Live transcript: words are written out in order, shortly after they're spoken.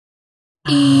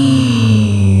Drop.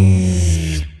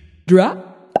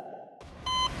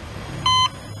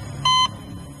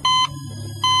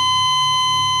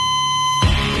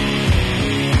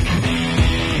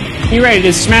 You ready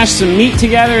to smash some meat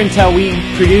together until we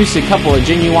produce a couple of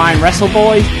genuine wrestle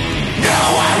boys? No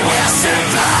one will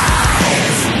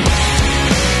survive.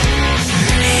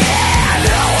 Yeah,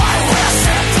 no one will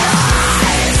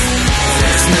survive.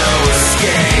 There's no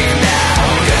escape now.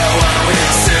 No one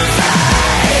will survive.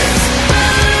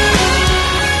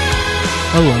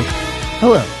 Hello.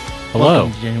 Hello.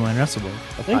 Welcome to Genuine Wrestle Boys,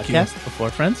 a Thank you. podcast before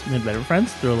friends, made better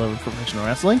friends through a love of professional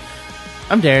wrestling.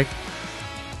 I'm Derek.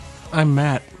 I'm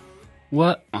Matt.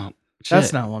 What? Oh, shit.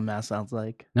 That's not what Matt sounds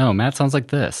like. No, Matt sounds like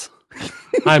this.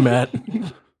 Hi, Matt.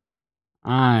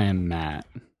 I'm Matt.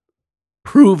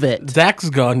 Prove it. Zach's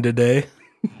gone today.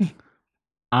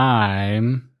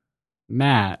 I'm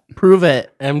Matt. Prove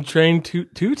it. M train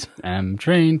toot toot. I'm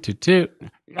trained to toot.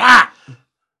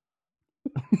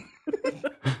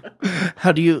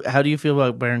 How do you feel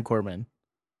about Baron Corbin?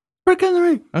 Break in the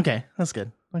ring. Okay, that's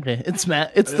good. Okay, it's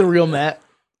Matt. It's the real Matt.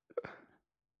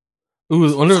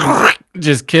 Ooh, wonder if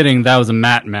Just kidding. That was a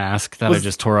Matt mask that I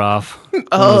just tore off.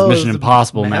 Oh, Mission it's a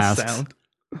Impossible Matt masks. sound.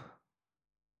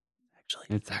 Actually,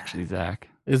 It's actually Zach.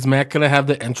 is Matt gonna have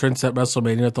the entrance at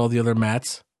WrestleMania with all the other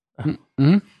Matts?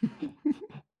 Mm-hmm.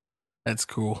 That's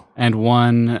cool. And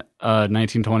one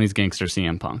 1920s gangster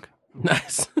CM Punk.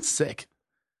 Nice. sick.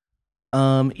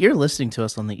 You're listening to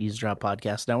us on the Eavesdrop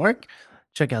Podcast Network.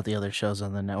 Check out the other shows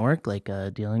on the network, like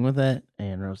Dealing with It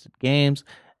and Roasted Games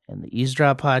and the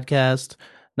Eavesdrop Podcast.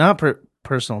 Not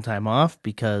personal time off,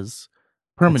 because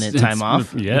permanent time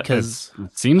off. Yeah, because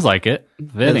it seems like it.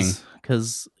 Fitting.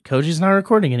 Because Koji's not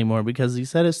recording anymore because he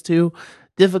said it's too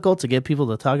difficult to get people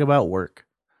to talk about work.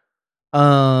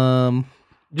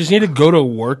 Just need to go to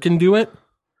work and do it,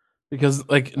 because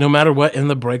like no matter what, in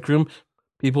the break room,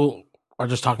 people are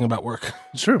just talking about work.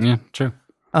 It's true. Yeah, true.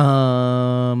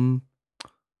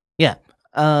 Yeah.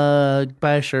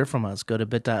 Buy a shirt from us. Go to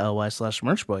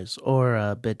bit.ly/merchboys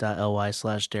or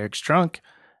bit.ly/Derek's Trunk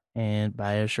and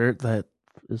buy a shirt that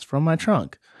is from my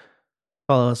trunk.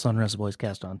 Follow us on Wrestle Boys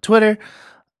Cast on Twitter,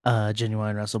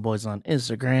 Genuine Wrestle Boys on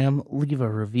Instagram. Leave a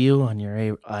review on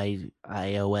your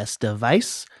iOS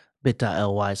device,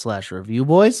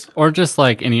 bit.ly/reviewboys. Or just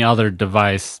like any other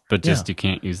device, but just Yeah. you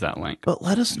can't use that link. But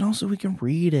let us know so we can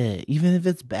read it. Even if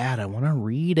it's bad, I want to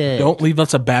read it. Don't leave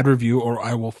us a bad review, or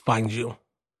I will find you.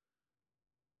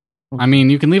 I mean,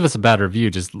 you can leave us a bad review,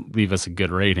 just leave us a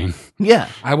good rating. Yeah.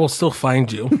 I will still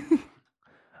find you.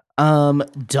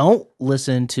 Don't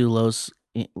listen to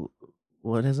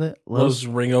what is it? Those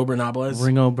Ringo Bernables.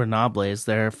 Ringo Bernables.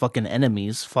 They're fucking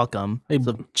enemies. Fuck them. Hey, It's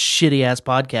a shitty ass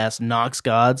podcast. Knox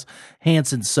Gods.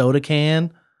 Hanson Soda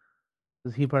Can.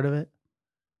 Is he part of it?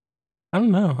 I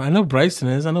don't know. I know Bryson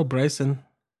is. I know Bryson.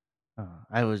 Oh,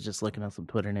 I was just looking at some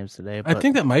Twitter names today. I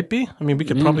think that might be. I mean, we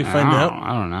could probably find out.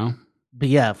 I don't know. But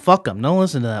yeah, fuck them. Don't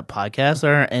listen to that podcast.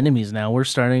 They're our enemies now. We're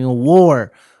starting a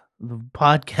war. The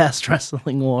podcast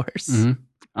wrestling wars. Mhm.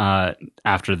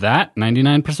 After that,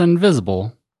 99%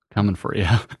 Invisible coming for you.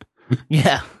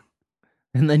 Yeah.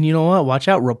 And then you know what? Watch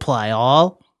out. Reply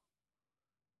All.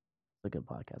 It's a good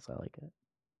podcast. I like it.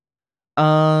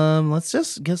 Let's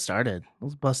just get started.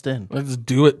 Let's bust in. Let's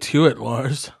do it to it,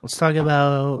 Lars. Let's talk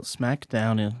about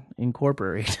SmackDown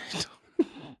Incorporated.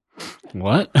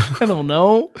 What? I don't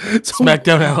know.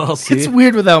 SmackDown LLC. It's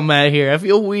weird without Matt here. I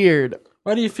feel weird.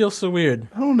 Why do you feel so weird?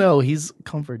 I don't know. He's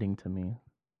comforting to me.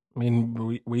 I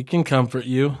mean, we can comfort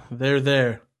you. They're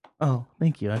there. Oh,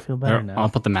 thank you. I feel better I'll now.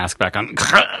 put the mask back on.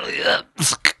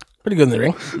 Pretty good in the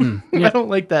ring. I don't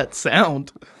like that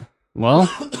sound. Well,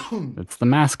 it's the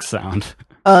mask sound.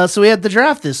 So we had the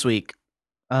draft this week.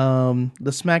 The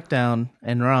SmackDown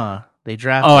and Raw. They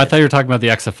drafted. Oh, I thought you were talking about the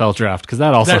XFL draft, because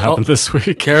that also happened this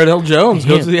week. Karen L. Jones Yeah.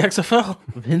 goes to the XFL.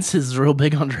 Vince is real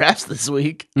big on drafts this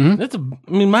week. That's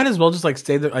might as well just like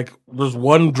stay there. Like, there's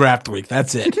one draft week.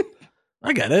 That's it.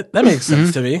 I get it. That makes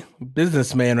sense to me.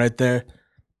 Businessman right there.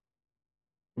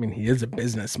 I mean, he is a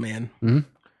businessman.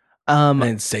 An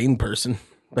insane person,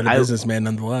 but a businessman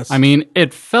nonetheless. I mean,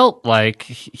 it felt like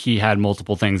he had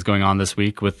multiple things going on this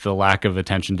week with the lack of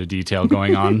attention to detail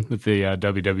going on with the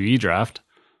WWE draft.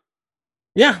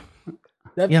 yeah.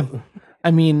 Yeah.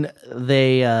 I mean,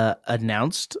 they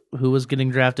announced who was getting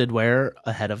drafted where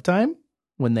ahead of time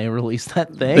when they released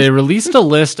that thing. They released a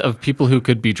list of people who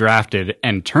could be drafted,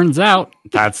 and turns out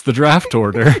that's the draft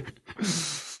order.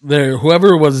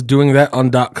 Whoever was doing that on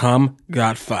 .com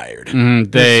got fired.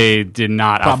 They did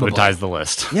not Probably. alphabetize the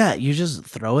list. Yeah, you just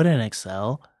throw it in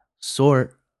Excel,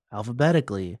 sort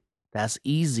alphabetically. That's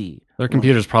easy. Their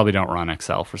computers probably don't run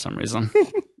Excel for some reason.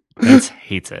 Vince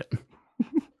hates it.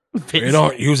 We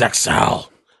don't use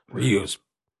Excel. We use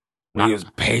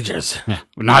Pages. Yeah,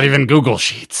 not even Google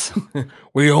Sheets.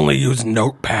 We only use I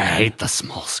Notepad. hate the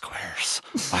small squares.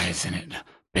 Why isn't it a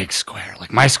big square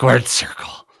like my squared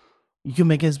circle? You can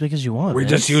make it as big as you want. We man.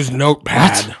 just use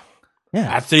Notepad. What? Yeah.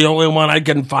 That's the only one I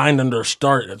can find under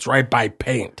Start. It's right by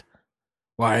Paint.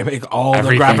 Why I make all the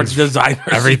Everything's- graphics designers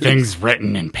Everything's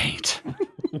written in paint.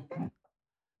 use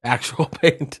actual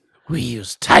Paint. We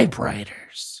use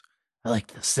typewriters. I like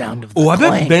the sound of the Oh, I bet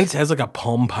clank. Vince has like a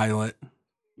Palm Pilot.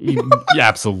 Yeah,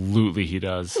 absolutely, he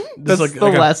does. That's Just the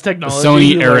last technology. Sony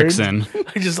you learned. Ericsson.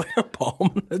 I just like a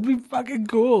Palm. That'd be fucking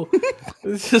cool.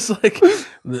 It's just like,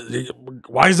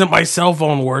 why isn't my cell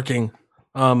phone working?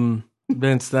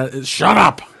 Vince, shut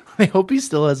up. I hope he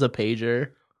still has a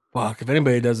pager, Fuck, if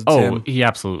anybody does, it's Oh, him. he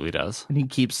absolutely does. and he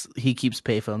keeps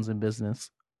payphones in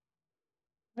business.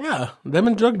 Yeah, them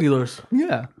and drug dealers.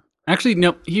 Yeah. Actually,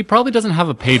 no, he probably doesn't have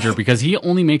a pager because he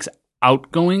only makes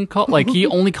outgoing call. Like he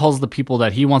only calls the people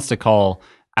that he wants to call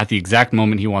at the exact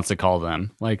moment he wants to call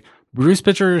them. Like Bruce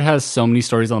Pitcher has so many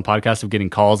stories on the podcast of getting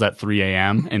calls at 3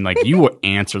 a.m. and like you will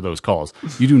answer those calls.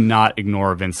 You do not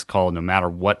ignore a Vince call no matter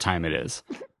what time it is.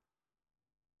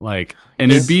 Like,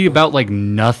 and it'd be about like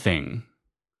nothing.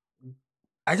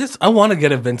 I want to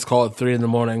get a Vince call at 3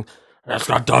 a.m. I just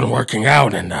got done working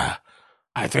out, and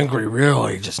I think we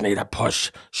really just need to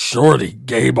push Shorty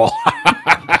Gable.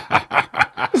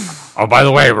 Oh, by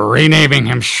the way, we're renaming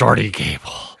him Shorty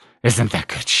Gable. Isn't that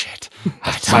good shit?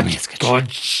 Tell me it's good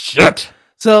shit.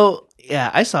 So yeah,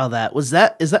 I saw that. Is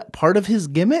that part of his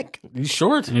gimmick? He's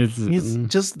short. He's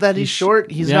just that he's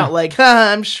short. He's yeah. not like,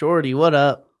 ha, I'm shorty. What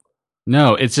up?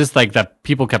 No, it's just like that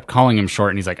people kept calling him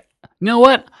short, and he's like, you know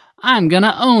what? I'm going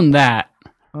to own that.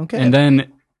 Okay. And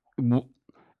then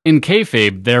in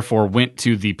kayfabe, therefore, went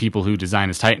to the people who designed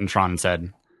his Titantron and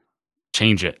said,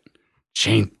 change it.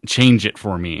 Change it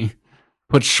for me.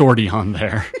 Put Shorty on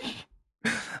there.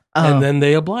 And then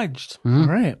they obliged all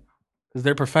right. because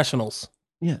they're professionals.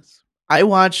 Yes. I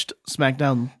watched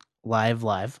SmackDown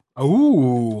live.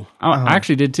 Ooh. I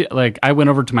actually did too. Like, I went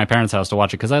over to my parents' house to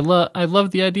watch it because I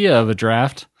love the idea of a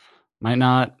draft. Might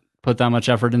not put that much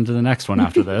effort into the next one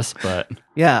after this, but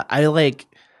Yeah, I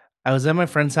was at my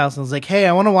friend's house and I was like, hey,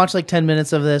 I want to watch like 10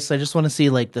 minutes of this. I just want to see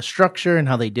like the structure and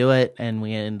how they do it. And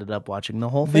we ended up watching the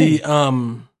whole thing.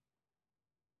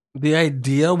 The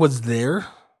idea was there,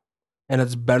 and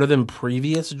it's better than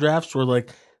previous drafts where like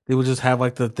they would just have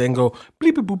like the thing go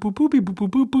bleep boop boop boop boop boop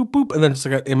boop boop boop, and then just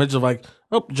like an image of like,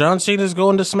 oh, John Cena's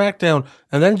going to SmackDown,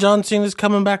 and then John Cena's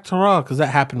coming back to Raw because that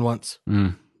happened once.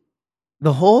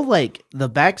 The whole like the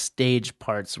backstage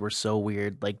parts were so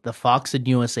weird. Like the Fox and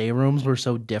USA rooms were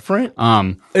so different.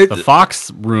 The Fox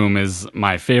room is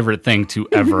my favorite thing to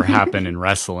ever happen in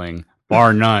wrestling,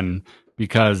 bar none,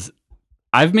 because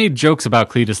I've made jokes about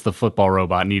Cletus the football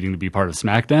robot needing to be part of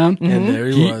SmackDown. And there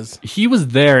he was He was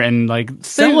there and like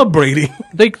celebrating.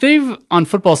 they've on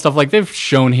football stuff, like they've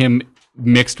shown him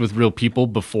mixed with real people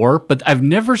before, but I've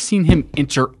never seen him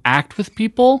interact with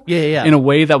people Yeah. in a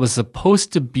way that was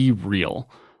supposed to be real.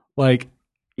 Like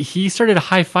he started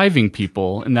high-fiving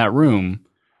people in that room,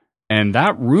 and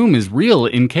that room is real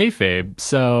in kayfabe,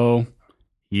 so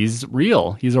he's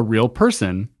real. He's a real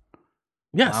person.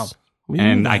 Yes. Wow.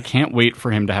 And I can't wait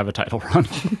for him to have a title run.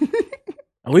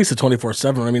 At least a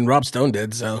 24/7. I mean, Rob Stone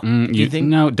did, so you think-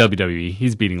 No, WWE.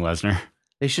 He's beating Lesnar.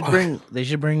 They should bring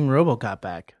RoboCop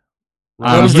back.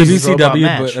 that was the His robot DCW,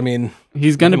 match. but I mean,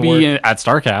 He's going to Didn't be at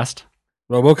StarCast.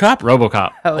 RoboCop.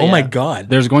 RoboCop. Hell Oh my yeah. god.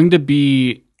 There's going to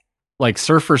be like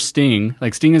Surfer Sting.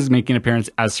 Like Sting is making an appearance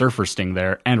as Surfer Sting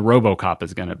there, and RoboCop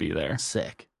is going to be there.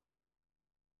 Sick.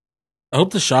 I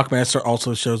hope the Shockmaster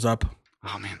also shows up.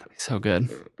 Oh man, that'd be so good.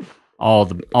 All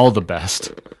the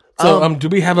best. So, do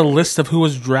we have a list of who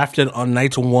was drafted on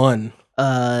night one?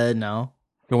 No.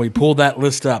 Can we pull that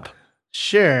list up?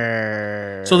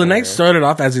 Sure. So the night started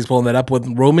off, as he's pulling that up, with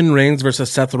Roman Reigns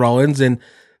versus Seth Rollins, and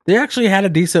they actually had a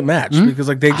decent match because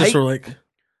like they just were like,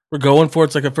 we're going for it.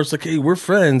 It's like at first like, hey, we're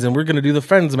friends and we're gonna do the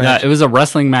friends Yeah, match. it was a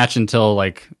wrestling match until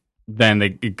like then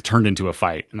it turned into a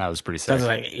fight, and that was pretty I was sick.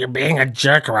 like, you're being a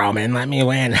jerk, Roman. Let me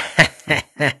win.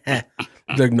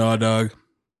 He's like, no, dog.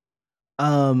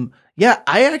 Yeah,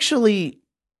 I actually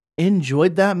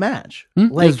enjoyed that match.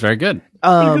 It was very good.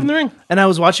 Pretty good in the ring. And I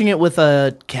was watching it with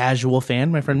a casual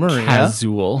fan, my friend Maria,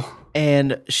 Casual.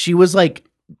 and she was like,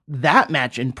 that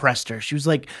match impressed her. She was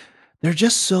like, they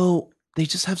just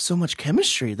have so much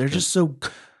chemistry. They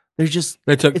took They took It's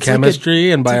like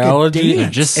chemistry and like a biology. dance. They're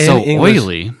just and so English.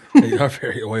 oily. They are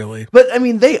very oily. But I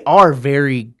mean, they are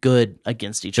very good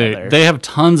against each other. They have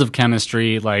tons of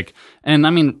chemistry. Like, and I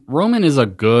mean, Roman is a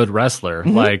good wrestler.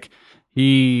 Like,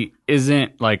 he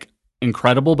isn't like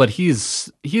incredible, but he's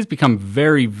become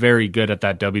very, very good at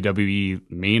that WWE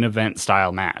main event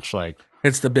style match. Like,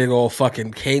 Hits the big old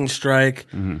fucking cane strike.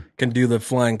 Can do the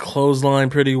flying clothesline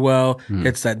pretty well.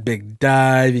 Hits that big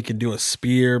dive. He can do a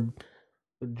spear,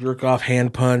 jerk off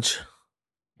hand punch.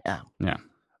 yeah. yeah.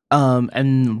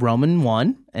 And Roman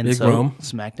won, and Big so Rome.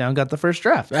 SmackDown got the first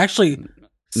draft. Actually, No.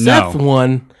 Seth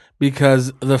won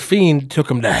because the Fiend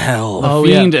took him to hell. Oh,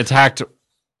 Fiend attacked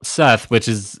Seth, which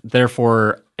is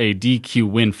therefore a DQ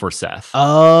win for Seth.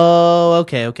 Oh,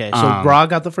 okay. So Um, Raw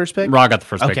got the first pick? Raw got the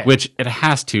first Okay. pick, which it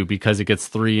has to because it gets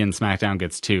 3 and SmackDown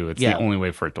gets 2. It's Yeah. the only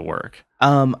way for it to work.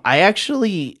 I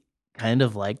actually kind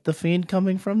of like the Fiend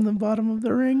coming from the bottom of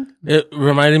the ring. It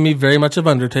reminded me very much of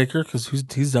Undertaker because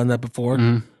he's done that before.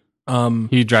 Mhm. Um,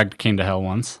 He dragged Kane to hell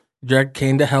once. dragged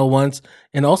Kane to hell once,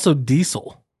 and also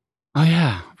Diesel. Oh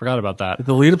yeah, forgot about that.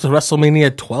 The lead up to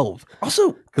WrestleMania 12,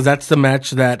 Also, because that's the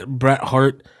match that Bret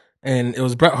Hart, and it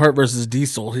was Bret Hart versus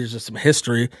Diesel. Here's just some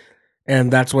history,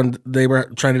 and that's when they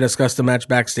were trying to discuss the match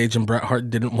backstage, and Bret Hart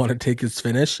didn't want to take his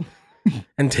finish,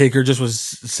 and Taker just was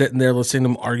sitting there listening to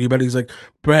him argue about it. He's like,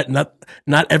 Bret, not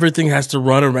everything has to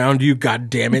run around you. God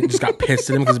damn it! And just got pissed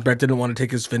at him because Bret didn't want to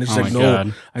take his finish. He's Oh like, my no,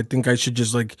 God. I think I should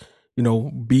just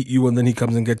beat you, and then he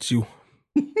comes and gets you.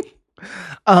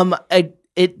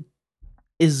 it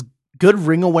is good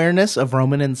ring awareness of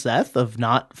Roman and Seth of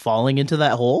not falling into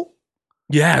that hole.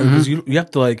 Yeah, because you have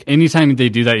to Anytime they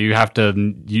do that, you have to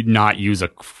not use a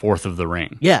fourth of the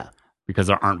ring Yeah. because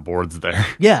there aren't boards there.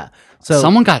 Yeah. So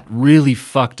Someone got really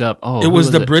fucked up. Oh, It who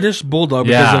was the it? British Bulldog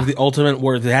because Yeah. of the Ultimate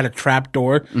where they had a trap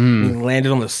door and he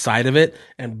landed on the side of it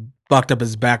and fucked up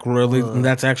his back really. And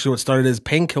that's actually what started his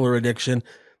painkiller addiction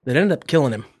that ended up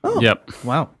killing him. Yep.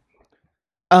 wow.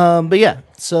 But yeah,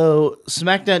 so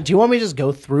SmackDown, do you want me to just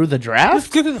go through the Let's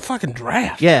draft? get to the fucking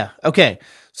draft. Yeah. Okay.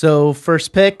 So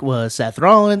first pick was Seth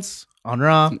Rollins on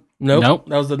Raw. Nope.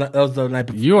 That was the night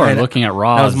before. You are Right, looking at that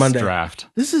Raw's was Monday. draft.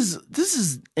 This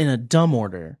is in a dumb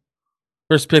order.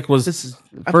 First pick was This is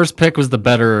First pick was the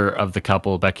better of the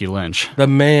couple, Becky Lynch, the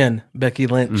man, Becky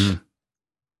Lynch.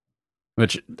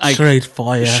 which Straight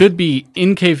fire. should be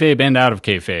in kayfabe and out of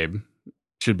kayfabe.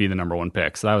 Should be the number 1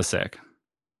 pick. So that was sick.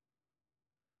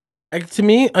 To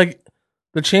me,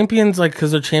 the champions,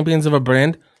 because they're champions of a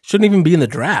brand, shouldn't even be in the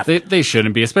draft. They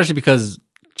shouldn't be, especially because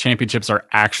championships are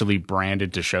actually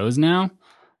branded to shows now.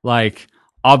 Like,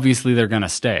 obviously they're going to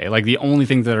stay. Like, the only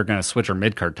things that are going to switch are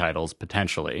mid-card titles,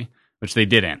 potentially, which they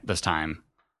didn't this time.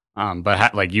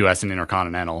 But US and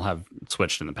Intercontinental have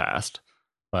switched in the past.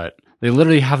 But they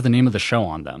literally have the name of the show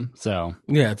on them. So,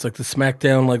 Yeah, it's like the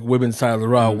SmackDown women's title, the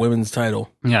Raw women's title.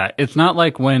 yeah, it's not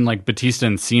like when Batista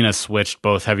and Cena switched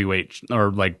both heavyweight or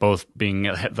both being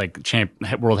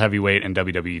world heavyweight and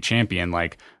WWE champion.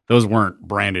 Like, those weren't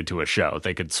branded to a show.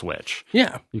 They could switch.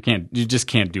 Yeah. You just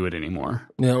can't do it anymore.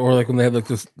 Yeah, or when they had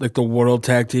the World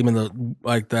Tag Team and the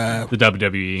The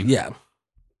WWE. yeah.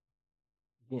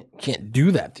 Can't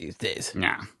do that these days.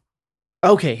 Yeah.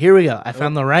 okay. Here we go. I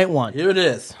found the right one. Here it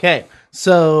is. Okay.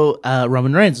 So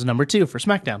Roman Reigns is number 2 for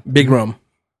SmackDown. Big Rum.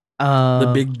 Uh,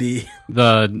 The Big D.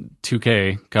 The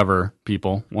 2K cover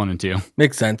people 1 and 2.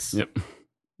 Makes sense. Yep.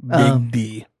 Big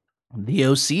D. The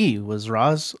OC was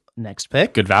Raw's next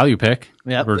pick. Good value pick.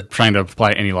 Yep. We're trying to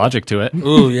apply any logic to it.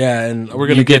 Oh yeah, and we're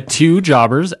gonna You get 2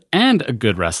 jobbers and a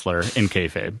good wrestler in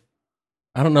kayfabe.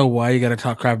 I don't know why you got to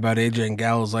talk crap about AJ and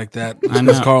Gallows like that. I Because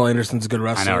know. Carl Anderson's a good I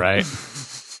wrestler. know, right?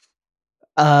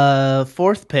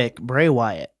 Fourth pick, Bray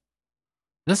Wyatt.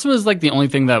 This was the only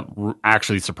thing that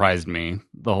actually surprised me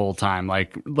the whole time.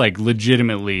 Like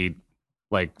legitimately,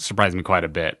 surprised me quite a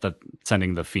bit. That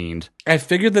sending the Fiend. I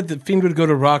figured that the Fiend would go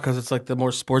to Raw because it's the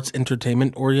more sports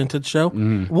entertainment oriented show.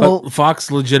 Well, But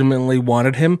Fox legitimately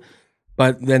wanted him,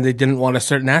 but then they didn't want a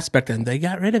certain aspect, and they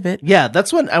got rid of it. yeah,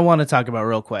 that's what I want to talk about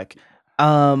real quick.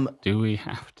 Do we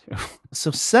have to? So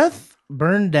Seth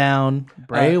burned down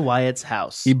Bray Wyatt's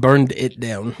house. He burned it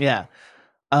down. Yeah.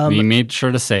 We made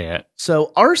sure to say it.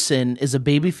 So arson is a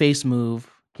babyface move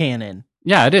canon.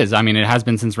 Yeah, it is. I mean, it has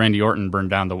been since Randy Orton burned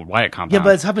down the Wyatt compound. Yeah,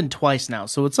 but it's happened twice now.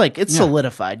 So it's Yeah.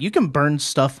 solidified. You can burn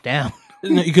stuff down.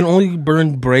 No, you can only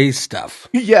burn Bray stuff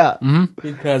yeah.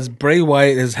 because Bray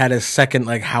Wyatt has had his second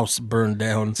house burned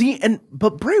down. See,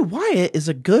 but Bray Wyatt is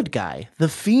a good guy. The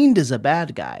Fiend is a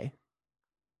bad guy.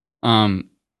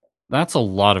 That's a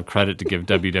lot of credit to give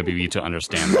WWE to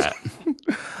understand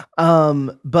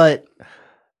that. But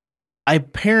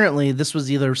apparently this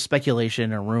was either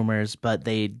speculation or rumors, but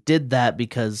they did that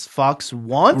because Fox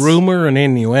wants Rumor and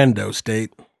innuendo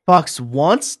state. Fox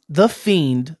wants The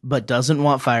Fiend, but doesn't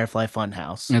want Firefly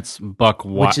Funhouse, It's Buck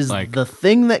which is like, the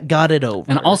thing that got it over.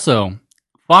 and also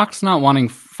Fox not wanting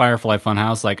Firefly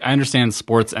Funhouse. Like, I understand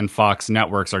sports and Fox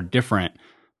networks are different,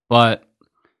 but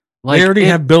like they already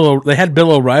have They had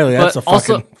Bill O'Reilly. That's a but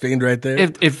also, fucking fiend right there.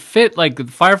 It fit, like,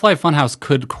 Firefly Funhouse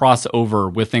could cross over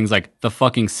with things like the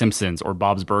fucking Simpsons or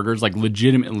Bob's Burgers. Like,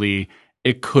 legitimately,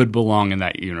 it could belong in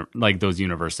that like those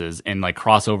universes and like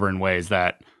cross over in ways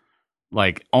that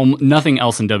like nothing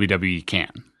else in WWE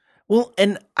can. Well,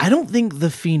 and I don't think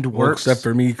The Fiend Well, works. except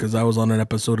for me, because I was on an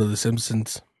episode of The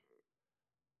Simpsons.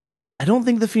 I don't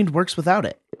think The Fiend works without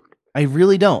it. I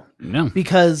really don't. No,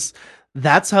 Because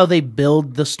that's how they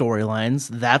build the storylines.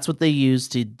 That's what they use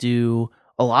to do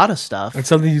a lot of stuff. It's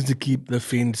something used to keep the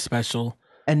fiend special.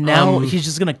 And now he's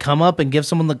just going to come up and give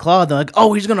someone the claw. They're like,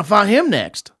 oh, he's going to fight him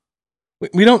next.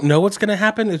 We don't know what's going to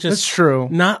happen. It's just That's true.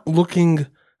 not looking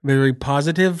very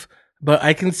positive. But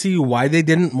I can see why they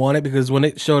didn't want it, because when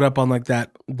it showed up on like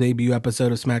that debut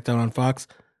episode of SmackDown on Fox,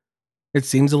 it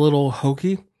seems a little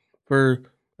hokey for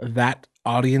that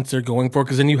audience they're going for.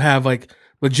 Because then you have like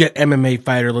legit MMA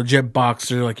fighter, legit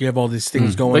boxer, like you have all these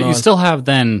things going on. but you still have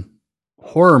then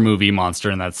horror movie monster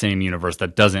in that same universe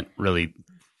that doesn't really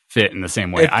fit in the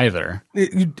same way either.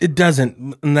 It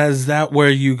doesn't. And is that where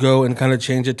you go and kind of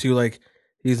change it to like,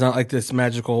 he's not like this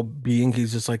magical being.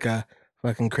 He's just like a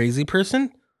fucking crazy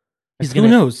person. Who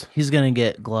knows? He's going to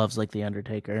get gloves like The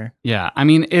Undertaker. Yeah, I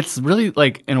mean, it's really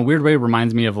like in a weird way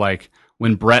reminds me of like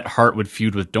when Bret Hart would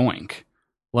feud with Doink.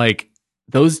 Like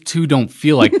those two don't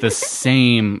feel like the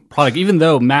same product, even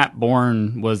though Matt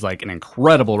Bourne was like an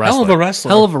incredible wrestler.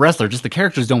 Hell of a wrestler. Just the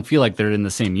characters don't feel like they're in the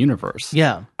same universe.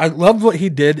 Yeah. I loved what he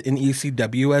did in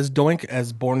ECW as Doink,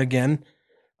 as Born Again,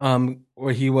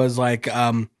 where he was like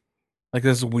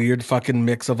this weird fucking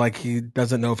mix of like he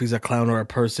doesn't know if he's a clown or a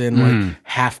person, like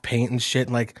half paint and shit,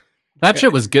 and like that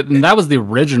shit was good. And that was the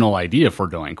original idea for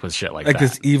Doink, was shit like that.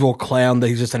 this evil clown that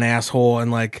he's just an asshole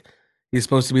and like he's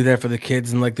supposed to be there for the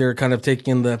kids, and like they're kind of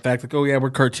taking the fact like, oh yeah,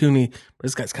 we're cartoony, but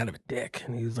this guy's kind of a dick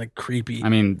and he's like creepy. I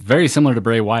mean, very similar to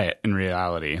Bray Wyatt in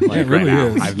reality. Like It really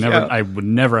right now. is. I would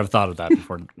never have thought of that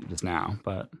before just now.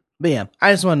 But yeah,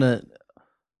 I just wanted to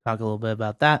talk a little bit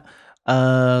about that.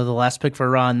 The last pick for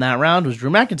Raw in that round was Drew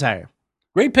McIntyre.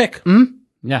 Great pick.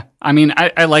 yeah, I mean,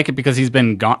 I like it because he's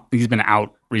been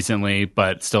out recently,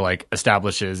 but still like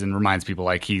establishes and reminds people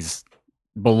like he's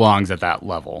belongs at that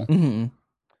level. Mm-hmm.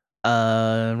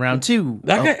 Round two.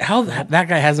 That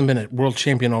guy hasn't been a world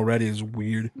champion already is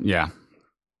weird. Yeah.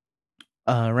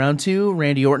 Round two,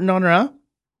 Randy Orton on Raw.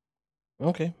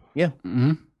 Okay. Yeah.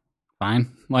 Mm-hmm.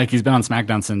 Fine. Like he's been on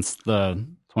SmackDown since the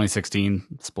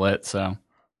 2016 split, so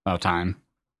about time.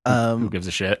 Who gives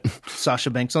a shit? Sasha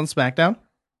Banks on SmackDown.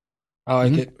 I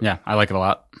like it. Yeah, I like it a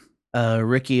lot.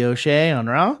 Ricky O'Shea on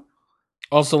Raw.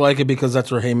 Also like it because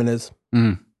that's where Heyman is.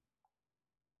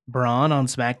 Braun on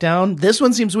SmackDown. This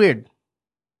one seems weird.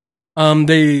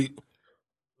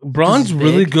 Braun's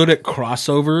really big. good at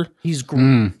crossover, He's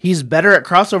better at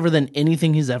crossover than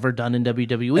anything he's ever done in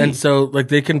WWE. and so like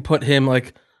they can put him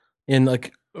like in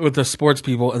like with the sports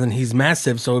people, and then he's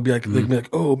massive, so it'd be like they'd be like,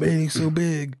 oh man, he's so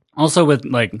big. Also, with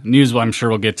like news, I'm sure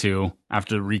we'll get to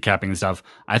after recapping the stuff.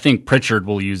 I think Pritchard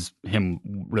will use him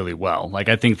really well. Like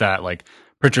I think that like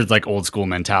Pritchard's like old school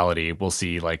mentality. We'll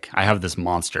see. Like I have this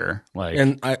monster. Like,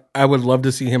 And I would love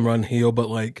to see him run heel, but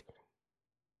like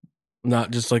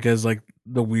not just like as like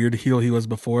the weird heel he was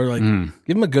before. Like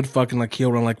give him a good fucking like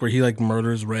heel run, like where he like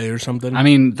murders Ray or something. I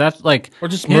mean, that's like or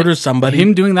just murders somebody.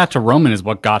 Him doing that to Roman is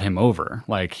what got him over.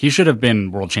 Like he should have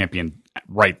been world champion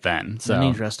right then. So and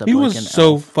he dressed up He like was an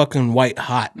so elf. fucking white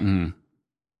hot.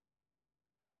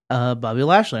 Bobby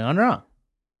Lashley on Raw.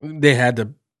 They had to.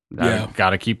 Yeah.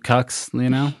 Gotta keep cucks,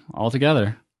 all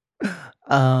together.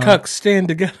 Cucks stand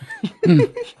together.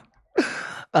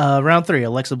 Round three,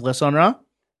 Alexa Bliss on Raw.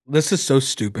 This is so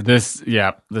stupid.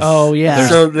 Oh, yeah.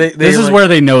 So they this is like- where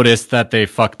they noticed that they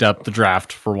fucked up the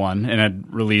draft for one and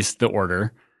had released the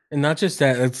order. And not just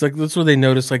that, it's like that's where they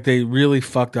noticed like they really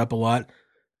fucked up a lot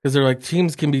because they're like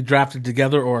teams can be drafted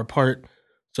together or apart.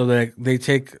 So they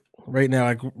take right now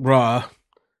like Raw,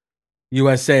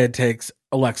 USA it takes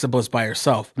Alexa Bliss by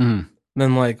herself. Then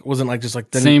like wasn't like just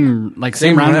like the same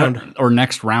round or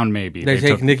next round maybe they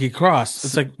take Nikki Cross.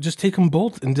 It's like just take them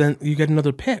both and then you get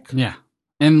another pick. Yeah,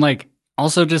 and like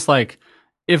also just like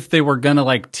if they were gonna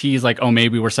like tease like oh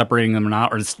maybe we're separating them or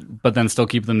not but then still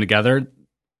keep them together,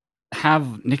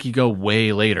 have Nikki go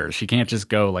way later. She can't just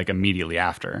go like immediately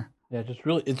after. Yeah,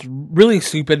 it's really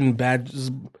stupid and bad.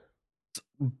 Just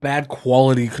bad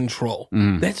quality control.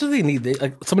 That's what they need. They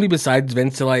like somebody besides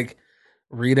Vince to like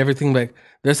read everything. Like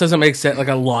this doesn't make sense. Like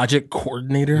a logic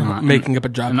coordinator making up a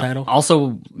job And title.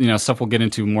 also, stuff we'll get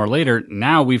into more later.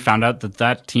 Now we found out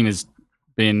that team has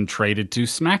been traded to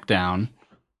SmackDown.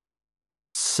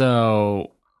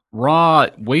 So Raw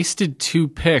wasted 2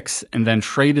 picks and then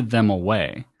traded them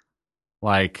away.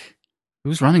 Like,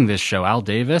 who's running this show? Al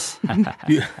Davis?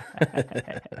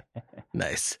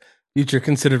 Nice. Future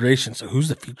considerations. So who's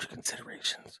the future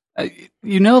considerations?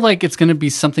 Like it's going to be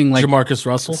something like Jamarcus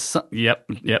Russell. Yep.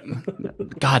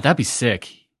 God, that'd be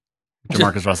sick.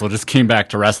 Jamarcus Russell just came back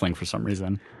to wrestling for some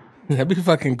reason. That'd be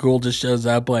fucking cool. Just shows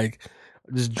up like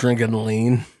just drinking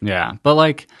lean. Yeah, but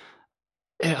like,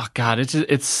 oh God,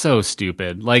 it's so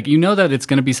stupid. Like, that it's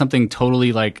going to be something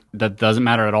totally like that doesn't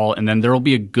matter at all, and then there will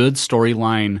be a good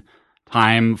storyline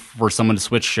time for someone to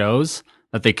switch shows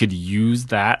that they could use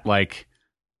that like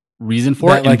reason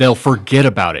for it, and they'll forget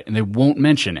about it and they won't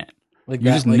mention it. Like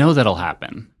you just know that'll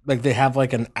happen. Like they have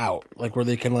like an out, like where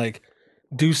they can like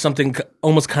do something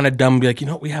almost kind of dumb, be like,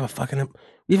 we have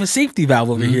a safety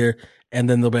valve over here, and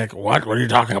then they'll be like, what are you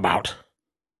talking about?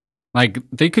 Like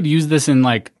they could use this in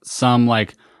like some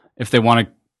like if they want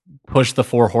to push the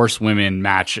 4 horsewomen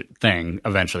match thing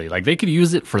eventually, like they could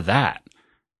use it for that,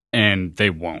 and they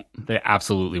won't. They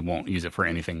absolutely won't use it for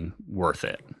anything worth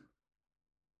it.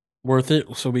 Worth it.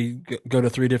 So we go to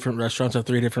 3 different restaurants at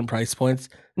 3 different price points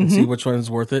and see which one is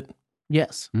worth it.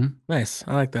 Yes. Nice.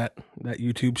 I like that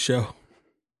YouTube show.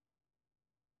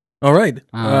 All right.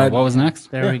 What was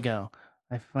next? There we go.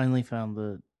 I finally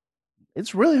found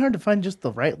it's really hard to find just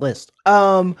the right list.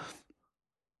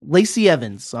 Lacey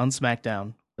Evans on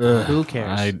SmackDown. Who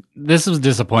cares? This was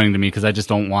disappointing to me because I just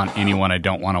don't want anyone I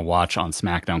don't want to watch on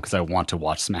SmackDown because I want to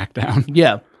watch SmackDown.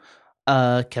 Yeah.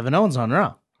 Kevin Owens on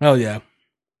Raw. Hell yeah.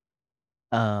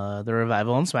 The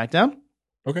Revival on SmackDown.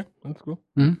 Okay, that's cool.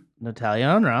 Natalia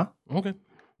on Raw. Okay.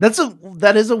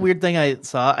 That is a weird thing I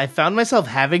saw. I found myself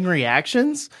having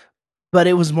reactions, but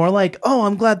it was more like, oh,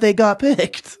 I'm glad they got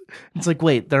picked. It's like,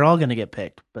 wait, they're all going to get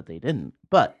picked, but they didn't.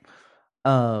 But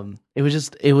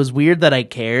it was weird that I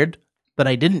cared, but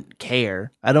I didn't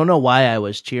care. I don't know why I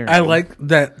was cheering. I like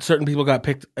that certain people got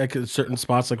picked at certain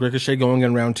spots, like Ricochet going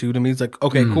in round 2 to me. It's like,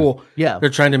 okay, cool. Yeah. They're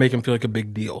trying to make him feel like a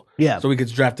big deal. Yeah. So he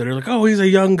gets drafted. They're like, oh, he's a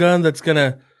young gun that's going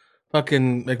to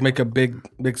fucking like make a big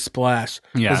splash.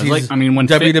 Yeah. He's Like, I mean, when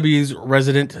WWE's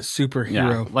resident superhero.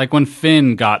 Yeah, like when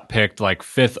Finn got picked like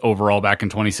 5th overall back in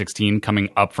 2016 coming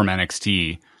up from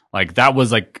NXT, like that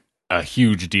was like a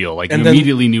huge deal. Like you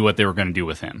immediately knew what they were going to do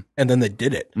with him. And then they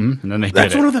did it. And then they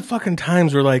That's did it. one of the fucking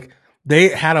times where like they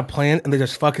had a plan and they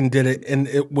just fucking did it and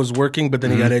it was working, but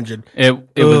then he got injured.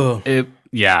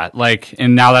 Yeah, like,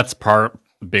 and now that's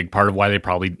big part of why they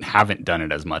probably haven't done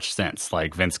it as much since.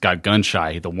 Like Vince got gun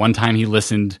shy. The one time he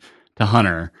listened to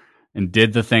Hunter and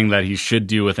did the thing that he should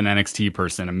do with an NXT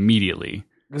person immediately.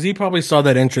 Because he probably saw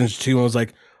that entrance too and was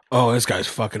like, oh, this guy's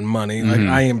fucking money. Like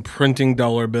I am printing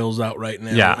dollar bills out right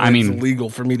now. Yeah, I mean, it's legal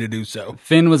for me to do so.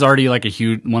 Finn was already like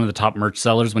one of the top merch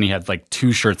sellers when he had like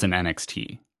 2 shirts in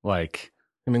NXT. Like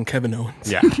I mean, Kevin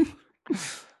Owens. Yeah.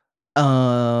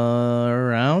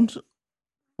 Round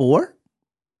 4.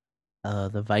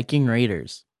 The Viking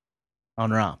Raiders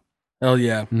on Raw. Hell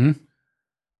yeah.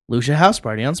 Lucia House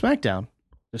Party on SmackDown.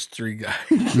 Just 3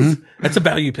 guys. That's a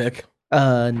value pick.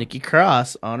 Nikki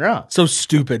Cross on Raw. So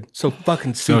stupid. So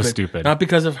fucking stupid. So stupid. Not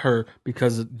because of her,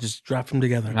 because it just dropped them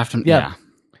together. Yeah.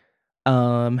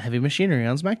 Heavy Machinery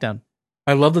on SmackDown.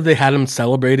 I love that they had him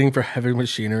celebrating for Heavy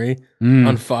Machinery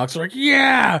on Fox. They're like,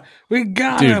 yeah, we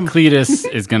got him. Dude,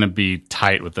 Cletus is going to be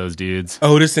tight with those dudes.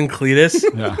 Otis and Cletus?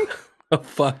 Yeah. Oh,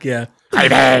 fuck yeah.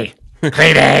 Payday!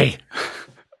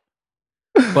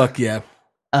 Fuck yeah.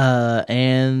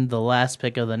 And the last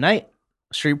pick of the night,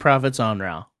 Street Profits on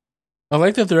Raw. I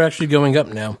like that they're actually going up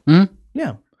now.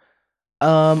 Yeah.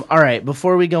 All right.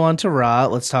 Before we go on to Raw,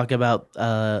 let's talk about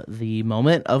the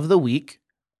moment of the week,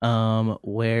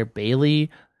 where Bayley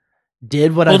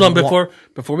did what. Hold on,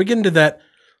 before we get into that,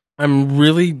 I'm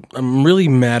really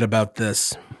mad about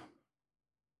this.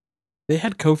 They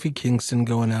had Kofi Kingston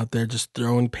going out there just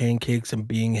throwing pancakes and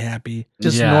being happy.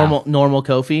 Just normal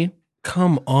Kofi.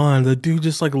 Come on, the dude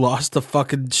just like lost the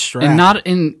fucking strap. And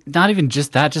not even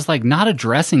just that, just like not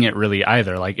addressing it really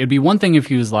either. Like it'd be one thing if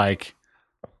he was like,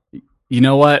 you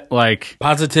know what, like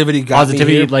positivity,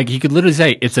 like he could literally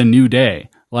say it's a new day,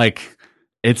 like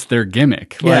it's their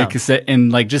gimmick, like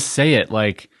and like just say it,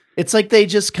 like it's like they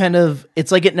just kind of,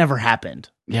 it's like it never happened.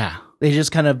 Yeah, they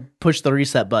just kind of pushed the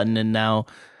reset button, and now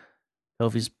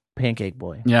Kofi's Pancake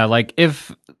Boy. Yeah, like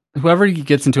if whoever he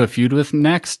gets into a feud with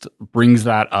next brings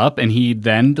that up and he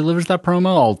then delivers that promo,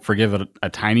 I'll forgive it a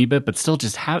tiny bit, but still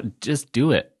just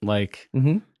do it. Like,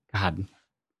 God.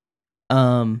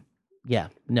 Yeah,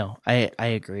 no, I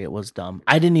agree. It was dumb.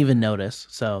 I didn't even notice,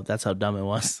 so that's how dumb it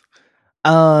was.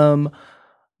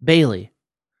 Bailey,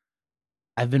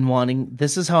 I've been wanting.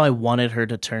 This is how I wanted her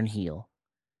to turn heel.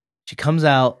 She comes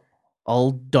out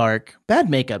all dark, bad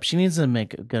makeup. She needs to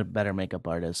make a better makeup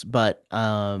artist, but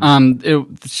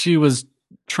she was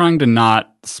trying to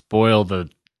not spoil the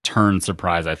turn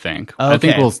surprise. I think. Okay. I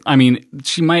think I mean,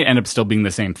 she might end up still being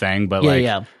the same thing, but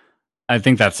yeah. I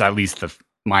think that's at least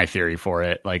my theory for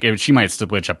it. Like, she might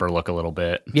switch up her look a little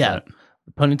bit. Yeah.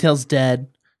 The ponytail's dead.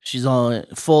 She's all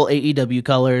full AEW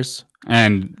colors.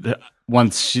 And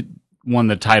once she won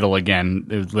the title again,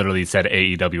 it literally said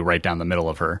AEW right down the middle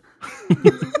of her.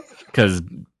 Because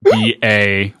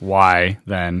BAY,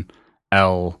 then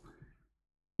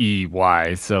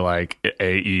LEY. So, like,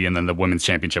 AE, and then the women's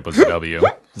championship was the W.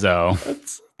 So.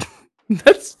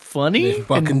 That's funny. They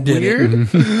fucking and did weird.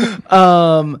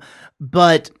 it.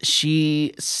 But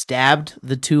she stabbed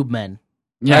the tube men.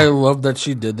 Yeah, I love that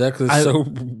she did that because it's so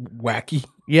wacky.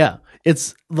 Yeah,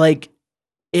 it's like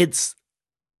it's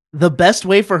the best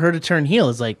way for her to turn heel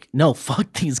is like, no,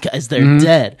 fuck these guys, they're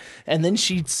dead. And then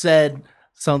she said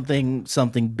something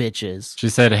bitches. She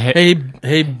said, hey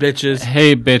bitches,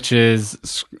 hey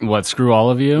bitches, what, screw all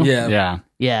of you? Yeah,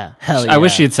 hell yeah. I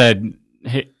wish she had said,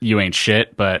 hey, you ain't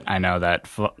shit, but I know that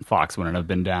Fox wouldn't have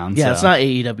been down. Yeah, so. It's not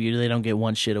AEW. They don't get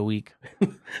one shit a week.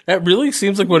 That really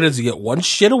seems like what it is. You get one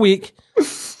shit a week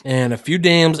and a few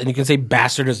dams, and you can say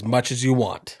bastard as much as you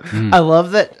want. I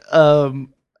love that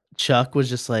Chuck was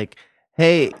just like,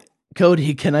 hey,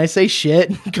 Cody, can I say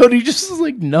shit? Cody just was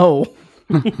like, no.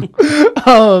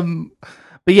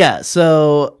 But yeah,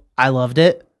 so I loved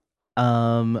it.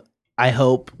 I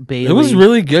hope Bailey. It was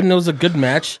really good, and it was a good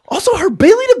match. Also, her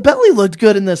Bailey to Belly looked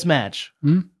good in this match.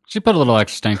 She put a little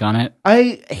extra stank on it.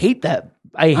 I hate that.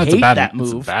 I hate that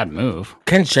move. It's a bad move.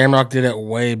 Ken Shamrock did it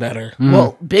way better.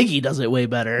 Well, Biggie does it way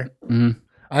better.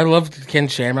 I loved Ken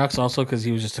Shamrock's also because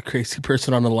he was just a crazy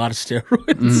person on a lot of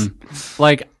steroids.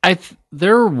 Like,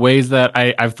 there are ways that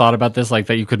I've thought about this, like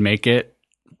that you could make it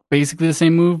basically the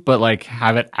same move, but like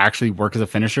have it actually work as a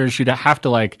finisher. She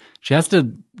has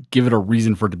to give it a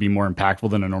reason for it to be more impactful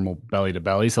than a normal belly to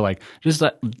belly. So like, just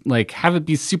like have it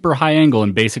be super high angle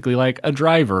and basically like a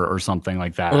driver or something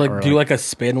like that. Or like do like a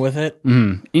spin with it.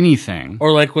 Anything.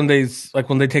 Or like when they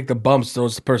take the bumps,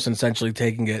 those the person essentially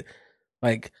taking it,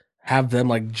 like have them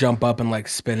like jump up and like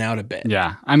spin out a bit.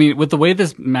 Yeah. I mean, with the way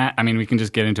this match, I mean, we can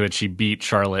just get into it. She beat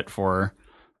Charlotte for,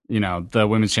 the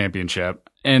women's championship.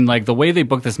 And like the way they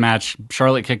booked this match,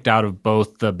 Charlotte kicked out of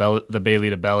both the Bailey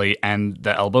to belly and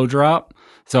the elbow drop.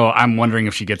 So I'm wondering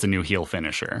if she gets a new heel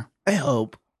finisher. I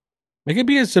hope. It could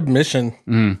be a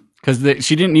submission. Because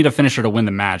she didn't need a finisher to win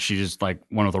the match. She just like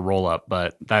won with a roll up.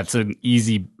 But that's an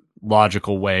easy,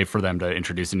 logical way for them to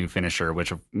introduce a new finisher,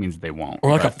 which means they won't.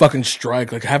 Or like a fucking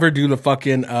strike. Like have her do the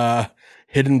fucking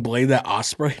hidden blade that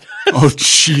Osprey does. Oh,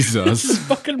 Jesus. Just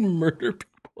fucking murder people.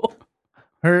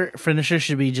 Her finisher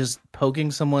should be just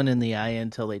poking someone in the eye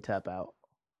until they tap out.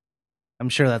 I'm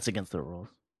sure that's against the rules.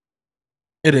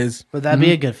 It is. But that'd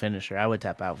be a good finisher. I would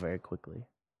tap out very quickly.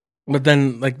 But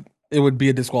then, like, it would be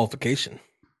a disqualification.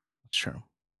 That's true.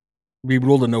 We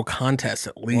ruled a no contest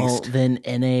at least. Well, then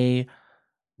in a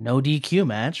no DQ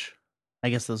match, I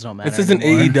guess those don't matter. This is an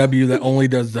anymore. AEW that only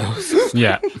does those.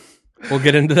 Yeah. We'll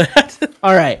get into that.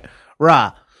 All right.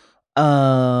 Raw.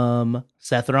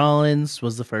 Seth Rollins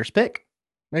was the first pick.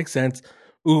 Makes sense.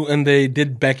 Ooh, and they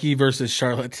did Becky versus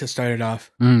Charlotte to start it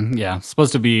off. Yeah.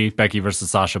 Supposed to be Becky versus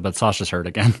Sasha, but Sasha's hurt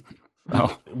again.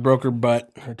 Oh. Broke her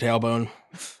butt, her tailbone.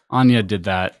 Anya did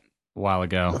that a while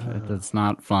ago. That's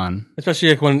not fun. Especially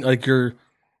like when like your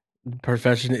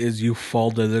profession is you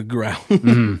fall to the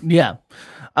ground. Yeah.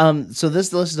 So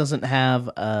this list doesn't have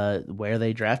where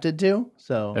they drafted to.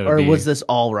 So was this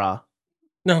all Raw?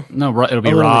 No, it'll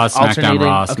be Oh, Raw, wait, SmackDown, alternating?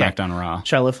 Raw, Okay. SmackDown, Raw.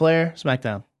 Charlotte Flair,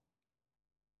 SmackDown.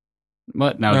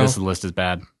 But no, No. this list is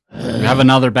bad. We have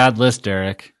another bad list,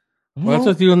 Derek. what's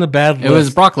with you in the bad list? It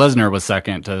was Brock Lesnar was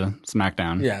second to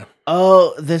SmackDown. Yeah.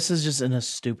 Oh, this is just in a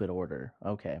stupid order.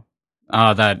 Okay.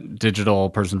 That digital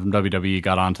person from WWE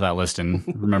got onto that list and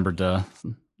remembered to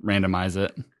randomize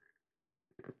it.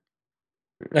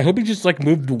 I hope he just like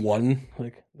moved one.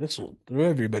 Like this will throw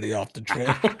everybody off the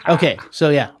trail. Okay. So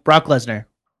yeah, Brock Lesnar,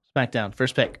 SmackDown,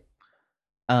 first pick.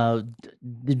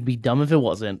 It'd be dumb if it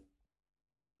wasn't.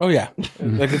 Oh yeah,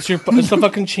 like it's the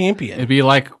fucking champion. It'd be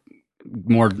like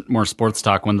more sports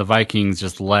talk when the Vikings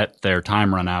just let their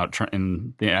time run out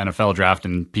in the NFL draft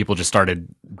and people just started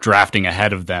drafting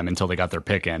ahead of them until they got their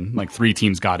pick in. Like 3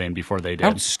 teams got in before they did.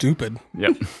 How stupid.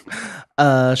 Yep.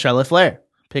 Charlotte Flair,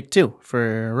 pick 2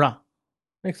 for Raw.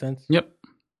 Makes sense. Yep.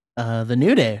 The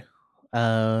New Day,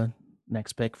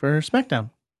 Next pick for SmackDown.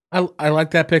 I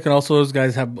like that pick, and also those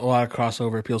guys have a lot of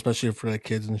crossover appeal, especially for like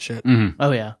kids and shit. Mhm.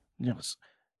 Oh yeah. Yes.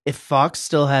 If Fox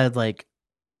still had like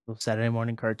those Saturday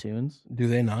morning cartoons, Do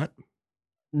they not?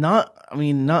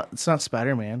 it's not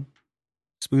Spider-Man.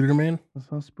 Spooderman? It's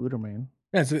not Spooderman.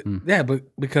 Yeah, but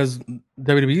because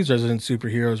WWE's resident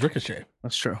superhero is Ricochet.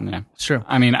 That's true. Yeah. It's true.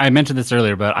 I mean, I mentioned this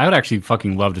earlier, but I would actually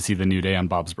fucking love to see the New Day on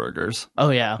Bob's Burgers.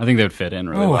 Oh yeah. I think they would fit in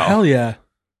really Oh, well. hell yeah.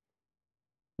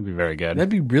 It'd be very good. That'd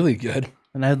be really good.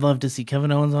 And I'd love to see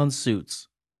Kevin Owens on Suits.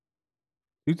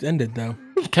 It's ended, though.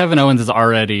 Kevin Owens is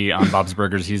already on Bob's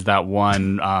Burgers. He's that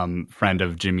one friend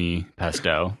of Jimmy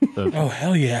Pesto. Oh,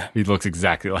 hell yeah. He looks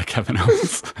exactly like Kevin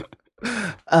Owens.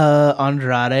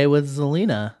 Andrade with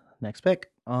Zelina. Next pick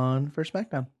on for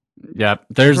SmackDown. Yeah,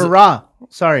 there's For Raw.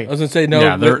 Sorry. I was going to say, no,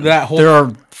 yeah, there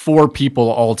are 4 people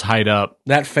all tied up.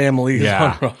 that family is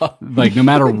Yeah. on Raw. Like no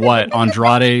matter what,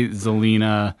 Andrade,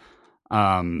 Zelina,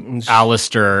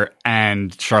 Alistair,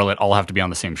 and Charlotte all have to be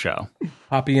on the same show.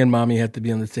 Poppy and Mommy have to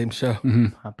be on the same show.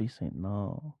 Poppy St.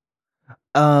 No.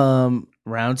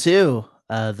 Round 2.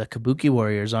 The Kabuki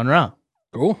Warriors on Raw.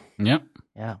 Cool. Yep.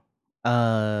 Yeah.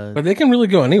 But they can really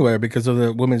go anywhere because of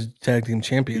the women's tag team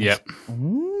champions. Yep.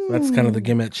 That's kind of the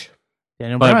gimmick.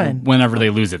 Daniel But Bryan. whenever they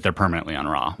lose it, they're permanently on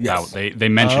Raw. Yes. They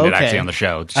mentioned Oh, it actually okay. on the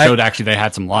show. It showed actually they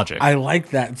had some logic. I like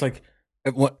that. It's like,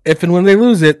 if and when they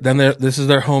lose it, then this is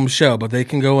their home show, but they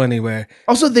can go anywhere.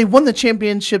 Also, they won the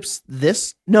championships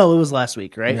No, it was last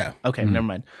week, right? Yeah. Okay, Mhm. never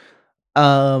mind.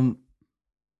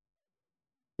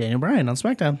 Daniel Bryan on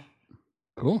SmackDown.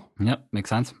 Cool. Yep, makes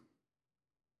sense.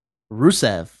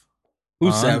 Rusev.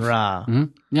 On Rusev. Raw. hmm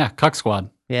Yeah, Cuck Squad.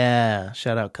 Yeah,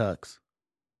 shout out Cucks.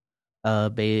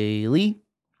 Bailey.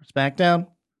 SmackDown.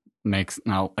 Makes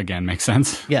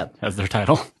sense Yeah. as their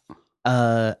title.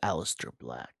 Aleister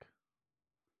Black.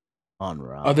 On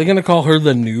Raw. Are they going to call her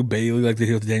the new Bailey like they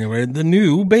did with Daniel Bryan? The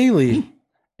new Bailey.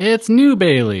 It's New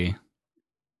Bailey.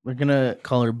 We're gonna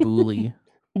call her Booley.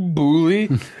 Booley?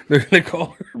 They're going to call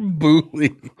her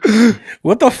Booley.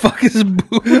 What the fuck is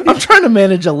Booley? I'm trying to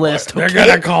manage a list. They're Okay?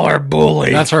 going to call her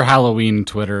Booley. That's her Halloween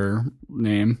Twitter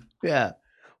name. Yeah.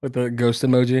 With the ghost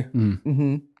emoji.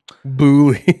 Mm-hmm.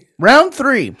 Booley. Round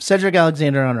 3. Cedric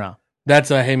Alexander on Raw.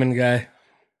 That's a Heyman guy.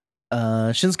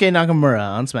 Shinsuke Nakamura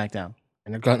on SmackDown.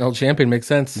 Intercontinental champion makes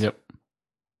sense. Yep.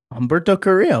 Humberto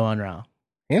Carrillo on Raw.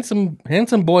 Handsome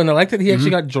boy. And I like that he actually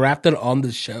got drafted on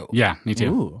the show. Yeah, me too.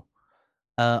 Ooh.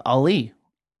 Ali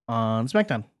on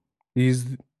SmackDown.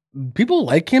 People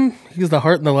like him. He's the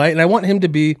heart and the light. And I want him to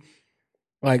be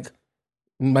like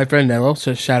my friend Nello.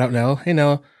 So shout out Nello. Hey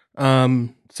Nello.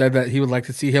 Said that he would like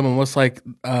to see him almost like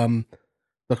the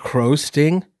Crow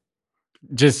Sting.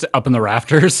 Just up in the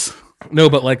rafters. No,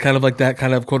 but like kind of like that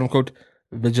kind of quote unquote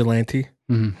vigilante.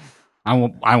 Mhm. I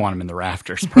want him in the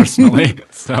rafters personally.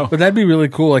 So But that'd be really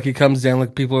cool. Like he comes down,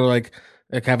 like people are like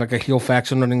have like a heel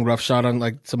faction running roughshod on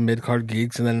like some mid card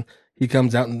gigs, and then he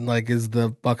comes out and like is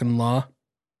the fucking law.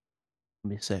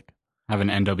 That'd be sick. have an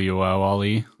NWO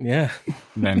Ali. Yeah.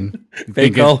 And then you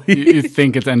Fake think, Ali. you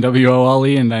think it's NWO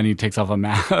Ali, and then he takes off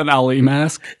an Ali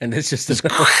mask. And it's just It's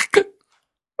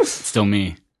still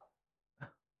me.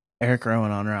 Eric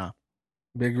Rowan on Raw.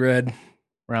 Big Red.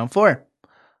 Round 4.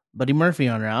 Buddy Murphy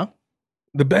on Raw.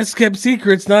 The best kept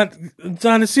secret. It's not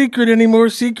a secret anymore.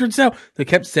 Secret's out. They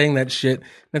kept saying that shit. And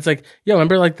it's like, yo,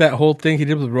 remember like that whole thing he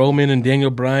did with Roman and Daniel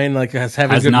Bryan, like has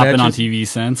Has good not matches? been on TV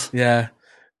since. Yeah.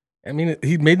 I mean,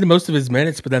 he made the most of his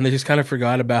minutes, but then they just kind of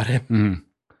forgot about him.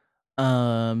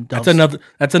 Mhm. That's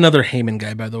another Heyman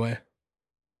guy, by the way.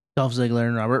 Dolph Ziggler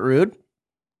and Robert Roode.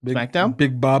 SmackDown?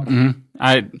 Big Bob.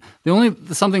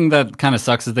 Something that kind of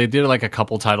sucks is they did like a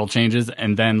couple title changes,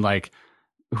 and then like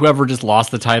whoever just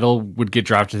lost the title would get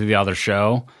drafted to the other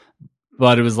show.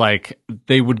 But it was like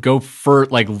they would go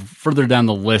further down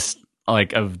the list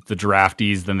like of the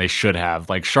draftees than they should have.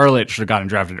 Like Charlotte should have gotten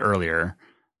drafted earlier,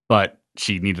 but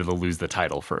she needed to lose the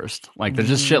title first. Like there's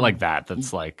just shit like that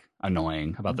that's like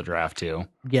annoying about the draft too.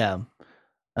 Yeah.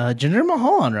 Jinder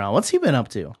Mahal on Raw. What's he been up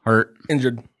to? Hurt.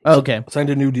 Injured. Oh, okay. Signed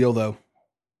a new deal, though.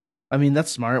 I mean, that's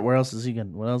smart. What else is he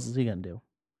gonna do?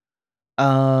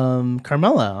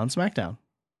 Carmella on SmackDown.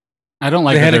 I don't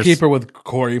like They that had to there's- keep her with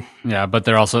Corey. Yeah, but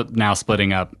they're also now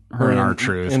splitting up her and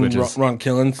R-Truth, and which is Ron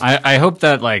Killens. I hope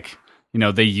that like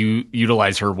they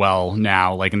utilize her well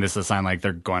now. Like, and this is a sign like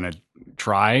they're going to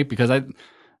try, because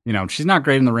she's not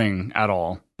great in the ring at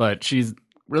all, but she's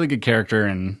really good character,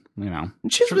 and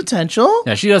She has potential.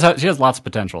 yeah, she has lots of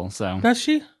potential. So Does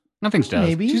she? nothing does.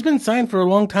 Maybe. She's been signed for a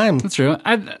long time. That's true.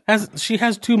 She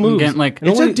has 2 moves. Again, like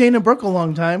It took Dana Brooke a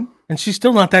long time. and she's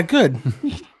still not that good.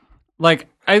 like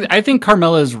I think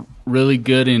Carmella is really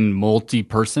good in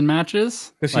multi-person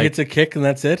matches. Because she Like, gets a kick and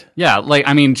that's it. yeah, like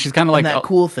I mean, she's kind of And like that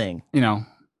cool thing, you know,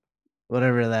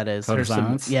 whatever that is. Code of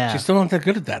Silence? Yeah, She's still not that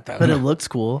good at that though. but it looks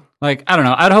cool. like I don't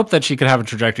know. I'd hope that she could have a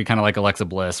trajectory kind of like Alexa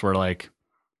Bliss, where like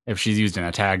if she's used in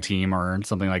a tag team or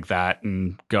something like that,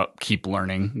 and keep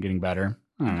learning, and getting better.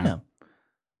 I don't know.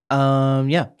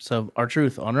 Yeah. So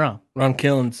R-Truth on Raw. Ron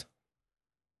Killens.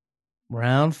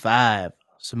 Round 5.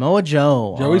 Samoa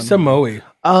Joe. Joey Samoa.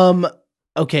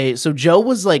 Okay, so Joe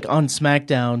was like on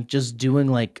SmackDown just doing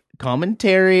like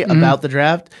commentary about the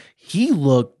draft. He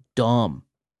looked dumb.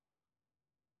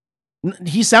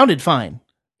 He sounded fine.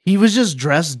 He was just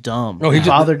dressed dumb. No, he It just-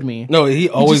 bothered me. No, he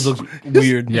always looks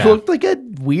weird. He Yeah. looked like a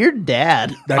weird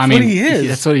dad. That's what he is.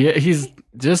 That's what he's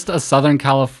just a Southern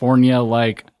California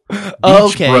like beach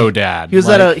Okay. bro dad. He was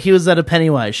Like, he was at a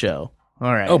Pennywise show.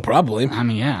 All right. Oh, probably. I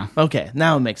mean, yeah. Okay,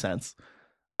 now it makes sense.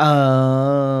 The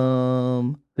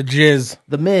Jizz.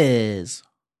 The Miz.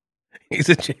 He's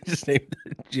a change his name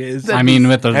to Jizz. I mean,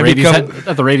 with the Have ladies,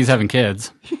 become- the ladies having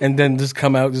kids. And then just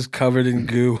come out just covered in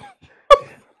goo.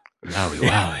 Wowie,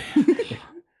 wowie.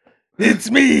 It's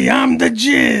me. I'm the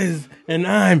Jizz. And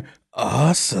I'm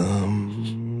awesome.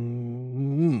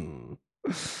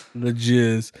 The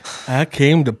Jizz. I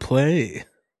came to play.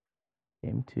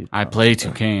 Game 2. I play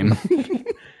to came.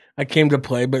 I came to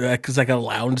play, but because like a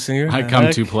lounge singer. I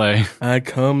come to play. I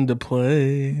come to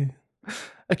play.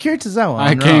 Akira Tozawa.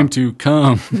 I on Raw. came to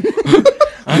come.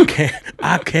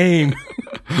 I came.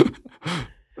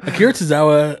 Akira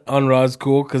Tozawa on Raw is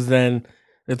cool because then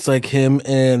it's like him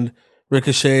and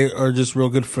Ricochet are just real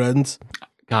good friends.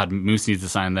 God, Moose needs to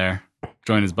sign there.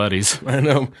 Join his buddies. I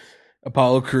know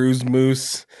Apollo Crews,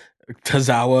 Moose,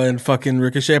 Tozawa, and fucking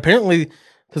Ricochet. Apparently,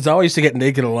 Tozawa used to get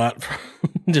naked a lot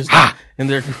just in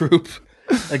their group.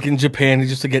 Like in Japan, he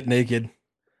used to get naked.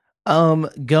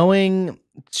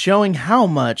 Showing how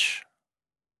much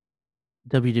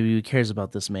WWE cares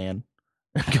about this man.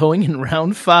 Going in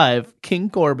round 5, King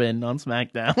Corbin on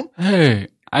SmackDown. Hey,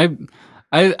 I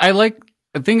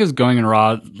think it was going in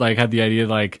Raw, like had the idea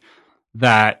like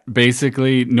that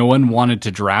basically no one wanted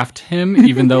to draft him,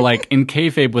 even though like in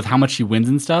kayfabe with how much he wins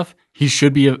and stuff, he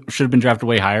should have been drafted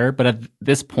way higher. But at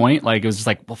this point, like it was just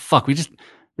like, well, fuck,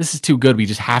 this is too good. We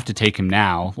just have to take him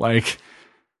now. Like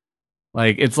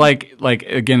it's like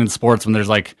again in sports when there's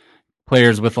like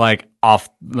players with like off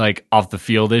the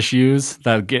field issues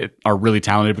that are really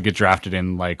talented but get drafted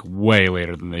in like way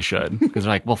later than they should because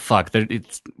they're like, well, fuck,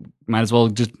 it's might as well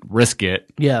just risk it.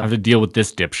 Yeah. I have to deal with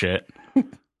this dipshit.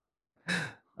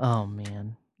 Oh,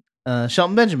 man.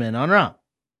 Shelton Benjamin on Raw.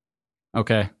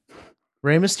 Okay,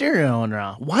 Rey Mysterio on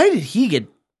Raw. Why did he get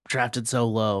drafted so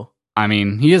low? I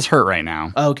mean he is hurt right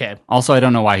now. Okay. Also, I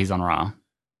don't know why he's on Raw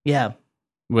Yeah.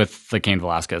 with the Cain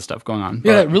Velasquez stuff going on.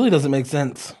 Yeah, but- it really doesn't make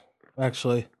sense,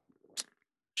 actually.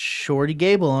 Shorty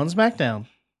Gable on SmackDown.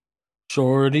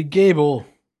 Shorty Gable,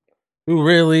 who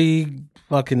really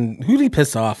fucking who did he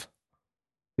piss off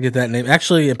to get that name?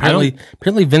 Actually, apparently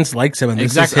Vince likes him, and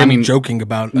this Exactly, is him I mean, joking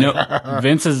about. No,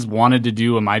 Vince has wanted to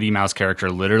do a Mighty Mouse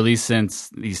character literally since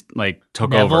he's like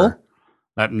took Neville? over.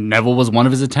 That Neville was one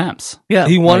of his attempts. Yeah.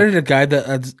 He wanted a guy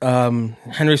that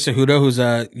Henry Cejudo, who's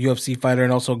a UFC fighter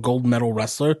and also a gold medal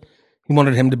wrestler. He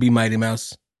wanted him to be Mighty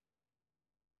Mouse.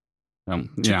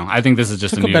 I think this is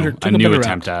just took a a better- new took a better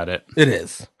attempt at it. It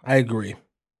is. I agree.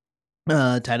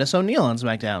 Titus O'Neil on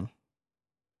SmackDown.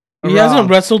 He hasn't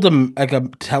wrestled a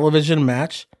television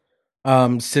match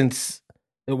since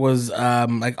it was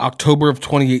like October of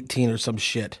 2018 or some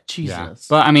shit. Jesus. Yeah.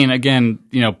 But I mean, again,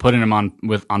 putting him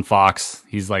on Fox,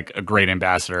 he's like a great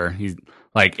ambassador. He's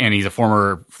like, and he's a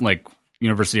former like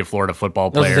University of Florida football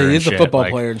player. He's and a shit. football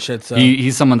Like, player and shit. So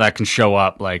he's someone that can show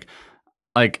up. Like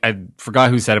I forgot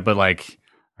who said it, but like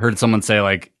heard someone say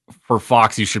like for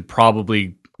Fox, you should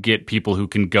probably get people who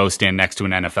can go stand next to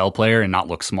an NFL player and not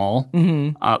look small.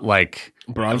 Mm-hmm. Like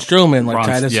Braun Strowman, like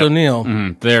Titus yep.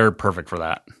 O'Neil. They're perfect for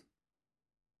that.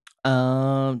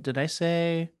 Did I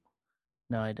say?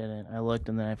 No, I didn't. I looked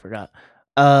and then I forgot.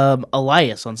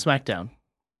 Elias on SmackDown.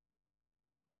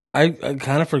 I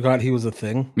kind of forgot he was a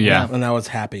thing. Yeah. And I was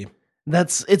happy.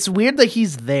 It's weird that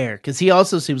he's there because he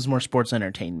also seems more sports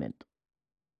entertainment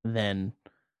than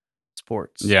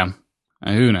sports. Yeah.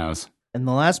 Who knows? And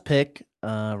the last pick,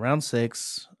 round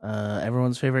 6,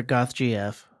 everyone's favorite goth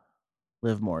GF,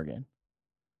 Liv Morgan.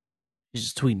 She's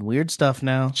just tweeting weird stuff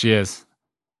now. She is.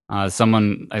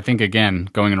 Someone, I think, again,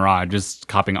 going in Raw, just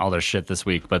copying all their shit this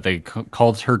week, but they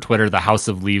called her Twitter the House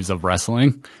of Leaves of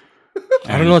Wrestling.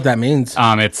 I don't know what that means.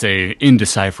 It's a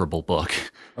indecipherable book.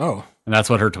 Oh. And that's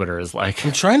what her Twitter is like.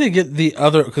 I'm trying to get the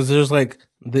other, because there's like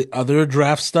the other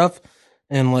draft stuff,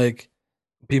 and like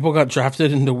people got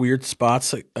drafted into weird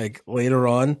spots like later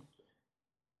on.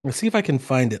 Let's see if I can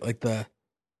find it. Like the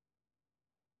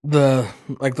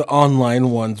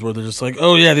online ones where they're just like,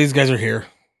 oh yeah, these guys are here.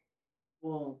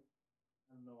 Well,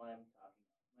 I don't know why I'm talking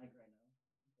about Mike right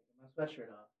now. Taking my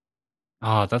sweatshirt off.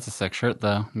 Oh, that's a sick shirt,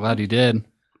 though. I'm glad you did.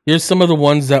 Here's some of the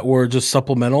ones that were just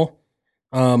supplemental.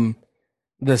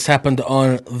 This happened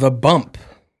on The Bump,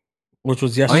 which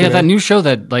was Oh yesterday. yeah, that new show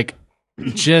that like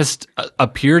just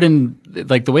appeared in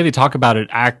like the way they talk about it.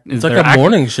 It's like a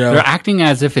morning show. They're acting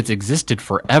as if it's existed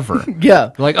forever.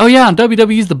 Yeah. They're like, oh yeah, on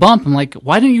WWE's The Bump. I'm like,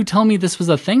 why didn't you tell me this was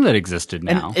a thing that existed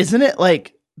now? And isn't it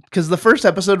like, because the first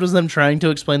episode was them trying to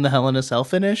explain the Hell in a Cell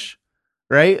finish,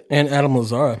 right? And Adam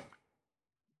Lazara.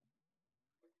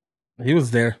 He was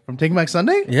there. From Take Back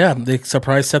Sunday? Yeah, they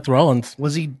surprised Seth Rollins.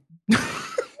 Was he?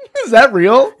 Is that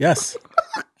real? Yes.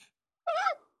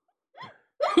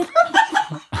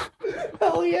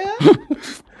 Hell yeah.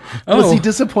 Oh. Was he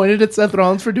disappointed at Seth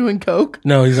Rollins for doing coke?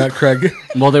 No, he's not Craig.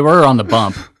 Well, they were on The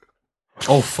Bump.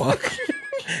 Oh, fuck.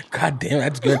 God damn,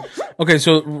 that's good. Okay,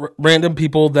 so random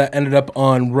people that ended up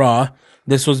on Raw.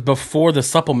 This was before the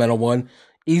supplemental one.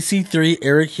 EC3,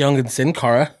 Eric Young, and Sin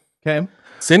Cara. Okay.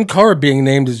 Sin Cara being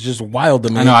named is just wild to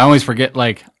me. I know. I always forget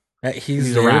like That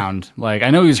he's there. around. Like I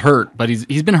know he's hurt, but he's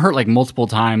been hurt like multiple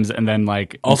times, and then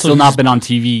like Also, still he's- not been on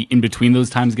TV in between those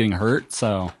times getting hurt.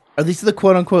 So Are these the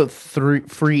quote unquote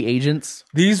free agents?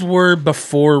 These were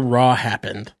before Raw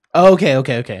happened. Oh,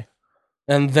 okay.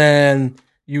 And then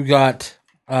you got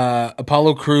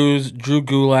Apollo Crews, Drew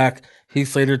Gulak, Heath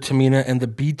Slater, Tamina, and the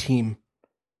B Team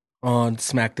on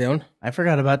SmackDown. I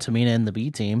forgot about Tamina and the B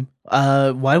team.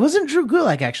 Why wasn't Drew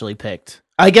Gulak actually picked?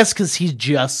 I guess because he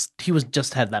was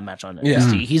just had that match on NXT.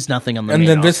 Yeah. He's nothing on the And main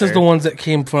then this is roster. the ones that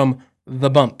came from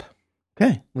The Bump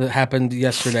Okay. that happened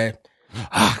yesterday.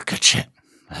 good shit.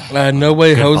 No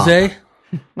Way Good Jose,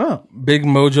 Oh. Big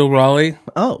Mojo Rawley,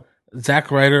 Oh. Zack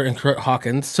Ryder, and Kurt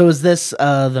Hawkins. So is this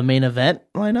the main event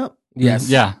lineup? Yes.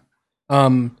 Yeah.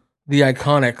 The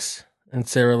Iconics and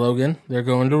Sarah Logan, they're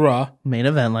going to Raw. Main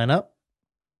event lineup.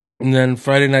 And then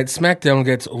Friday Night SmackDown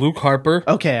gets Luke Harper,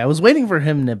 Okay, I was waiting for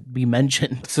him to be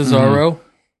mentioned. Cesaro,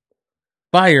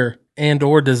 Fire, and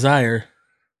or Desire.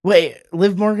 Wait,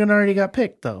 Liv Morgan already got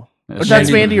picked though. Or She-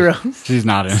 that's Mandy Rose. She's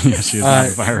not in. Yeah, she's not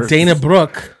in Fire. Dana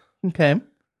Brooke, Okay.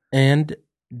 and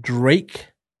Drake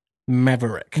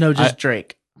Maverick. No, just I-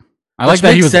 Drake. I like Which that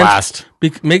he makes was sense.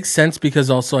 last. Makes sense because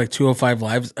also like 205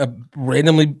 Lives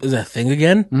randomly is a thing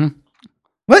again.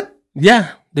 What?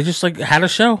 Yeah, they just like had a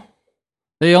show.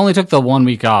 They only took the 1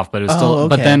 week off, but it was still. Oh,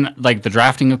 But okay. then, like the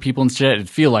drafting of people and shit,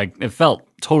 it felt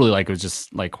totally like it was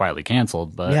just like quietly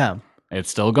canceled. But Yeah. it's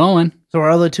still going. So are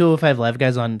all the 205 Live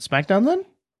guys on SmackDown then?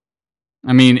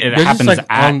 I mean, it just, happens like,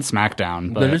 at on-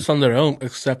 SmackDown, They're but just on their own,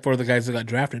 except for the guys that got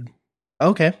drafted.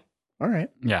 Okay. All right.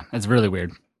 yeah, it's really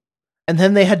weird. And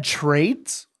then they had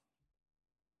trades?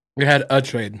 We had a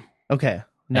trade. Okay. A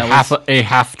Now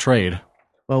half trade.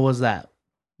 what was that?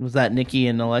 Was that Nikki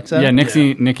and Alexa? Yeah,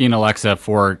 Nikki and Alexa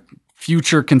for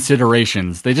future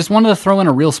considerations. They just wanted to throw in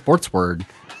a real sports word.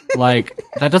 Like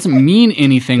that doesn't mean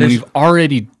anything when you've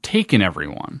already taken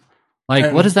everyone.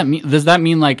 Like, what does that mean? Does that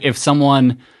mean like if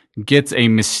someone gets a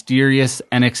mysterious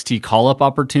NXT call up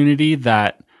opportunity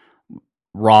that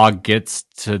Raw gets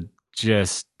to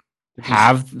just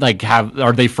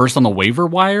are they first on the waiver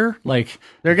wire? Like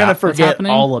They're going to that's what's forget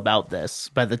happening? all about this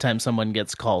by the time someone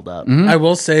gets called up. Mhm. I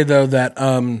will say though that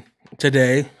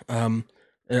today the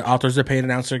authors are paid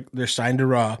announcer they're signed to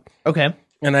Raw, Okay.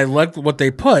 and I liked what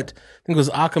they put. I think it was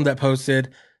Occam that posted.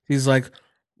 He's like,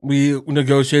 we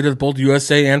negotiated with both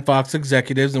USA and Fox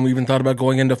executives, and we even thought about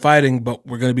going into fighting, but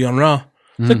we're going to be on Raw.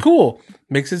 It's like cool,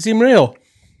 makes it seem real.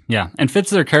 Yeah, and fits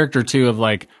their character too of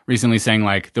like recently saying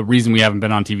like the reason we haven't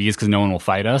been on TV is because no one will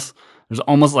fight us. There's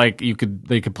almost like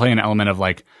they could play an element of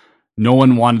like no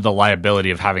one wanted the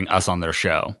liability of having us on their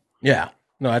show. Yeah,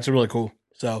 no, that's really cool.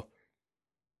 So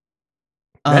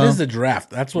that is the draft.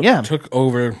 That's what yeah. took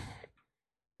over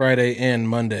Friday and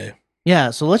Monday.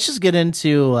 Yeah, so let's just get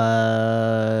into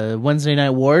Wednesday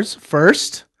Night Wars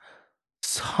first.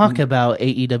 Let's talk about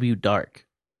AEW Dark.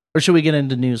 Or should we get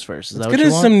into news first? Is that Let's what get you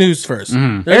into want? some news first.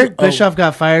 Mhm. There's- Eric Bischoff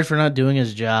got fired for not doing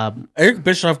his job. Eric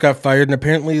Bischoff got fired, and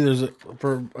apparently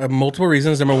for multiple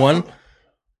reasons. Number one,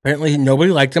 apparently nobody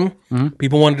liked him. Mhm.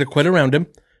 People wanted to quit around him.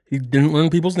 He didn't learn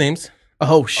people's names,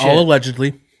 Oh, shit. all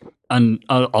allegedly. And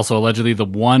also allegedly the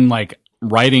one like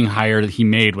writing hire that he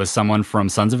made was someone from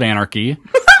Sons of Anarchy.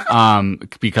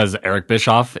 Because Eric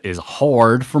Bischoff is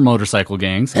hard for motorcycle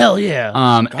gangs. Hell yeah.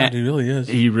 God, he really is.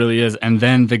 He really is. And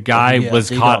then the guy Yeah, was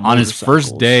they caught got on his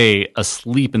first motorcycles. day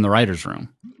asleep in the writer's room.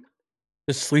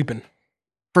 Just sleeping.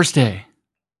 First day.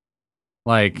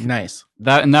 Like Nice.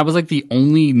 that, and that was like the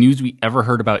only news we ever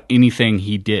heard about anything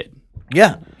he did.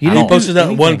 Yeah. He He didn't do posted that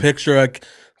one anything. picture. Like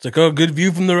it's like, oh, good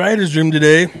view from the writers' room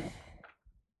today.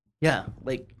 Yeah.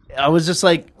 Like, I was just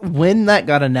like, when that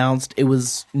got announced, it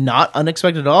was not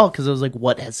unexpected at all because I was like,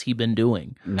 what has he been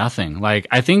doing? Nothing. Like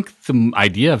I think the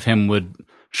idea of him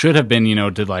should have been,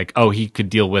 to like, oh, he could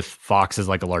deal with Fox as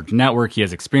like a large network. He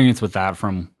has experience with that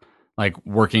from like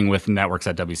working with networks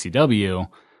at WCW.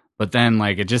 But then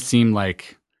like it just seemed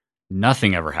like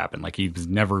nothing ever happened. Like he was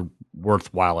never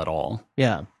worthwhile at all.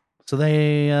 Yeah. So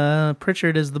they,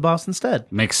 Pritchard is the boss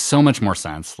instead. Makes so much more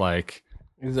sense. Like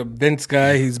He's a Vince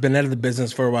guy. He's been out of the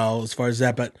business for a while as far as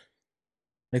that, but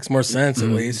makes more sense at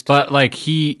least. But like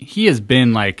he has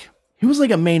been like He was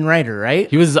like a main writer, right?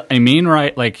 he was a main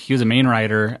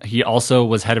writer. He also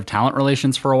was head of talent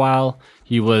relations for a while.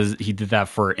 He did that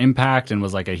for Impact and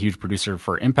was like a huge producer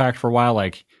for Impact for a while.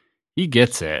 Like he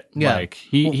gets it. Yeah. Like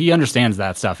he understands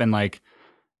that stuff. And like,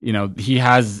 he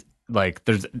has like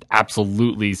there's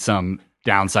absolutely some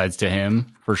downsides to him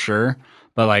for sure.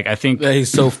 But like I think Yeah, he's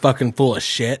so fucking full of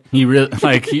shit. he really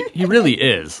like he really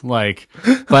is. Like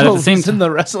but at the same he's in time,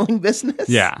 the wrestling business.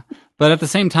 yeah. But at the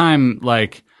same time,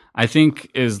 like I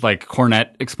think is like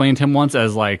Cornette explained him once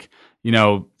as like,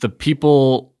 the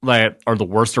people that are the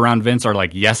worst around Vince are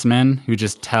like yes men who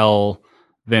just tell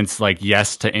Vince like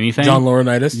yes to anything. John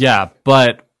Laurinaitis. Yeah,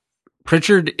 but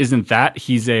Pritchard isn't that.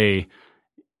 He's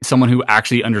someone who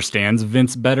actually understands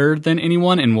Vince better than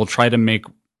anyone and will try to make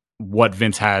what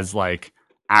Vince has like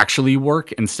actually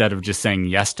work instead of just saying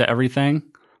yes to everything.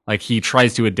 Like he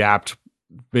tries to adapt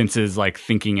Vince's like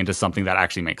thinking into something that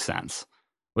actually makes sense,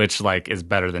 which like is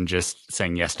better than just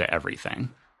saying yes to everything.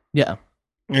 Yeah.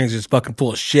 And he's just fucking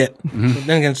full of shit. But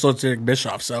then again, so it's Eric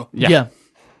Bischoff, so Yeah.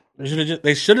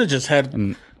 they should have just had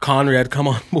And- Conrad come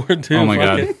on board too. Oh my Fuck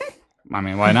god. it. I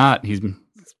mean, why not? He's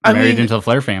I married mean- into the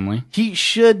Flair family. He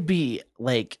should be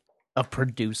like a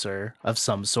producer of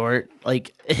some sort,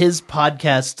 like his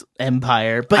podcast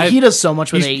empire. But he does so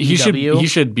much with AEW. He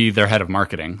should be their head of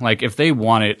marketing. Like if they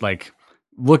want it, like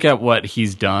look at what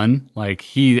he's done. Like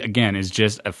he again is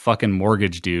just a fucking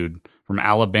mortgage dude from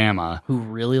Alabama who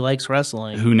really likes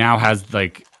wrestling. who now has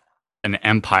like an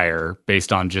empire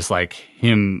based on just like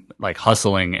him like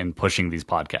hustling and pushing these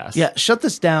podcasts. Yeah, shut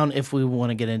this down if we want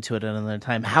to get into it another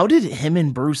time. How did him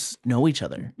and Bruce know each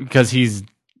other? Because he was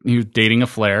dating a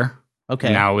Flair.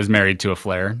 Okay. Now is married to a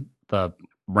Flair, the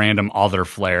random other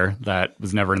Flair that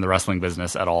was never in the wrestling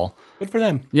business at all. Good for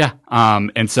them. Yeah.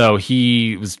 And so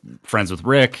he was friends with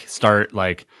Rick,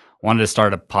 wanted to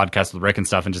start a podcast with Rick and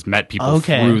stuff and just met people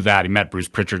through that. He met Bruce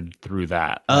Pritchard through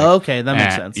that. Okay, that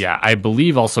makes sense. Yeah. I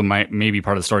believe also maybe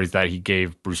part of the story is that he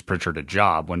gave Bruce Pritchard a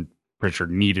job when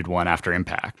Pritchard needed one after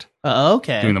Impact,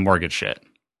 Okay. doing the mortgage shit.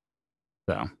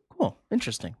 So Cool.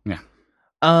 Interesting. Yeah.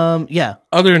 Yeah.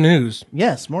 Other news: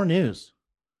 Yes, more news.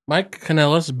 Mike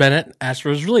Kanellis Bennett asked for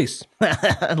his release.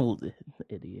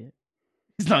 Idiot.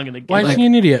 He's not gonna get Why is it. he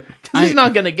an idiot? He's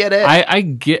not gonna get it. I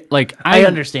get like I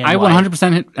understand I why.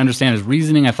 100% understand his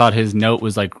reasoning. I thought his note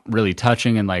was like really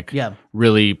touching and like Yeah.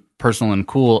 really personal and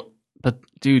cool. But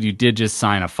dude, you did just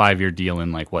sign a 5-year deal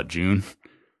in like what, June?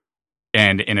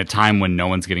 And in a time when no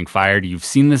one's getting fired, you've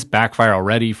seen this backfire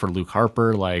already for Luke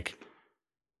Harper, like,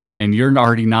 and you're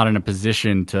already not in a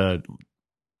position to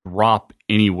drop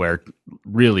anywhere.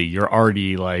 Really, you're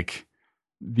already like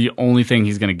the only thing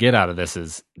he's going to get out of this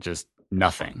is just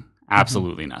nothing,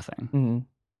 absolutely nothing. Mhm.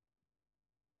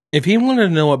 If he wanted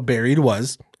to know what buried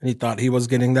was, and he thought he was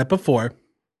getting that before,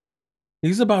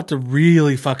 he's about to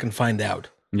really fucking find out.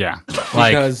 Yeah,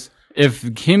 like Because if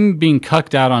him being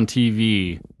cucked out on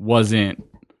TV wasn't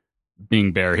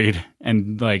being buried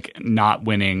and like not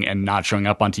winning and not showing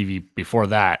up on TV before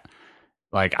that,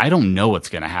 like I don't know what's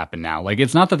going to happen now. Like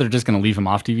it's not that they're just going to leave him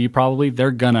off TV. Probably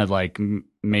they're going to like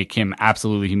make him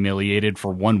absolutely humiliated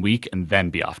for 1 week and then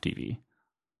be off TV.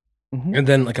 and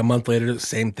then like a month later, the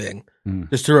same thing.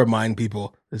 Just to remind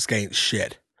people this guy ain't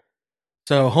shit.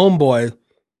 So Homeboy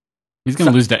He's going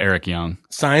to lose to Eric Young.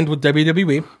 signed with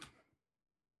WWE,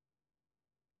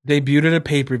 debuted at a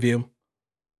pay-per-view.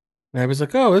 And I was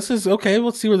like, oh, this is okay.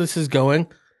 Let's see where this is going.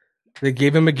 They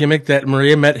gave him a gimmick that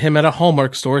Maria met him at a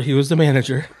Hallmark store. He was the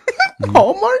manager.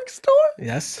 Hallmark store?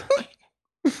 Yes.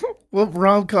 What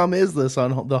rom-com is this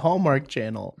on the Hallmark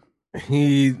channel?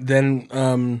 He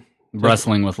then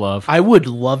Wrestling with Love. I would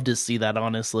love to see that,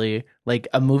 honestly. Like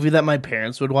a movie that my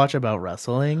parents would watch about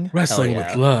wrestling. Wrestling Hell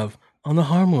with yeah. Love on the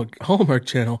Hallmark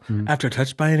channel after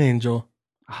Touched by an Angel.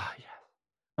 Ah,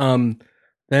 yeah.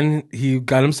 Then he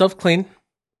got himself clean,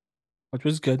 which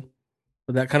was good.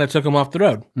 But that kind of took him off the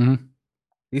road. Mhm.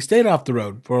 He stayed off the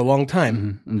road for a long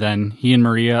time. And then he and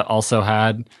Maria also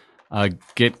had a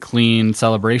Get Clean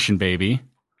celebration baby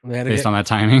They had to based get- on that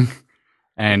timing.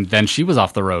 And then she was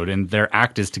off the road, and their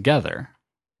act is together.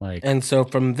 Like, And so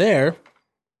from there,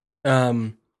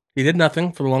 he did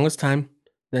nothing for the longest time.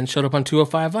 Then showed up on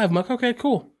 205 Live. I'm like, okay,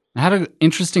 cool. it had an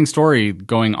interesting story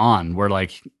going on where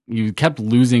like you kept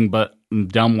losing, but in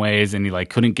dumb ways, and you like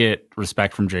couldn't get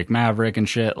respect from Jake Maverick and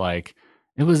shit. Like,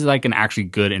 it was like an actually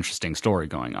good, interesting story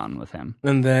going on with him.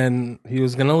 And then he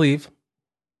was gonna leave.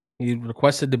 He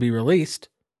requested to be released.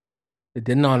 They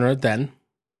didn't honor it then.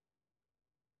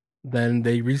 Then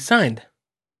they re-signed.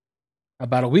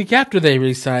 About a week after they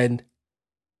re-signed,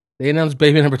 they announced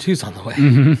baby number 2's on the way.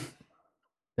 Mm-hmm.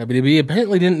 WWE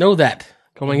apparently didn't know that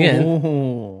going in.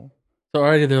 Oh. So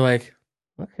already they're like,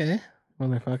 okay,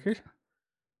 motherfucker.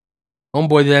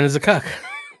 Homeboy then is a cuck.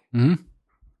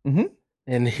 Mm-hmm.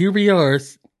 And here we are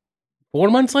 4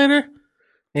 months later,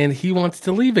 and he wants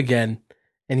to leave again.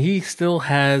 And he still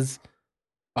has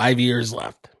 5 years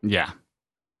left. Yeah.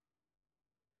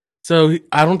 So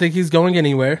I don't think he's going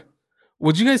anywhere.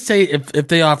 Would you guys say if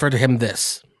they offered him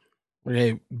this,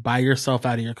 okay, buy yourself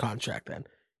out of your contract then?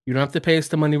 You don't have to pay us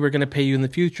the money we're going to pay you in the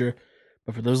future,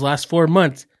 but for those last 4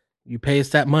 months, you pay us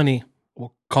that money.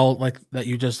 We'll call it like that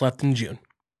you just left in June.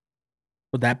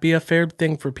 Would that be a fair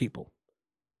thing for people?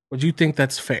 Would you think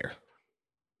that's fair?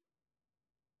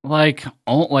 Like, No,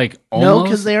 almost.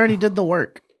 because they already did the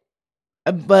work.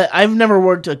 But I've never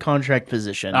worked a contract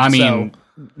position. I so- mean,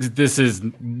 this is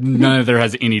none of there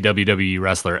has any WWE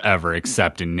wrestler ever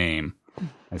except in name.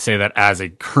 I say that as a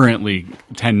currently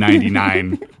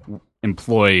 1099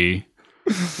 employee.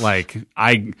 Like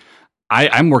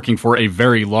I'm working for a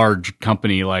very large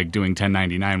company, like doing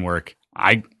 1099 work.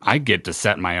 I get to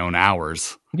set my own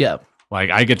hours. yeah. Like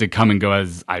I get to come and go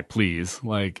as I please.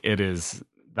 Like that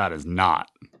is not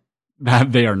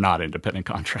that they are not independent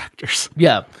contractors.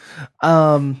 Yeah.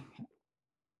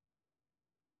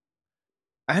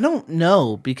 I don't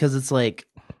know because it's like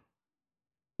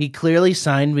he clearly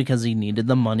signed because he needed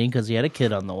the money because he had a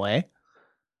kid on the way.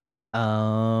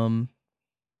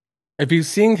 If he's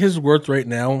seeing his worth right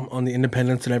now on the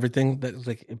independents and everything, that's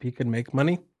like if he could make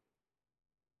money,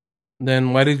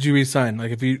 then why did you resign?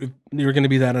 Like if you're going to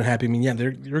be that unhappy, I mean, yeah,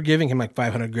 you're giving him like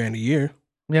 $500,000 a year.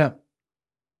 Yeah.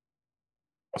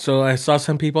 So I saw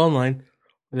some people online.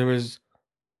 There was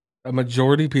a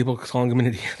majority of people calling him an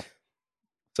idiot.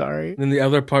 Sorry. Then the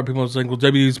other part, people was like, well,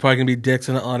 WWE's probably going to be dicks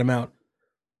and not let him out.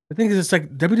 The thing is, it's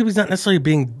like WWE's not necessarily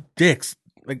being dicks.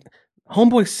 Like,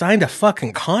 Homeboy signed a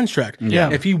fucking contract. Yeah.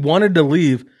 If he wanted to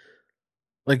leave,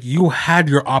 like, you had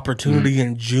your opportunity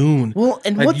in June. Well,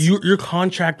 and Like, what's your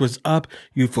contract was up.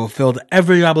 You fulfilled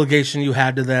every obligation you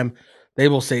had to them. They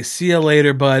will say, see you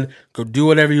later, bud. Go do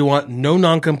whatever you want. No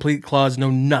non-complete clause, no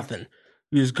nothing.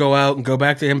 You just go out and go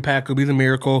back to Impact, go be the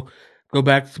Miracle, go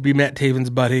back to be Matt Taven's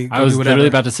buddy. Go I was do whatever. literally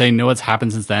about to say, know what's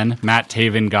happened since then? Matt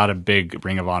Taven got a big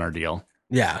Ring of Honor deal.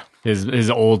 Yeah. His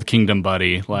old Kingdom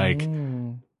buddy, like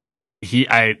Mm.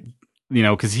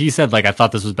 because he said like I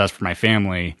thought this was best for my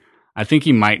family. I think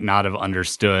he might not have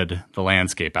understood the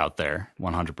landscape out there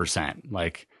 100%.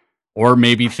 Like, or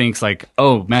maybe thinks like,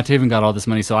 oh, Matt Taven got all this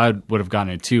money, so I would have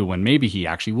gotten it too. When maybe he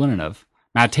actually wouldn't have.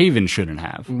 Matt Taven shouldn't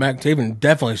have. Matt Taven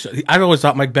definitely should. I always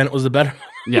thought Mike Bennett was the better.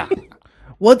 Yeah.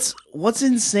 What's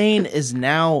insane is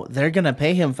now they're gonna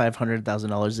pay him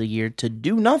 $500,000 a year to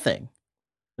do nothing.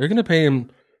 They're going to pay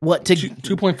him What to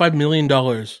 $2.5 million.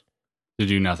 To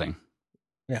do nothing.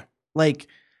 like?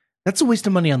 That's a waste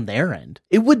of money on their end.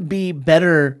 It would be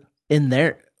better in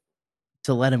there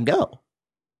to let him go.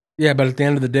 Yeah, but at the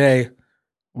end of the day,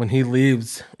 when he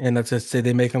leaves, and let's just say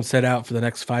they make him sit out for the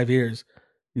next 5 years,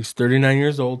 he's 39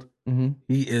 years old. Mm-hmm.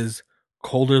 He is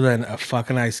colder than a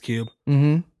fucking ice cube.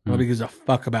 Mm-hmm. Nobody gives a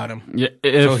fuck about him. Yeah.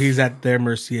 So he's at their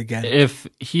mercy again. If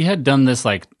he had done this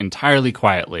like entirely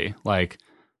quietly, like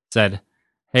said,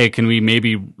 hey, can we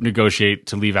maybe negotiate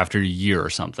to leave after a year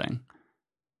or something?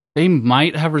 They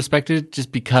might have respected it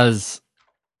just because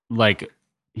like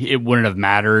it wouldn't have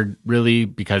mattered really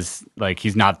because like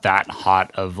he's not that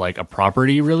hot of like a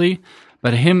property really.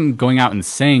 But him going out and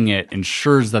saying it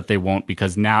ensures that they won't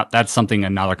because now that's something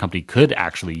another company could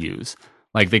actually use.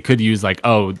 Like they could use like,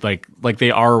 oh, like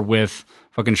they are with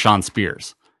fucking Sean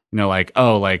Spears. You know, like,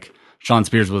 oh, like Sean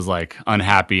Spears was like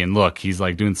unhappy and look, he's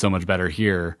like doing so much better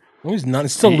here. No, he's not.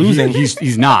 He's still losing.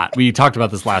 He's not. We talked about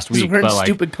this last He's week. wearing But like,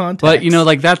 stupid contacts. but you know,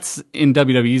 like that's in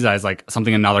WWE's eyes, like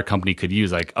something another company could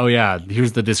use. Like, oh yeah,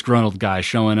 here's the disgruntled guy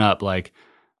showing up. Like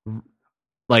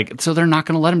so they're not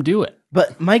going to let him do it.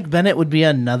 But Mike Bennett would be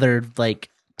another like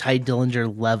Ty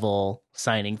Dillinger level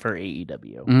signing for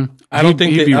AEW. Mhm. I don't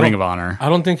think he'd they- be I Ring don't- of Honor. I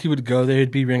don't think he would go there. He'd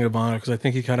be Ring of Honor because I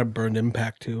think he kind of burned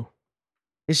Impact too.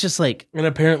 It's just like, And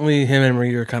apparently, him and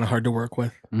Marie are kind of hard to work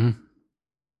with. Mhm.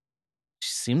 she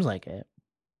seems like it.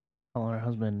 Calling her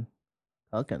husband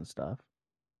cuck and stuff.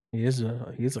 He is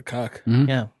a cuck. Mhm.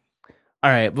 Yeah.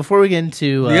 All right. Before we get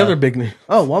into The other big news.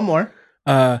 oh, one more.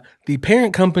 The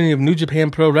parent company of New Japan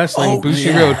Pro Wrestling, Oh,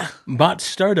 Bushiroad, yeah. bought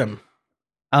Stardom.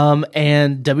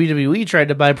 And WWE tried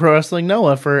to buy Pro Wrestling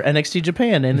Noah for NXT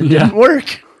Japan, and it Yeah. didn't work.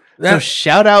 So That,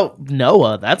 shout out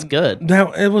Noah. That's good.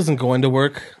 that it wasn't going to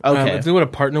work. Okay. If they would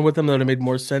have partnered with them, that would have made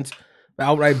more sense.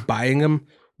 Outright buying them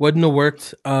wouldn't have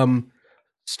worked.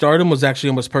 Stardom was actually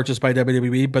almost purchased by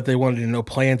WWE, but they wanted to know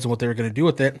plans and what they were going to do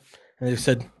with it, and they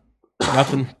said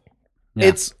nothing.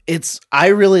 Yeah. It's I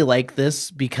really like this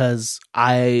because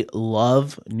I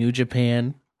love New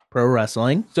Japan Pro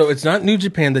Wrestling. So it's not New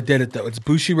Japan that did it, though. It's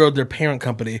Bushiroad, their parent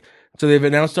company. So they've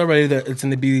announced already that it's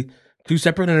going to be two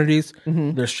separate entities.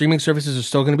 Their streaming services are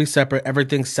still going to be separate.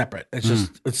 Everything's separate. It's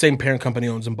just the same parent company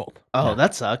owns them both. Oh,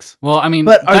 that sucks. Well, I mean,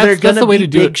 But are there that's going the to way be to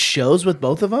do big it. shows with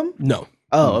both of them? No.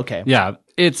 Oh, okay. Yeah,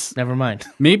 it's Never mind.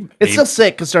 maybe It's still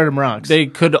sick because Stardom rocks. they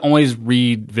could always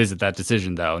revisit that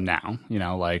decision though now,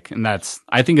 and that's,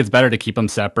 I think it's better to keep them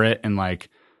separate and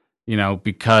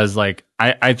because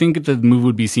I think the move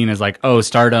would be seen as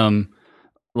Stardom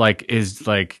is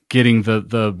getting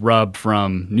the rub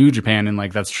from New Japan, and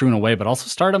that's true in a way, but also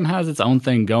Stardom has its own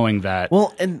thing going that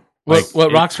well, and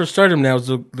What rocks for Stardom now is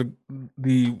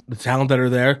the talent that are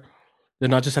there. They're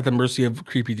not just at the mercy of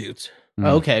creepy dudes.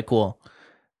 okay, cool.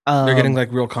 They're getting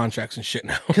real contracts and shit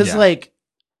now. Because Yeah.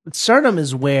 Stardom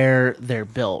is where they're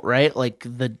built, right?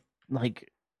 The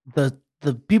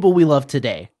people we love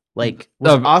today. Was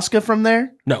Asuka from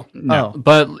there? No. no, Oh.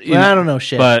 but I don't know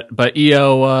shit. but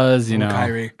EO was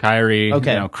Kyrie.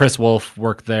 Okay. Chris Wolf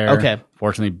worked there. Okay.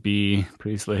 Fortunately, B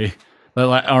Priestley,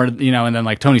 but and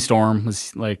then Tony Storm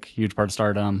was huge part of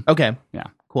Stardom. Okay. Yeah.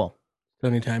 Cool.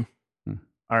 Anytime.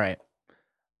 All right.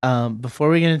 Before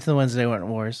we get into the Wednesday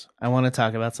Wars, I want to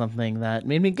talk about something that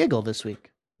made me giggle this week.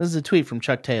 This is a tweet from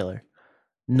Chuck Taylor.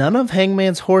 None of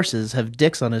Hangman's horses have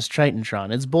dicks on his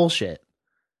Tritantron. It's bullshit.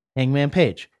 Hangman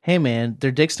Page. Hey man,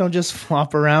 their dicks don't just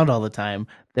flop around all the time.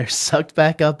 They're sucked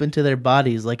back up into their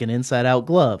bodies like an inside-out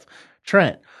glove.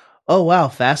 Trent. Oh wow,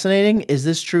 fascinating. Is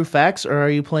this true facts or are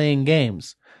you playing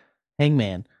games?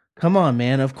 Hangman. Come on,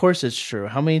 man. Of course it's true.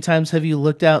 How many times have you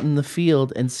looked out in the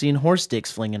field and seen horse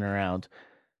dicks flinging around?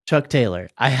 Chuck Taylor.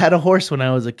 I had a horse when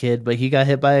I was a kid, but he got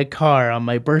hit by a car on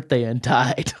my birthday and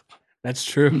died. That's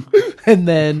true. And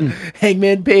then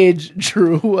Hangman Page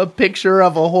drew a picture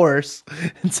of a horse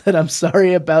and said, I'm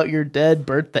sorry about your dead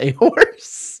birthday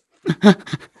horse.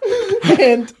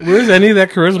 and Where's any of that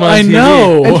charisma on I TV?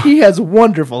 know. and he has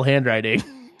wonderful handwriting.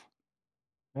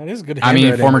 That is good I mean,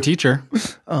 handwriting. former teacher.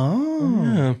 Oh.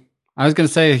 Yeah. I was gonna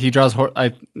say he draws horse. I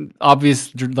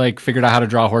figured out how to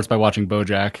draw a horse by watching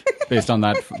BoJack based on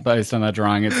that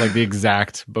drawing. It's the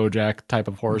exact BoJack type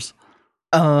of horse.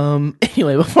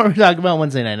 Anyway, before we talk about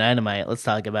Wednesday Night Dynamite, let's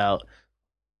talk about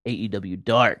AEW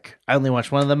Dark. I only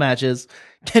watched one of the matches.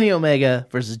 Kenny Omega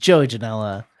versus Joey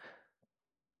Janela.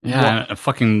 Yeah, a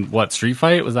fucking street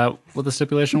fight? Was that what the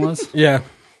stipulation was? Yeah.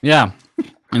 Yeah,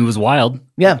 it was wild.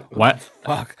 Yeah. What?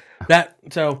 Fuck.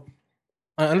 So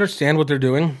I understand what they're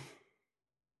doing.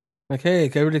 Hey,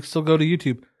 everybody still go to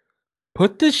YouTube.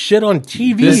 Put this shit on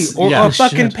TV or yeah, a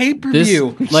fucking should.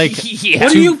 pay-per-view. Yeah.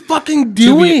 What are you fucking To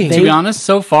doing? be honest,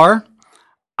 so far,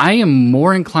 I am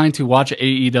more inclined to watch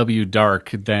AEW Dark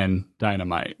than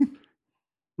Dynamite.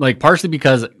 Partially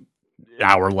because an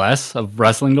hour less of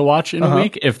wrestling to watch in a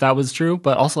week, if that was true,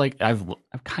 but also I've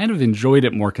kind of enjoyed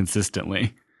it more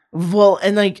consistently. Well,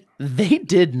 and they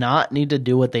did not need to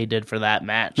do what they did for that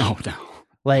match. No.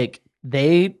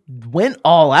 They went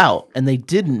all out and they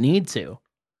didn't need to.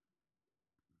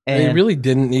 And They really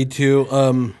didn't need to.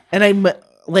 and I'm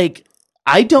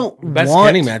I don't Best want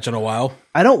Kenny match in a while.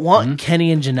 I don't want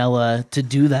Kenny and Janela to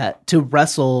do that, to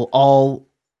wrestle all,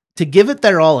 to give it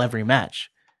their all every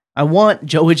match. I want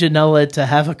Joey Janela to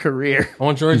have a career. I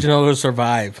want George Janela to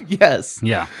survive. Yes.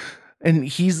 Yeah. And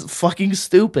he's fucking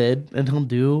stupid and he'll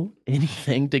do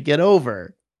anything to get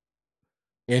over.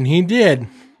 And he did.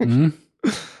 Mhm.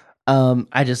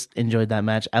 I just enjoyed that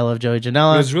match. I love Joey It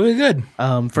Janela. was really good.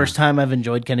 First time I've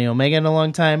enjoyed Kenny Omega in a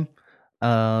long time.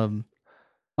 Well,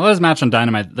 his match on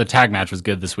Dynamite, the tag match was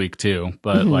good this week too,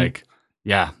 but the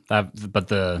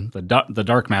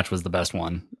dark match was the best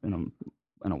one in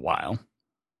a while.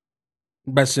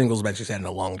 Best singles match he's had in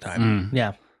a long time.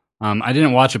 Yeah. I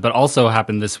didn't watch it, but also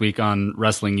happened this week on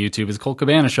wrestling YouTube is Colt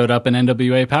Cabana showed up in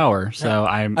NWA Power. So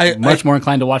I'm much more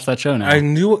inclined to watch that show now. I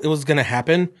knew it was going to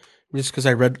happen just because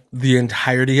I read the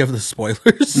entirety of the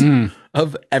spoilers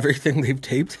of everything they've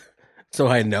taped. So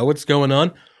I know what's going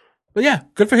on. But yeah,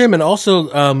 good for him. And also,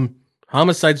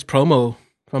 Homicide's promo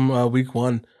from week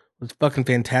 1 was fucking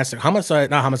fantastic.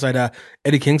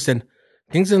 Eddie Kingston.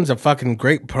 Kingston's a fucking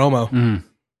great promo.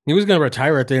 He was going to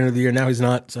retire at the end of the year. Now he's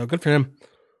not. So good for him.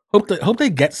 Hope they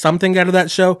get something out of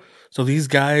that show so these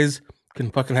guys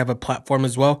can fucking have a platform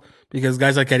as well, because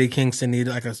guys like Eddie Kingston need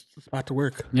like a spot to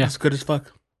work. Yeah. It's good as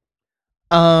fuck.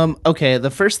 Okay, the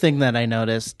first thing that I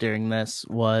noticed during this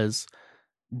was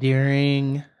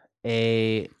during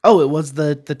it was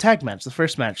the tag match, the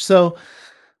first match. So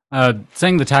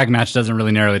saying the tag match doesn't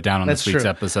really narrow it down on That's this week's true.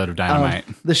 episode of Dynamite.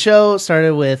 The show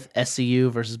started with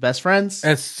SCU versus Best Friends.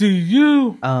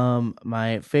 SCU.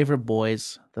 My favorite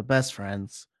boys, the Best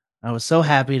Friends. I was so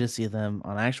happy to see them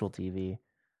on actual TV.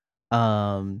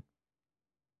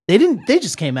 They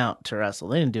just came out to wrestle.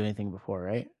 They didn't do anything before,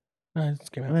 right? It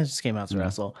just came out. They just came out to Yeah.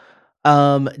 wrestle.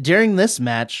 During this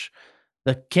match,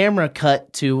 the camera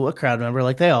cut to a crowd member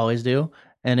like they always do,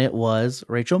 and it was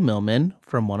Rachel Millman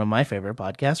from one of my favorite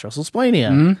podcasts,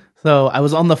 WrestleSplania. Mhm. So I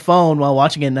was on the phone while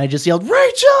watching it, and I just yelled,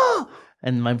 "Rachel!"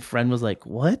 And my friend was like,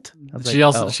 "What?" I was She like,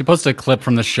 also "Oh." she posted a clip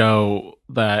from the show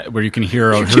where you can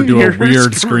hear her You do hear a her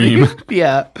weird scream.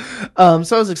 Yeah.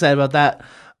 So I was excited about that.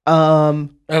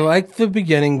 I like the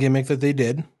beginning gimmick that they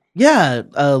did. Yeah,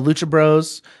 Lucha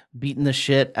Bros beating the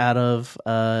shit out of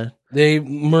They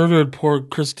murdered poor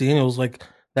Chris Daniels. Like,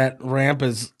 that ramp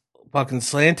is fucking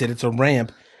slanted. It's a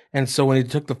ramp. And so when he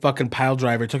took the fucking pile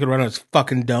driver, he took it right on his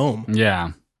fucking dome.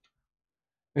 Yeah.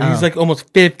 And he's Oh. like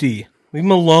almost 50. Leave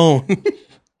him alone.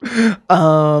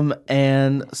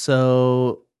 and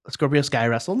so Scorpio Sky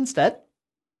wrestled instead.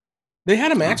 They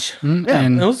had a match. Yeah,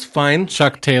 And It was fine.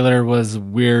 Chuck Taylor was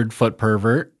weird foot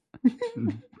pervert.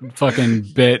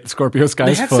 Fucking bit Scorpio They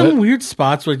Sky's had foot. some weird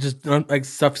spots where just like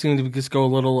stuff seemed to just go a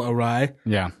little awry.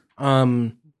 Yeah.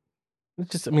 It's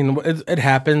just, I mean, it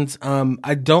happens.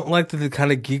 I don't like that they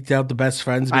kind of geeked out the Best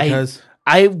Friends because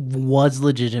I was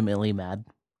legitimately mad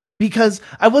because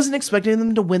I wasn't expecting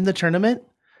them to win the tournament.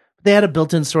 They had a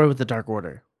built-in story with the Dark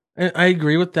Order. and I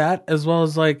agree with that, as well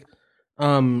as like,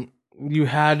 you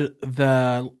had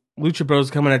the Lucha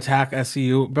Bros come and attack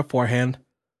SCU beforehand,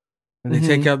 and they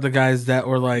take out the guys that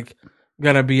were like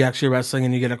gonna be actually wrestling,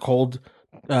 and you get a cold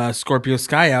Scorpio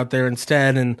Sky out there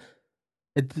instead, and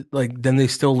it like then they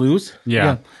still lose.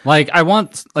 Yeah. Like I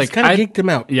want like It's kind of geeked them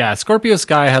out. yeah, Scorpio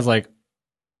Sky has like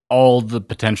all the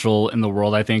potential in the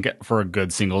world, I think, for a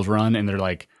good singles run. And they're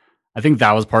like, I think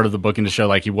that was part of the booking to show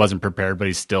like he wasn't prepared, but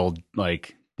he still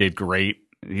like did great.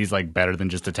 He's like better than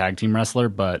just a tag team wrestler,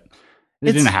 but they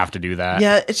It's- didn't have to do that.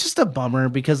 Yeah, it's just a bummer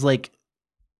because, like,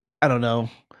 I don't know.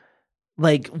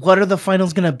 Like, what are the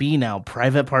finals going to be now?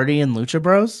 Private Party and Lucha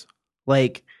Bros?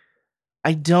 Like,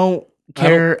 I don't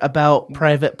care about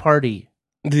Private Party.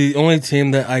 The only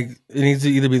team that it needs to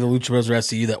either be the Lucha Bros or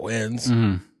SCU that wins.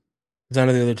 Mhm. None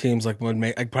of the other teams like would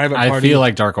make like Private I Party. feel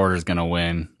like Dark Order's gonna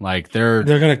win. Like they're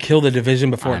they're gonna kill the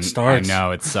division before it starts. I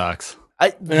know it sucks.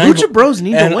 Lucha Bros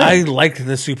need to And win. I liked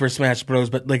the Super Smash Bros,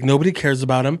 but like nobody cares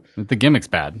about them. The gimmick's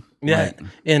bad. Yeah, Like,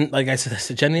 and like I said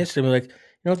to Jenny yesterday, we're like, you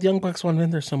know, if the Young Bucks want to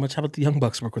win there so much, how about the Young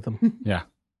Bucks work with them? yeah.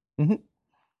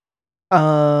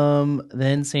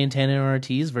 Then Santana and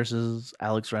Ortiz versus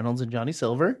Alex Reynolds and Johnny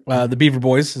Silver. The Beaver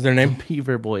Boys is their name.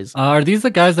 Beaver Boys. Are these the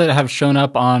guys that have shown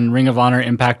up on Ring of Honor,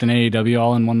 Impact, and AEW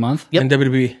all in 1 month? Yep. And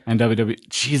WWE. And WWE.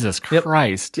 Jesus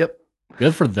Christ. Yep.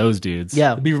 Good for those dudes.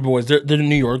 Yeah. The Beaver Boys. They're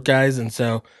New York guys, and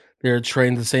so they're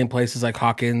trained the same places like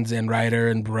Hawkins and Ryder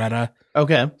and Beretta.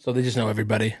 Okay. So they just know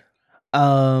everybody.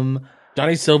 Um,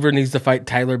 Johnny Silver needs to fight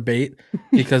Tyler Bate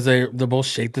because they're both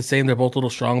shaped the same. They're both little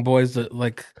strong boys that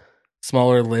like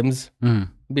smaller limbs. Mhm.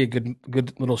 Be a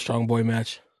good little strong boy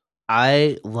match.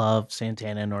 I love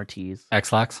Santana and Ortiz.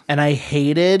 X-Lax. And I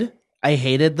hated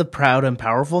the proud and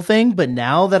powerful thing, but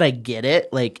now that I get it,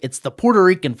 like it's the Puerto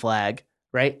Rican flag,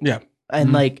 right? Yeah.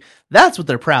 And like that's what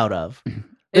they're proud of.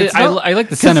 It's I not- like the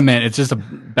 'cause- sentiment. It's just a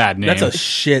bad name. That's a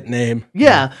shit name.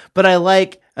 Yeah, but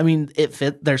I mean it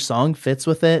fit their song fits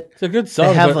with it. It's a good They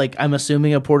song. have but like I'm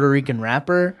assuming a Puerto Rican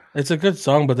rapper. it's a good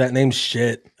song, but that name's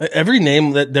shit. Every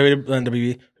name that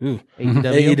WWE, AEW.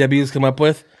 AEW's come up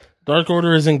with, Dark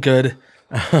Order isn't good.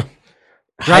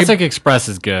 Jurassic Express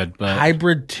is good, but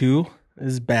Hybrid 2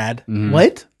 is bad. Mhm.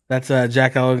 What? That's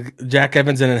Jack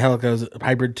Evans and Angelico's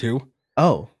Hybrid 2.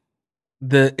 Oh.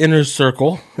 The Inner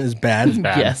Circle is bad. It's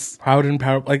bad. Yes. Proud and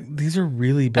Power. Like, these are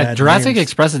really bad. Jurassic names.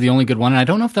 Express is the only good one, and I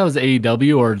don't know if that was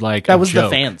AEW or like That a was joke.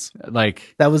 the fans.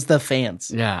 Like, That was the fans.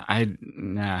 yeah,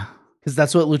 nah. Because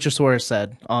that's what Luchasaurus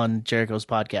said on Jericho's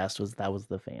podcast. That was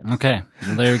the fans. Okay,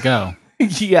 well, there you go.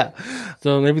 Yeah.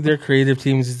 So maybe their creative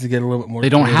teams needs to get a little bit more. They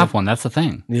don't creative. have one. That's the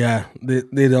thing. Yeah,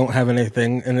 they don't have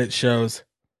anything, and it shows.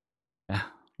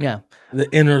 Yeah. The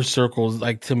Inner Circles,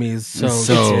 like, to me, is so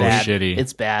So shitty. bad. shitty.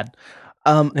 It's bad.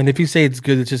 And if you say it's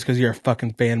good, it's just because you're a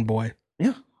fucking fanboy.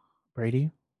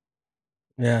 Brady.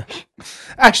 Yeah.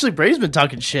 Actually, Brady's been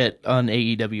talking shit on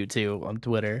AEW too on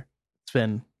Twitter. It's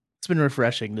been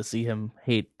refreshing to see him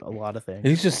hate a lot of things.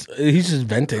 He's just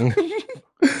venting.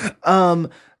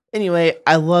 Anyway,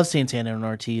 I love Santana and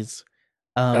Ortiz.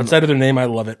 Outside of their name, I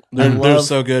love it. They're love-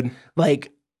 so good.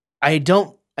 Like, I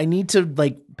need to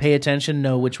like pay attention,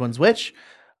 know which one's which.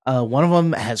 One of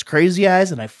them has crazy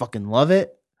eyes, and I fucking love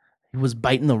it. He was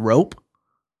biting the rope.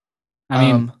 I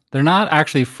mean, they're not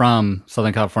actually from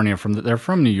Southern California. They're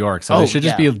from New York, so Oh, they should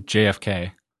just yeah. be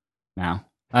JFK now.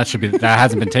 That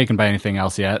hasn't been taken by anything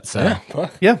else yet. So Yeah,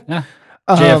 fuck. Yeah.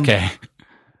 JFK.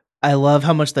 I love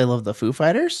how much they love the Foo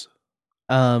Fighters.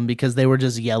 Because they were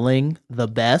just yelling the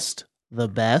best, the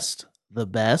best, the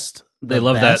best. They the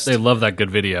love best. that. They love that good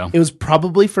video. It was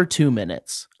probably for 2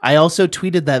 minutes. I also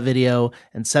tweeted that video,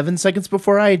 and 7 seconds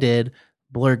before I did,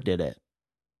 Blurg did it.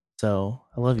 So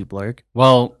I love you, Blurg.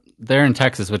 Well, they're in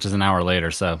Texas, which is an hour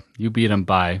later, so you beat them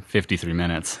by 53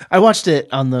 minutes. I watched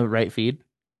it on the right feed.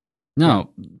 No,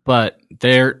 but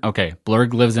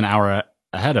Blurg lives an hour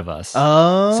ahead of us.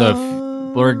 Oh, So if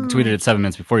Blurg tweeted it 7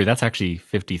 minutes before you, that's actually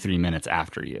 53 minutes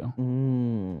after you.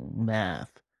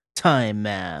 Time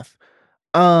math.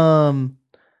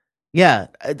 Yeah,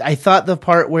 I thought the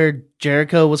part where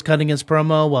Jericho was cutting his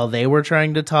promo while they were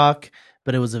trying to talk,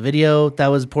 but it was a video that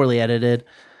was poorly edited.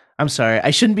 I'm sorry, I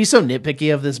shouldn't be so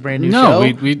nitpicky of this brand new show.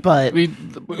 we but we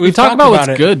We've talk talked about what's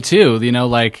about it. good too. You know,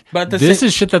 like But at the this same-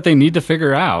 is shit that they need to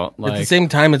figure out. At the Like, same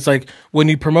time, it's like when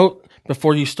you promote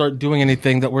before you start doing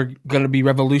anything that we're going to be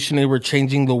revolutionary, we're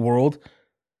changing the world,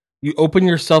 you open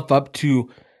yourself up to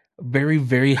very,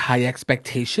 very high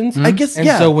expectations. I guess, And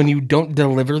yeah. so when you don't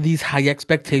deliver these high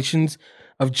expectations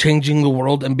of changing the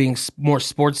world and being more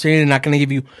sports oriented and not going to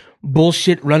give you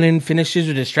bullshit run-in finishes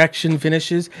or distraction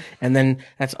finishes, and then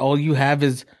that's all you have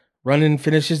is run-in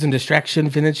finishes and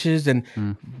distraction finishes and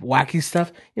wacky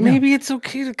stuff, and maybe it's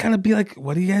okay to kind of be like,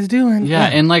 what are you guys doing? yeah,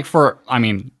 and like for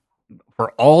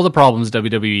all the problems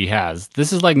WWE has,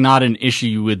 this is like not an issue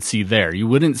you would see there. You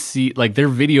wouldn't see like their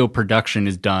video production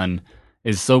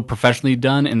is so professionally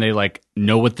done, and they like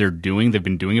know what they're doing. They've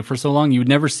been doing it for so long. You would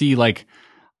never see like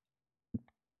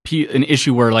an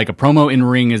issue where like a promo in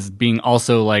ring is being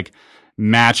also like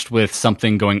matched with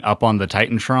something going up on the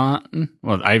Titantron.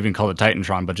 Well, I even call it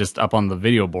Titantron, but just up on the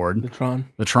video board,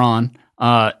 the Tron,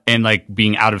 and like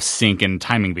being out of sync and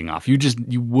timing being off. You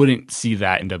wouldn't see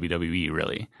that in WWE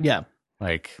really. yeah,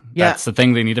 Like Yeah. that's the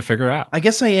thing they need to figure out. I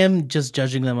guess I am just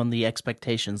judging them on the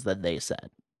expectations that they set.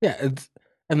 Yeah,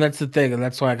 and that's the thing, and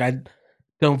that's why like, I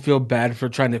don't feel bad for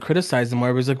trying to criticize them.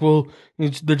 Where I was like, well,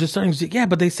 they're just starting to say, yeah,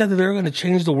 but they said that they're going to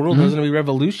change the world. It was going to be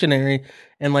revolutionary,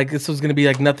 and like this was going to be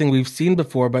like nothing we've seen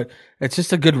before. But it's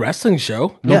just a good wrestling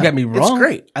show. Don't Yeah, get me wrong. It's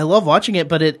great. I love watching it,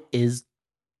 but it is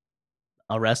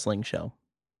a wrestling show.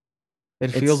 It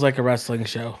feels like a wrestling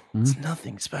show. It's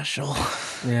nothing special.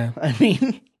 Yeah. I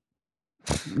mean,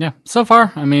 Yeah, so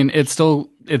far, I mean, it's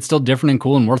still different and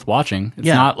cool and worth watching. It's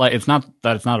Yeah. not like it's not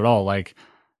at all. Like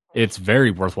it's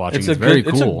very worth watching. It's very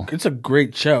cool. It's a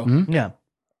great show. Mhm. yeah.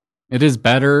 It is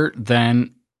better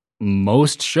than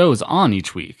most shows on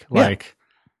each week. Yeah. Like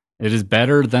it is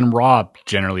better than Raw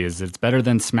generally is. It's better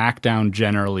than SmackDown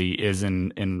generally is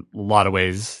in a lot of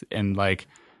ways. And like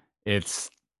it's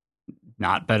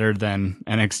not better than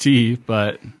NXT,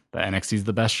 but the NXT is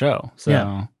the best show. So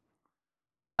Yeah.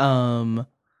 All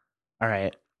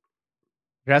right.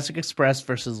 Jurassic Express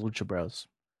versus Lucha Bros.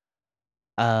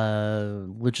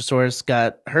 Luchasaurus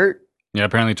got hurt, yeah,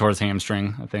 apparently tore his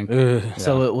hamstring, I think. Ugh.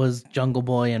 so it was Jungle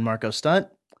Boy and Marco Stunt.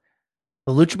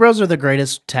 The Lucha Bros are the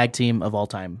greatest tag team of all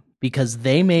time because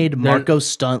they made Marco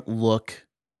Stunt look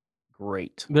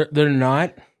great. They're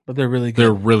not, but they're really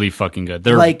They're good. really fucking good.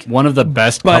 They're Like, one of the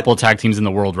best but- couple tag teams in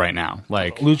the world right now.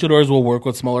 Like Luchadors will work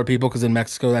with smaller people because in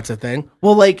Mexico that's a thing.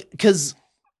 Well, like, because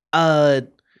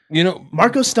You know,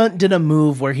 Marco Stunt did a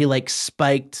move where he like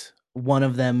spiked one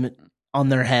of them on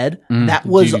their head. That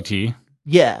was DDT.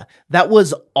 yeah, that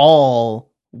was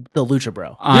all the Lucha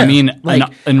Bro. I mean, like-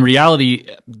 in reality,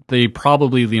 they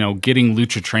probably, getting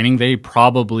lucha training, they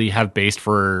probably have based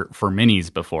for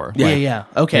minis before. Yeah.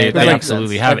 Okay, They, that they makes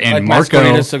absolutely sense. have. Like And Marco,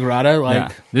 Masquerade Sagrada, like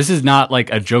yeah, this is not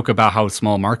like a joke about how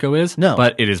small Marco is. No.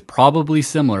 But it is probably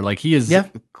similar. Like he is, Yeah,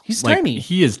 he's like, tiny.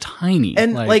 He is tiny.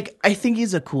 And like I think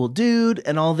he's a cool dude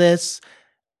and all this.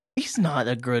 He's not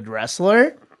a good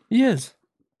wrestler. he is.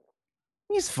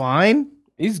 He's fine.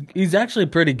 He's actually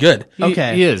pretty good.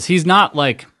 Okay. He is. He's not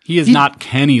like he is He- not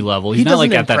Kenny level. he He's not like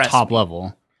doesn't at that impress top me.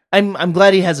 level. I'm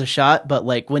glad he has a shot, but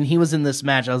like when he was in this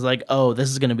match, I was like, oh, this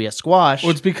is going to be a squash.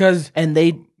 Well, it's because And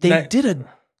they that- did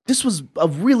this was a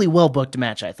really well booked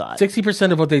match, I thought.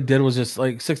 60% of what they did was just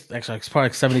like actually it's probably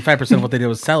like 75% of what they did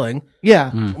was selling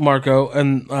Yeah. Marco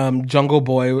and Jungle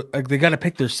Boy. Like they got to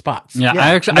pick their spots. Yeah, Yeah. I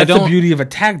And actually I that's the don't. beauty of a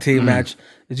tag team match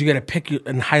is you got to pick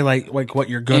and highlight like what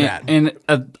you're good at. And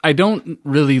I don't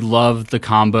really love the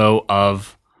combo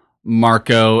of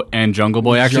Marco and Jungle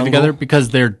Boy actually Jungle. together because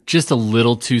they're just a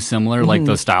little too similar, like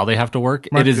the style they have to work.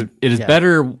 It is yeah.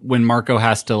 better when Marco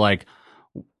has to like,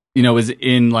 is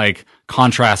in like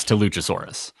contrast to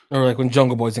Luchasaurus. Or like when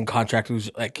Jungle Boy's in contract, who's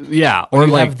like, Yeah, or or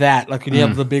you like have that, like when you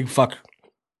have the big fuck.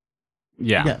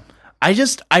 yeah.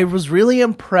 I was really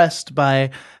impressed by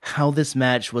how this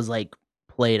match was like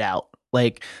played out.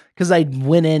 Like, because I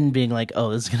went in being like,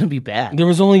 oh, this is going to be bad. There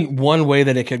was only one way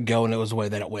that it could go, and it was the way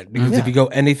that it went. Because if you go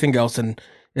anything else, and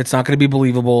it's not going to be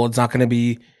believable, it's not going to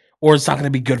be, or it's not going to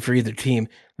be good for either team.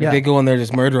 Like Yeah. they go in there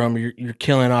just murder them, you're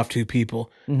killing off two people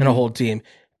and a whole team.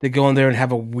 They go in there and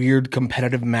have a weird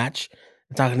competitive match.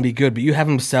 It's not going to be good. But you have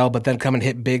them sell, but then come and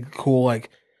hit big, cool, like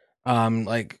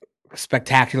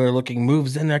spectacular looking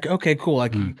moves. And they're like, okay, cool.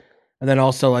 Like, and then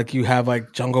also like you have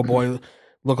like Jungle Boy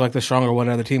look like the stronger one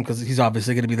on the team because he's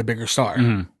obviously going to be the bigger star.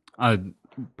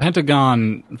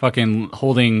 Pentagon fucking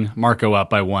holding Marco up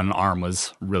by one arm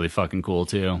was really fucking cool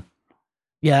too.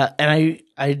 Yeah, and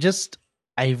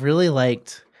I really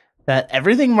liked that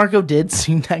everything Marco did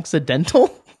seemed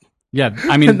accidental. Yeah,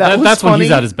 I mean That was that's when he's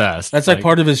funny. at his best. That's like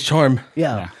part of his charm.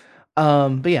 Yeah.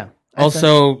 But yeah. I thought-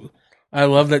 Also, I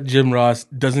love that Jim Ross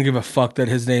doesn't give a fuck that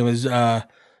his name is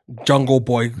Jungle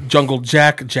Boy, Jungle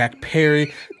Jack, Jack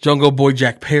Perry, Jungle Boy,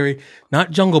 Jack Perry.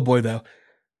 Not Jungle Boy though.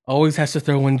 Always has to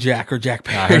throw in Jack or Jack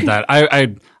I Perry. heard that.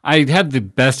 I had the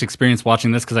best experience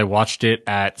watching this because I watched it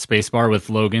at Spacebar with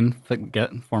Logan,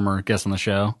 former guest on the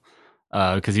show,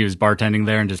 because he was bartending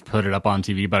there and just put it up on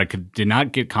TV. But I did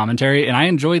not get commentary, and I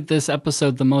enjoyed this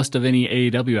episode the most of any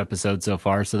AEW episode so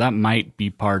far. So that might be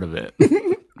part of it.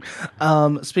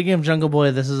 Speaking of Jungle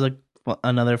Boy, this is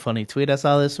another funny tweet I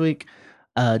saw this week.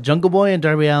 Jungle Boy and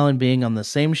Darby Allin being on the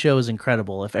same show is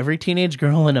incredible. If every teenage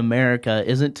girl in America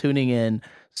isn't tuning in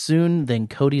soon, then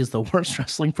Cody is the worst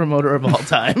wrestling promoter of all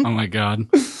time. Oh my god.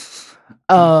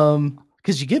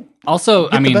 Because you get Also,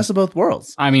 I the mean, best of both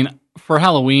worlds. I mean, for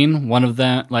Halloween, one of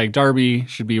them, like Darby,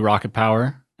 should be Rocket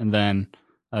Power, and then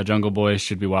Jungle Boy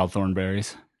should be Wild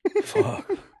Thornberries. Fuck.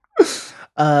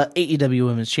 AEW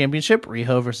Women's Championship,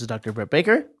 Riho versus Dr. Britt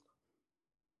Baker.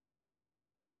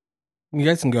 You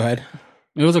guys can go ahead.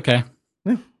 It was okay.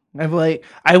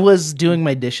 I was doing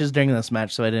my dishes during this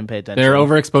match, so I didn't pay attention. They're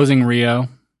overexposing Rio.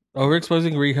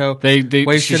 Overexposing Riho. They she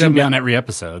Wasted should a be ma- on every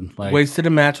episode. Like, Wasted a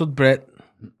match with Britt.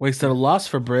 Wasted a loss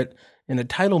for Britt in a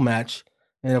title match.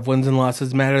 And if wins and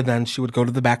losses matter, then she would go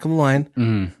to the back of the line.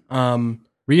 mhm.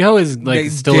 Rio is like They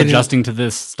still didn't- adjusting to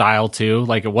this style too.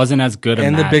 Like it wasn't as good a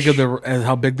And the match. big of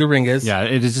how big the ring is. Yeah,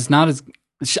 it is just not as.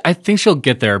 I think she'll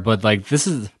get there, but like this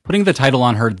is putting the title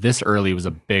on her this early was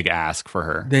a big ask for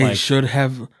her. They Like, should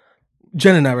have.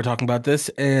 Jen and I were talking about this,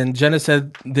 and Jenna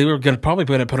said they were probably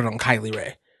going to put it on Kylie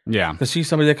Ray yeah, because she's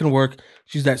somebody that can work.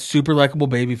 She's that super likable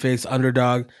babyface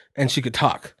underdog, and she could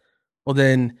talk. Well,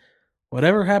 then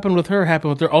whatever happened with her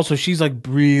happened with her. Also, she's like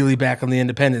really back on the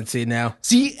independent scene now.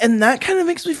 See, and that kind of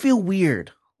makes me feel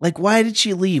weird. Like, why did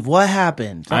she leave? What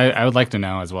happened? I would like to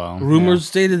know as well. Rumors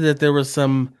stated that there was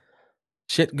some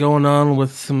shit going on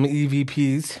with some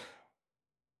EVPs.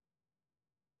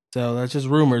 So that's just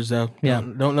rumors, though. Yeah.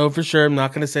 Don't know for sure. I'm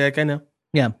not going to say like I know.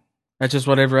 Yeah. That's just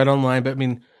what I've read online. But I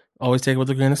mean, always take it with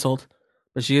a grain of salt.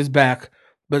 But she is back.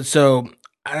 But so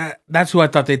that's who I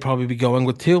thought they'd probably be going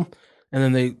with too. And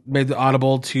then they made the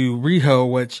audible to Riho,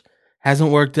 which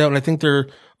hasn't worked out. And I think they're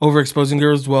overexposing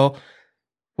her as well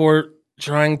for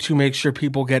trying to make sure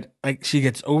people get, like, she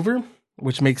gets over,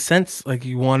 which makes sense. Like,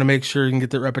 you want to make sure you can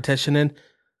get that repetition in.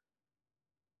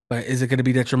 But is it going to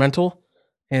be detrimental?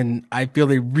 And I feel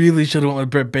they really should have went with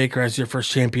Britt Baker as your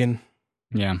first champion.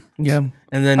 Yeah. Yeah.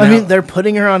 And then I now- mean, they're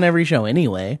putting her on every show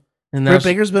anyway. and now Britt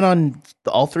Baker's been on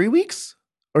all 3 weeks?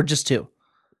 Or just 2?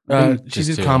 she Just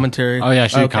did two. commentary. Oh yeah,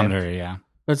 she did Okay. commentary. Yeah.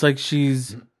 But it's like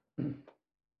she's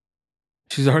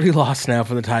already lost now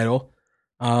for the title.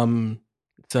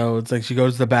 So it's like she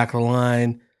goes to the back of the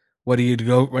line. What do you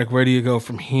go? Like, where do you go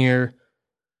from here?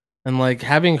 And like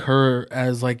having her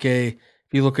as like if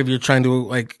you're trying to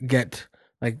like get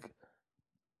like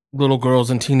little girls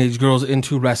and teenage girls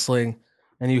into wrestling,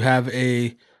 and you have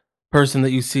a person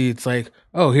that you see, it's like,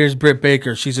 oh, here's Britt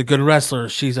Baker. She's a good wrestler.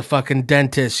 She's a fucking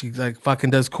dentist. She like fucking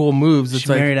does cool moves. It's She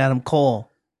like, married Adam Cole.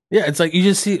 yeah, it's like you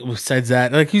just see besides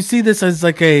that, like you see this as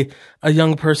like a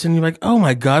young person. You're like, oh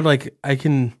my god, like I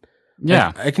can,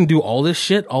 Yeah. I can do all this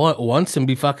shit all at once and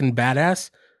be fucking badass.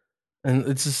 And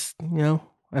it's just,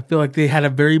 I feel like they had a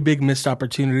very big missed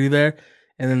opportunity there.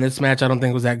 And then this match, I don't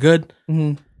think was that good.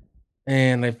 Mm-hmm.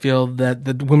 And I feel that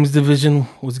the women's division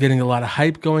was getting a lot of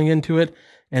hype going into it.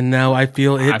 And now I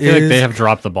feel I feel like they have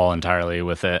dropped the ball entirely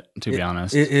with it, to be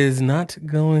honest. It is not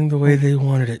going the way they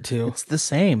wanted it to. It's the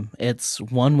same. It's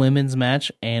 1 women's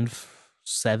match and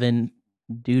 7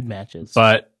 dude matches.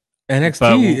 But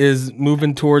NXT is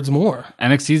moving towards more.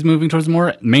 NXT's moving towards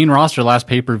more. Main roster last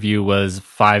pay-per-view was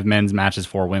 5 men's matches,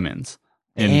 4 women's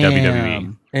in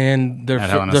WWE. And their At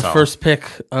Hell in a the Cell. first pick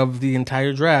of the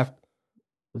entire draft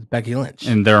was Becky Lynch.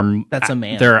 And they're That's a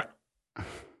man. They're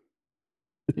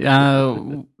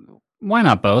why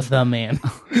not both? The man.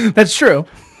 That's true.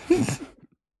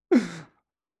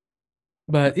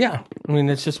 But yeah, I mean,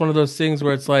 it's just one of those things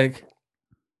where it's like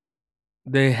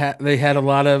they had a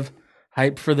lot of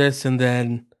hype for this, and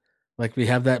then like we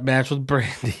have that match with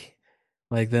Brandy.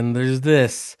 Like then there's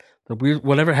this, the weird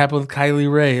whatever happened with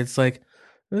Kylie Ray. It's like,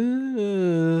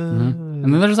 And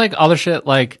then there's like other shit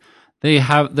like they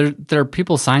have there are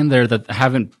people signed there that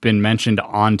haven't been mentioned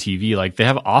on TV. Like they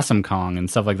have Awesome Kong and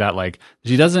stuff like that. Like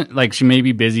she doesn't like she may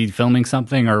be busy filming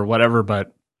something or whatever,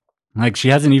 but like she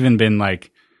hasn't even been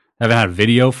like haven't had a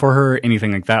video for her,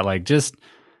 anything like that. Like just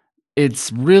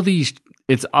it's really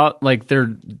it's like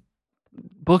they're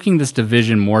booking this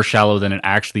division more shallow than it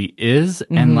actually is,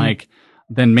 and like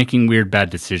then making weird bad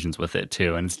decisions with it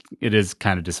too, and it is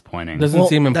kind of disappointing. doesn't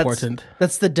seem important.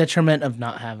 That's the detriment of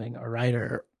not having a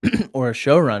writer or a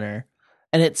showrunner.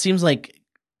 And it seems like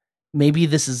maybe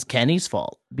this is Kenny's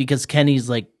fault because Kenny's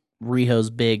like Riho's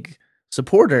big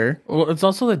supporter. Well, it's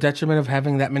also the detriment of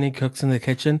having that many cooks in the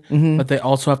kitchen, Mhm. but they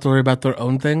also have to worry about their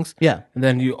own things. Yeah. And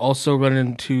then you also run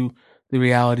into the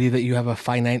reality that you have a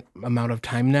finite amount of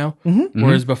time now. Mhm.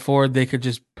 Whereas before they could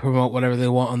just promote whatever they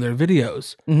want on their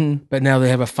videos. Mm-hmm. But now they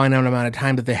have a finite amount of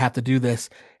time that they have to do this.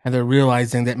 And they're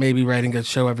realizing that maybe writing a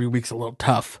show every week's a little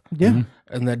tough. Yeah.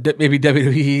 And that maybe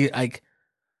WWE, like,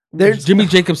 There's Jimmy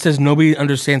Jacobs says nobody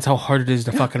understands how hard it is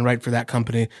to fucking write for that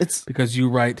company. It's Because you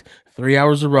write 3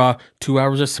 hours of Raw, 2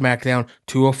 hours of SmackDown,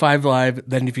 205 Live.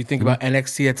 Then if you think about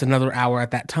NXT, it's another hour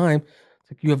at that time.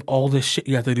 It's like you have all this shit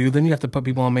you have to do. Then you have to put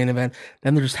people on main event.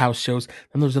 Then there's house shows.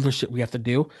 Then there's other shit we have to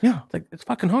do. yeah. It's like it's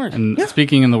fucking hard. And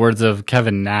speaking in the words of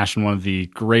Kevin Nash in one of the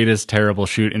greatest terrible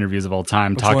shoot interviews of all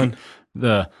time, talking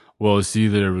see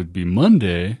there would be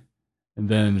Monday, and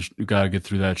then you gotta get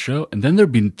through that show, and then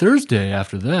there'd be Thursday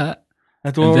after that.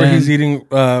 That's the one where he's eating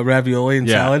ravioli and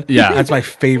salad. Yeah. That's my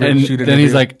favorite And shoot then interview.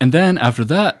 he's like, and then after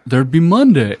that, there'd be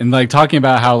Monday. And like talking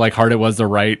about how like hard it was to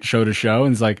write show to show.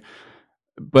 And it's like,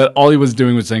 but all he was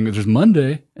doing was saying there's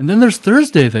Monday, and then there's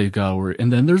Thursday that you gotta worry,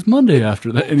 and then there's Monday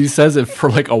after that. And he says it for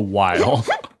like a while.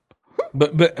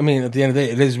 But I mean, at the end of the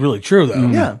day, it is really true though.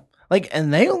 Yeah. Like,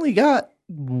 and they only got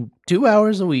 2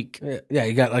 hours a week. Yeah,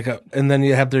 you got and then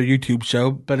you have their YouTube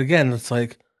show. But again, it's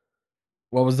like,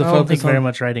 what was the I don't focus think on? very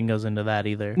much writing goes into that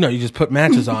either. No, you just put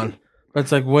matches on. But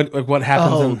it's like what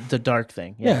happens? Oh, in, the dark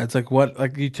thing. yeah, it's like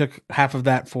you took half of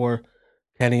that for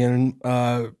Kenny and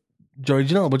Joey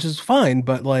Janela, which is fine.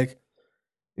 But like,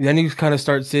 then you kind of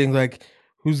start seeing like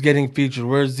who's getting featured.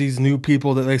 Where's these new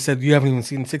people that they said you haven't even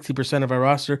seen 60% of our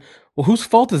roster? Well, whose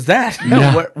fault is that? No,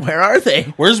 Yeah. where are they?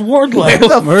 Where's Wardlow? Where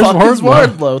the Where's fuck is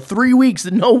Wardlow? Wardlow? 3 weeks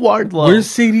and no Wardlow. Where's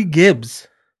Sadie Gibbs?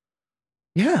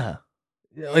 yeah.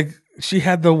 Like she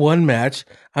had the one match.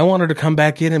 I want her to come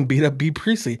back in and beat up B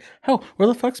Priestley. Hell, where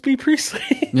the fuck's B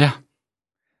Priestley? Yeah.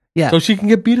 Yeah. So she can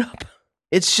get beat up.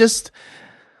 It's just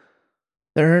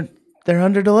they're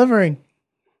under delivering.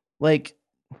 Like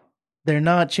they're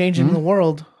not changing the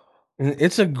world. And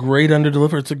it's a great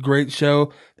underdeliver. It's a great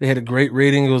show. They had a great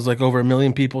rating. It was like over 1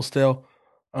 million people still.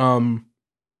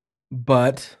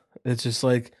 But it's just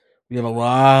like we have a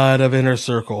lot of inner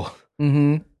circle.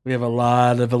 Mm-hmm. We have a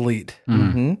lot of elite.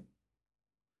 Mm-hmm.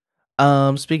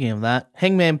 Speaking of that,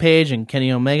 Hangman Page and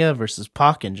Kenny Omega versus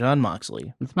Pac and Jon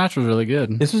Moxley. This match was really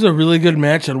good. This was a really good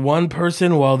match. And one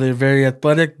person, while they're very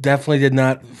athletic, definitely did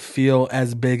not feel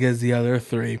as big as the other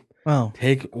three. Oh,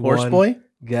 Take Horse one Boy?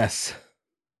 guess.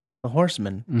 The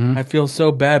Horseman. Mhm. I feel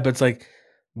so bad, but it's like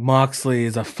Moxley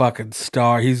is a fucking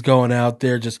star. He's going out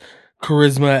there just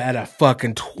charisma at a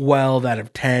fucking 12 out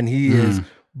of 10. He is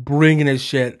bringing his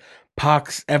shit.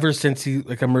 Pox, ever since he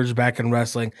like emerged back in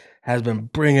wrestling, has been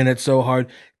bringing it so hard.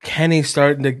 Kenny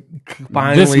starting to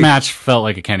finally. This match felt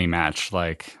like a Kenny match.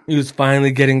 Like, He was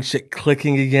finally getting shit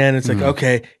clicking again. It's like,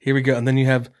 okay, here we go. And then you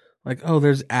have like, oh,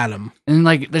 there's Adam. and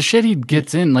like the shit he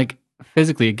gets in, like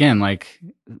physically again, like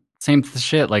same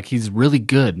shit. Like he's really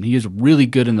good. He is really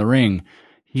good in the ring.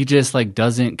 He just like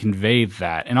doesn't convey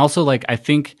that. And also like I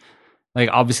think like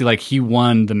obviously like he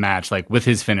won the match like with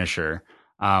his finisher.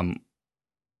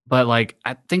 But like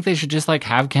I think they should just like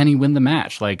have Kenny win the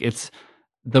match. Like it's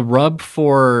the rub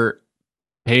for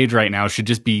Page right now should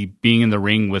just be being in the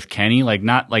ring with Kenny. Like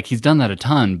not like he's done that a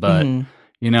ton, but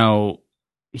you know,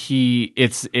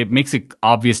 it makes it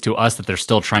obvious to us that they're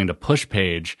still trying to push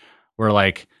Page. We're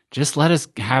like, just let us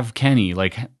have Kenny.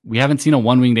 Like we haven't seen a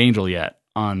one-winged angel yet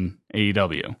on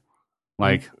AEW.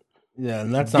 Like Yeah,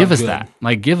 and that's not give us good. that.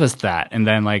 Like give us that. And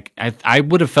then like I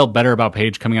would have felt better about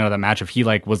Page coming out of that match if he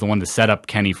like was the one to set up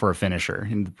Kenny for a finisher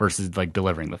versus like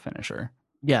delivering the finisher.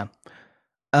 Yeah.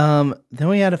 Then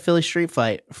we had a Philly street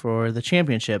fight for the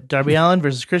championship. Darby Allin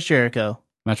versus Chris Jericho.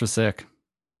 Match was sick.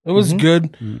 It was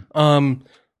good. Mhm.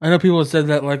 I know people have said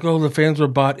that like, oh, the fans were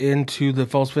bought into the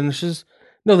false finishes.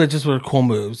 No, they just were cool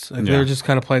moves. Like, they Yeah. were just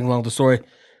kind of playing along the story.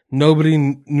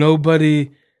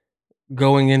 Nobody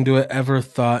going into it ever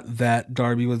thought that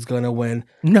Darby was going to win.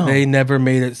 No. They never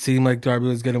made it seem like Darby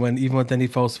was going to win, even with any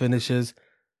false finishes.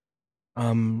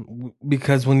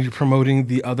 Because when you're promoting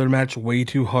the other match way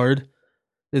too hard,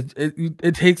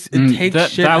 it takes shit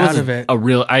that out was of it. a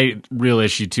real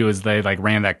issue too. Is they like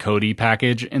ran that Cody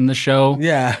package in the show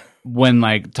Yeah, when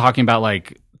like talking about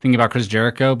like thinking about Chris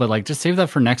Jericho, but like just save that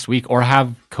for next week or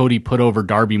have Cody put over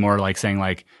Darby more, like saying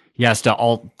like he has to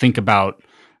all think about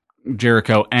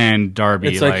Jericho and Darby.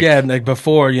 it's like yeah, like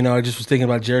before, you know, I just was thinking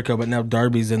about Jericho, but now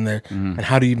Darby's in there, and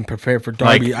how do you even prepare for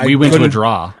Darby? like we went to a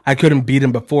draw. I couldn't beat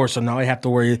him before, so now I have to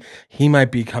worry he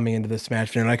might be coming into this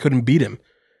match, and I couldn't beat him.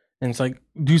 And it's like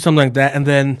do something like that, and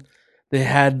then they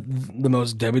had the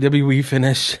most WWE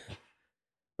finish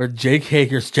where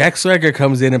Jack Swagger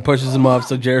comes in and pushes him off,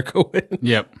 so Jericho wins.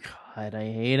 Yep. God,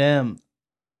 I hate him.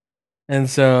 And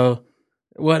so,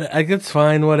 what? I guess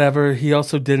fine, whatever. He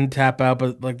also didn't tap out,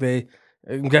 but like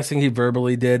I'm guessing he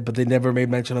verbally did, but they never made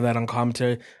mention of that on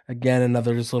commentary. Again,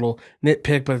 another just little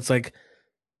nitpick, but it's like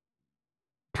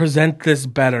present this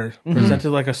better, present it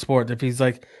like a sport. If he's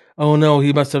like, oh no,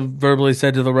 he must have verbally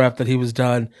said to the ref that he was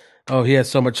done. Oh, he has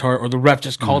so much heart, or the ref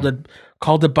just called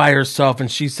it by herself, and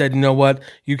she said, you know what,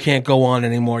 you can't go on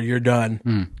anymore. You're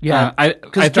done. Yeah, I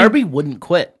because think- Darby wouldn't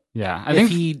quit. Yeah, I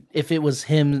think If it was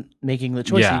him making the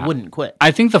choice, Yeah. he wouldn't quit.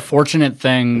 I think the fortunate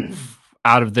thing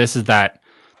out of this is that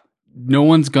no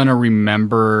one's gonna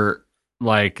remember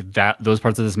like those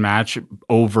parts of this match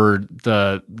over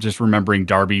the just remembering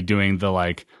Darby doing the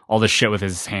like all the shit with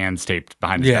his hands taped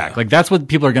behind his Yeah. back. Like that's what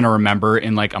people are gonna remember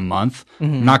in like a month.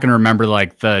 I'm not gonna remember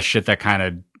like the shit that kind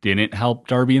of didn't help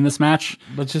Darby in this match.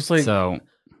 But just like So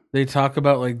they talk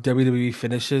about like WWE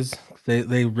finishes,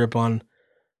 they rip on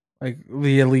like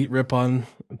the elite rip on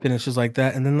finishes like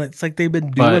that, and then it's like they've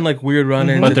been doing But- like weird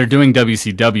run-ins. but they're doing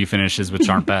WCW finishes which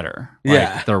aren't better. Like,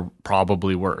 Yeah. they're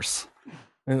probably worse.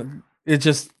 And it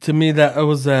just to me that it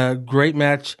was a great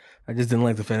match. I just didn't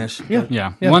like the finish. Yeah.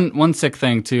 Yeah. Yeah. One sick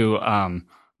thing too,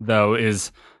 though,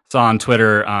 is saw on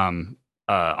Twitter,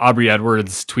 Aubrey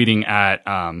Edwards tweeting at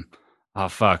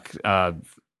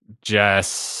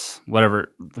Jess,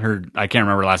 whatever I can't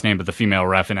remember her last name, but the female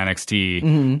ref in NXT,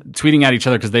 tweeting at each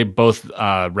other because they both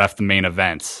ref the main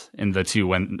events in the two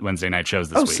Wednesday night shows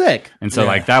this Oh, week. sick. And so Yeah.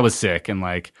 like that was sick, and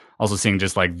like also seeing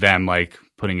just like them like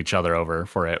putting each other over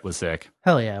for it was sick.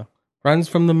 Hell yeah. Runs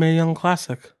from the Mae Young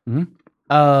Classic.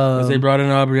 Because they brought in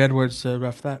Aubrey Edwards to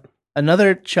ref that.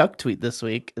 Another Chuck tweet this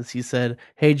week is he said,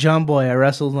 "Hey John Boy, I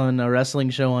wrestled on a wrestling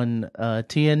show on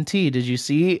TNT. Did you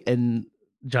see?" And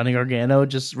Johnny Gargano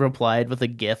just replied with a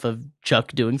gif of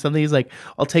Chuck doing something. He's like,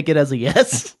 "I'll take it as a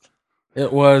yes."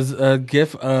 It was a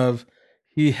gif of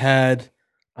he had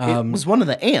It was one of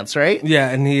the ants, right? yeah,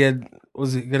 and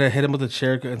was gonna hit him with a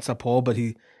chair against a pole, but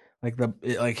he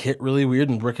it hit really weird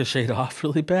and ricocheted off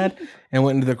really bad and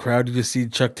went into the crowd. You just see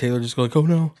Chuck Taylor just go like, "Oh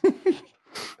no."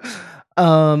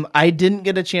 I didn't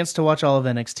get a chance to watch all of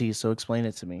NXT, so explain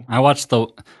it to me. I watched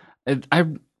I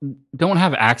don't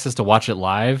have access to watch it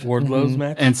live. Wardlow's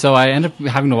match. And so I end up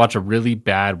having to watch a really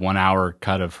bad 1 hour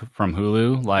cut from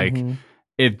Hulu. Like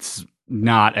it's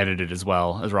not edited as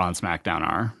well as Raw and SmackDown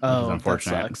are. Which Oh, is that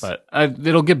unfortunate. sucks. But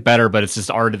it'll get better. But it's just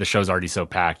the show's already so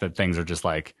packed that things are just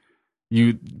like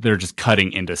they're just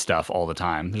cutting into stuff all the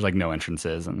time. There's like no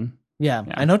entrances and Yeah.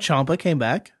 I know Ciampa came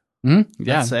back. yeah,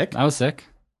 That's sick. That was sick.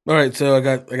 All right, so I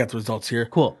got the results here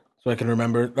Cool. so I can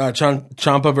remember.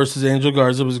 Ciampa versus Angel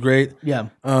Garza was great. Yeah.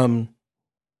 And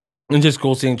just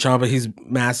cool seeing Ciampa. He's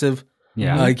massive.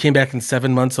 Yeah, He came back in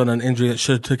 7 months on an injury that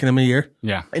should have taken him a year.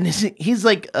 yeah. And he's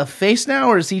like a face now,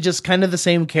 or is he just kind of the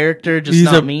same character, just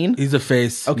not mean? He's a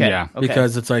face. Okay. Yeah. Okay.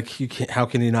 Because it's like how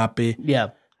can he not be? yeah.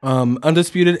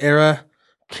 Undisputed Era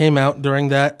came out during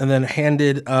that and then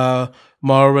handed Mauro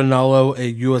Ranallo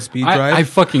a USB drive. I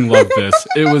fucking love this.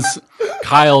 It was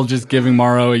Kyle just giving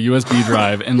Mauro a USB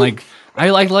drive, and like I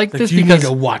like this you because need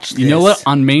to watch you know this. what?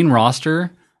 On main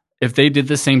roster, if they did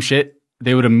the same shit,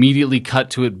 they would immediately cut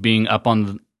to it being up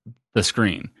on the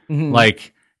screen,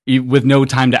 like with no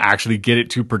time to actually get it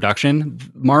to production.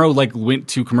 Mauro like went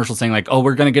to commercial saying like, "Oh,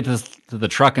 we're gonna get to the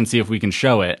truck and see if we can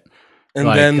show it." And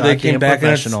Like, then they goddamn came back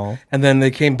professional. and then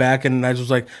they came back and I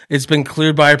was like, it's been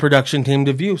cleared by a production team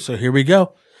to view. So here we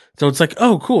go. So it's like,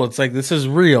 oh, cool. It's like, this is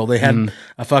real. They had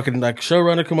a fucking like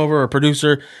showrunner come over or a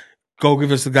producer, go give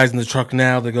us the guys in the truck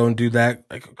now. They go and do that.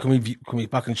 Like, can we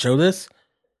fucking show this?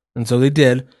 And so they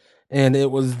did. And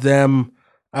it was them,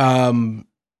 an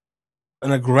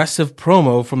aggressive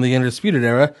promo from the Undisputed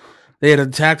Era. They had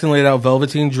attacked and laid out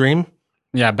Velveteen Dream.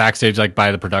 Yeah, backstage like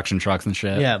by the production trucks and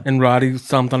shit. Yeah. And Roddy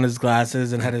stomped on his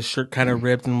glasses and had his shirt kind of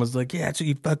ripped and was like, yeah, that's what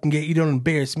you fucking get. You don't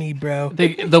embarrass me, bro.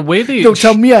 The way they Don't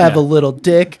tell me I have a little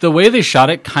dick. the way they shot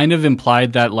it kind of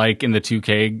implied that like in the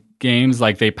 2K games,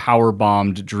 like they power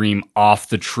bombed Dream off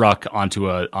the truck onto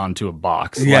a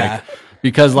box. Yeah. Like,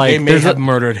 because like They may there's have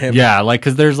murdered him. yeah, like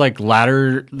because there's like a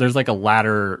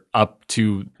ladder up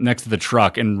to next to the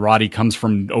truck, and Roddy comes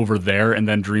from over there, and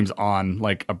then Dream's on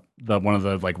like one of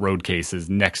the like road cases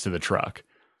next to the truck.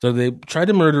 So they tried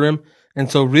to murder him. And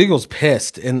so Regal's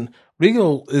pissed. And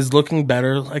Regal is looking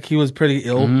better. Like he was pretty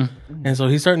ill. And so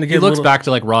he's starting to get He looks little, back to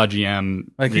like Raw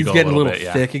GM, like he's Regal getting a little bit,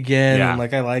 yeah. thick again. Yeah. And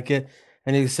like I like it.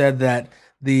 And he said that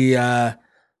the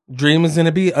Dream is going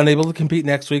to be unable to compete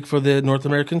next week for the North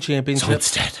American Championship. So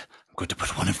instead, I'm going to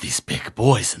put one of these big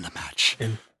boys in the match.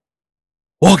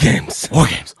 War Games.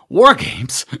 War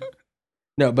games.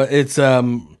 No, but it's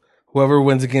whoever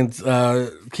wins against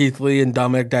Keith Lee and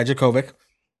Dominic Dijakovic.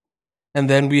 And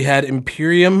then we had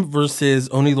Imperium versus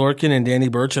Oni Lorcan and Danny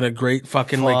Burch in a great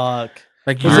fucking like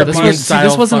Fuck. European style.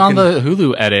 This wasn't on fucking- the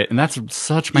Hulu edit, and that's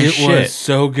such my It shit. was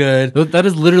so good. That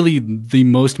is literally the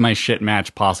most my shit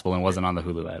match possible, and wasn't on the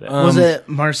Hulu edit. Was it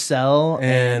Marcel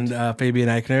and Fabian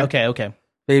Eichner? Okay.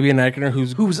 Fabian Eichner,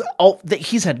 who's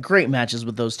He's had great matches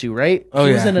with those two, right? Oh,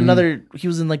 he was yeah. in another. He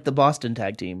was in like the Boston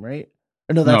tag team, right?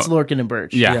 Or no, that's No. Lorcan and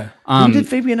Birch. yeah. yeah. Who did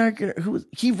Fabian Eichner?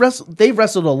 He wrestled? They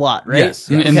wrestled a lot, right? Yes.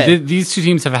 And Okay. these two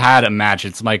teams have had a match.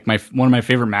 It's like one of my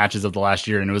favorite matches of the last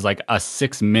year, and it was like a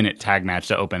 6-minute tag match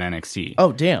to open NXT.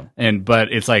 Oh damn!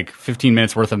 But it's like 15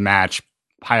 minutes worth of match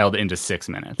piled into 6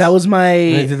 minutes. That was They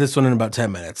my did this one in about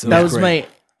 10 minutes. It that was great.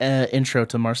 my intro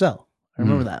to Marcel. I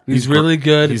remember that. He's really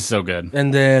good. He's so good.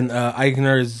 And then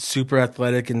Eichner is super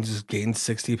athletic and just gained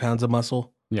 60 pounds of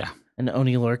muscle. Yeah. And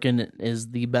Oni Lorcan is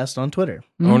the best on Twitter.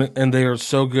 And they are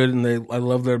so good, and I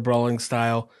love their brawling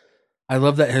style. I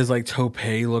love that his like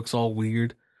toupee looks all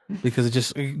weird because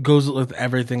it goes with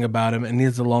everything about him, and he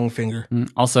has a long finger.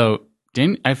 Also,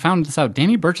 I found this out.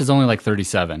 Danny Burch is only like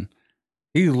 37.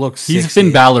 He looks. He's 60.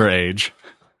 Finn Balor age.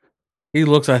 He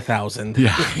looks 1,000.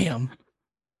 Yeah. Damn.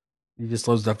 He just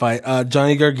loves to fight.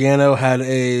 Johnny Gargano had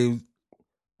a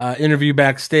interview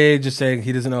backstage, just saying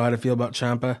he doesn't know how to feel about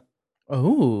Ciampa,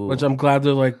 Oh, which I'm glad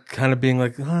they're like kind of being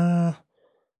like.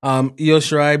 Io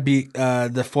Shirai beat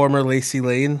the former Lacey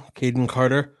Lane, Caden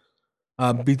Carter,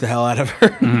 beat the hell out of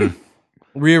her.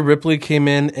 Rhea Ripley came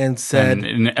in and said, And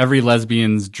in every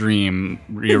lesbian's dream,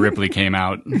 Rhea Ripley came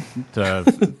out to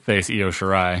face Io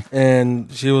Shirai.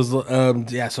 and she was,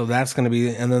 so that's going to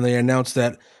be, and then they announced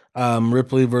that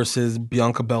Ripley versus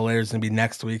Bianca Belair is going to be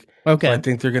next week. okay. So I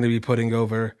think they're going to be putting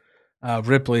over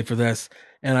Ripley for this.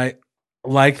 And I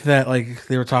like that, like,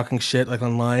 they were talking shit, like,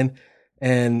 online,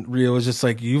 and Rhea was just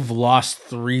like, you've lost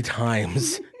 3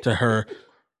 times to her.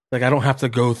 Like, I don't have to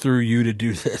go through you to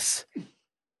do this.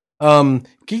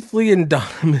 Keith Lee and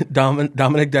Dominic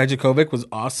Dijakovic was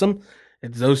awesome.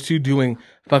 It's those two doing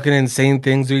fucking insane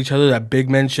things to each other that big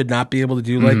men should not be able to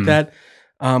do like that.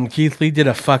 Keith Lee did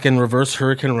a fucking reverse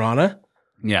Hurricane Rana.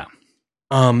 Yeah.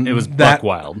 It It was buck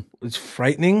wild. was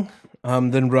frightening.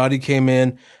 Then Roddy came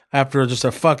in after just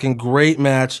a fucking great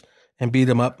match and beat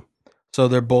him up. So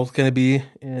they're both going to be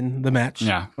in the match.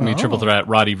 Yeah. I mean, triple threat,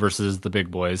 Roddy versus the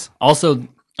big boys. Also,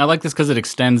 I like this because it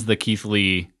extends the Keith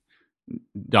Lee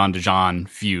Don DeJohn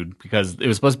feud because it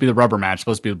was supposed to be the rubber match,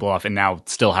 supposed to be the blow off, and now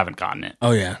still haven't gotten it.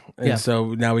 Oh yeah. And Yeah.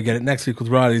 so now we get it next week with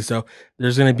Roddy. So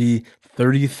there's going to be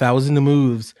 30,000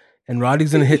 moves, and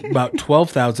Roddy's going to hit about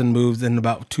 12,000 moves in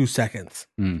about 2 seconds.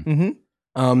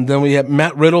 Mm-hmm. Then we have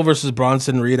Matt Riddle versus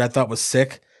Bronson Reed. I thought was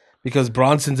sick because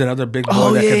Bronson's another big boy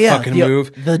Oh that yeah, can yeah. fucking The-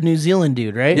 move. The New Zealand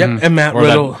dude, right? Yep. And Matt Or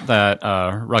Riddle. that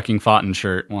Rucking Fountain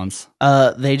shirt once.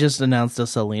 They just announced a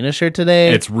Selena shirt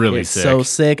today. It's really sick. So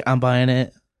sick. I'm buying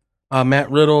it. Matt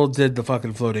Riddle did the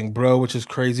fucking floating bro, which is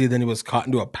crazy. Then he was caught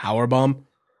into a power bomb,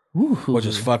 Ooh. which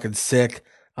is fucking sick.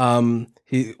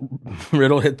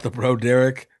 Riddle hit the bro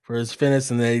Derek for his finish,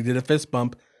 and they did a fist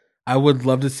bump. I would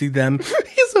love to see them.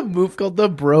 He's a move called the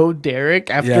Bro Derek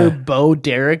after Yeah. Bo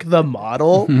Derek the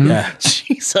model. Yeah,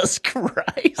 Jesus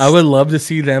Christ. I would love to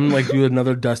see them like do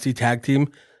another Dusty tag team,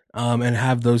 and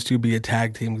have those two be a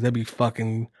tag team. That'd be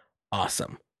fucking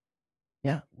awesome.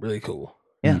 Yeah. Really cool.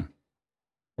 Yeah.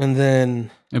 And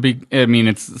then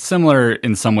It's similar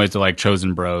in some ways to like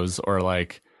Chosen Bros or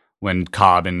like when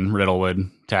Cobb and Riddle would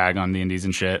tag on the indies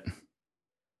and shit.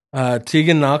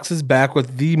 Tegan Knox is back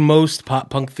with the most pop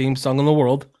punk theme song in the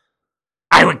world.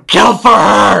 I would kill for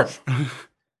her.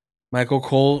 Michael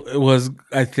Cole was,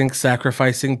 I think,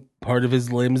 sacrificing part of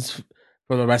his limbs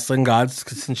for the wrestling gods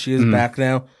since she is back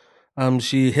now.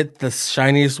 She hit the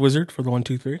shiniest wizard for the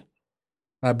 1-2-3.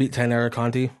 Beat Tainara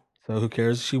Conti, so who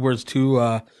cares? She wears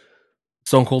 2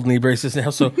 Stone Cold knee braces now.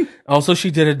 So also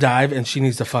she did a dive and she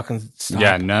needs to fucking stop.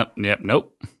 Yeah,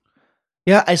 nope.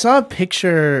 Yeah, I saw a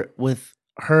picture with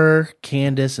her,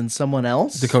 Candace, and someone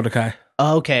else. Dakota Kai.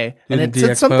 Oh, okay. And Did it the said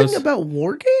DX something pose? about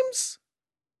war games?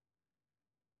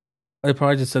 They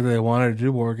probably just said they wanted to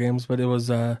do war games, but it was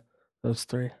those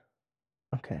 3.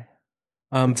 Okay.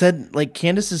 Um, It said, like,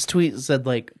 Candace's tweet said,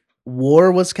 like,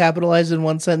 war was capitalized in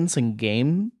one sentence and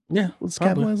game yeah, was probably.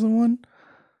 capitalized in one.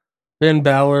 Ben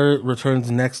Balor returns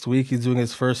next week. He's doing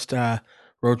his first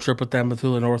road trip with them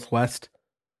through the Northwest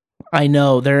I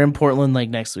know. They're in Portland, like,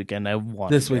 next weekend. I want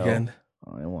this to go. weekend.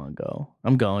 I want to go.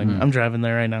 I'm going. I'm driving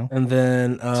there right now. And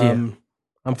then Yeah.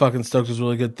 I'm fucking stoked. It was a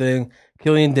really good thing.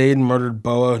 Killian Dane murdered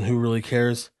Boa, and who really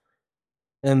cares?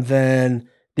 And then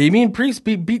Damian Priest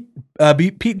beat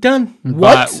Pete Dunne.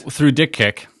 What? Through dick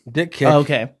kick. Dick kick. Oh,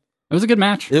 okay. It was a good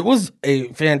match. It was a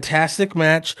fantastic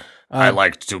match. I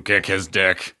liked to kick his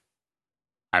dick.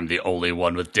 I'm the only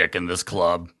one with dick in this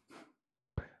club.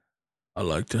 I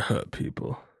like to hurt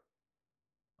people.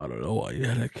 I don't know why you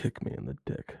had to kick me in the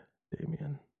dick,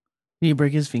 Damian. Did he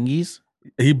break his fingies?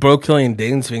 He broke Killian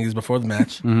Dane's fingers before the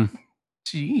match.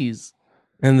 Jeez.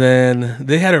 And then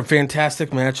they had a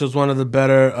fantastic match. It was one of the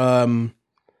better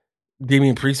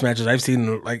Damian Priest matches I've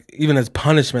seen, like even as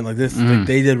punishment like this. Like,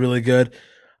 they did really good.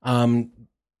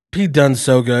 Pete Dunne's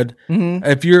so good. Mm-hmm.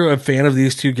 If you're a fan of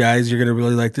these two guys, you're going to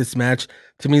really like this match.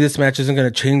 To me, this match isn't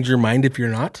going to change your mind if you're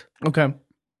not. Okay.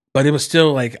 But it was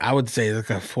still, like, I would say, like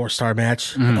a 4-star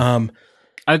match. It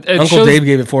Uncle shows, Dave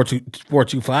gave it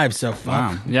 4.25, so fuck.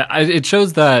 Wow. Yeah, it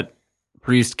shows that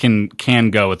Priest can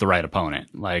go with the right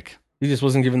opponent. Like, He just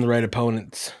wasn't given the right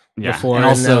opponents yeah, before, and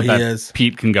also now he that is.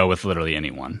 Pete can go with literally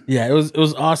anyone. Yeah, it was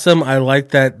awesome. I like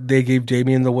that they gave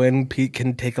Damian the win. Pete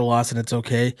can take a loss, and it's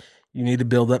okay. You need to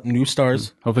build up new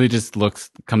stars. Hopefully, he just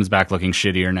comes back looking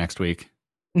shittier next week.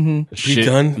 Mm-hmm. Pete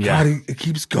Dunne, Yeah. God, it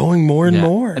keeps going more and Yeah.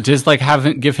 more. Just like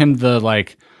give him the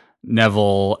like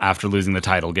Neville after losing the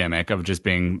title gimmick of just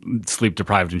being sleep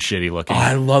deprived and shitty looking. Oh,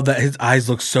 I love that. His eyes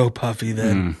look so puffy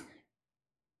then.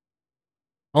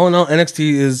 All in all,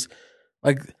 NXT is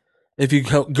like, if you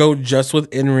go just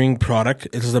with in-ring product,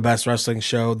 it is the best wrestling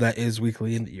show that is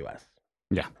weekly in the U.S.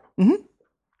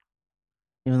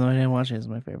 Even though I didn't watch it, it's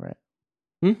my favorite.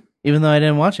 Hmm? Even though I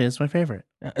didn't watch it, it's my favorite.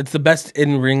 It's the best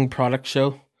in-ring product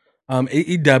show.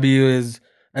 AEW is,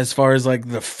 as far as like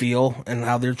the feel and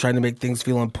how they're trying to make things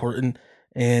feel important,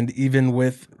 and even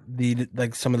with the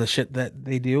like some of the shit that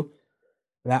they do,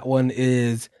 that one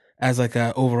is as like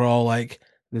a overall like,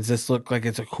 does this look like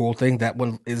it's a cool thing? That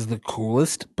one is the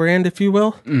coolest brand, if you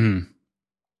will. Mhm.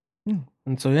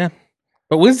 And so yeah,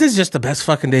 but Wednesday's just the best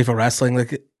fucking day for wrestling.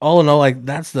 Like all in all, like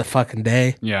that's the fucking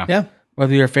day. Yeah. Yeah.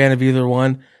 Whether you're a fan of either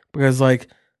one, because like,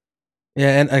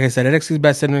 yeah, and like I said, NXT's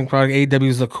best in-ring product. AEW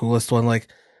is the coolest one. Like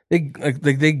they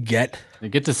get. They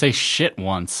get to say shit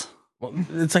once. Well,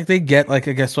 it's like they get like,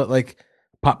 I guess what like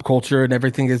pop culture and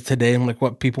everything is today, and like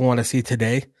what people want to see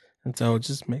today, and so it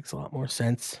just makes a lot more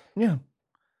sense. Yeah.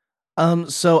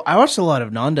 So I watched a lot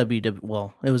of non-WWE.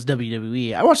 Well, it was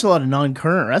WWE. I watched a lot of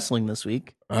non-current wrestling this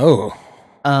week. Oh,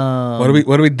 what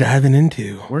are we diving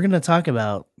into? We're gonna talk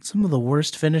about some of the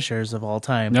worst finishers of all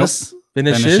time. Nope. This-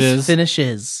 Finishes.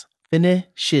 Finishes.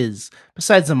 finishes.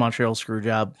 Besides the Montreal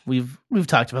Screwjob, we've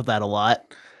talked about that a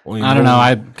lot. Well, I don't know.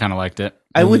 I kind of liked it.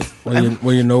 I would I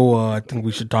think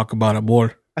we should talk about it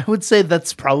more. I would say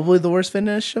that's probably the worst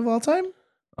finish of all time.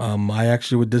 I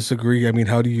actually would disagree. I mean,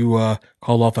 how do you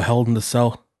call off a Hell in the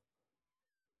Cell?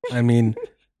 I mean,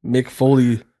 Mick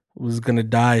Foley was gonna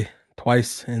die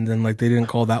twice, and then like they didn't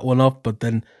call that one off, but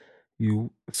then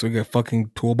you get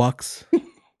fucking toolbox.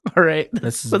 All right,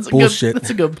 That's A bullshit. that's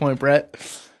a good point, Brett.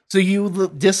 So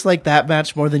you dislike that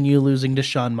match more than you losing to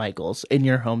Shawn Michaels in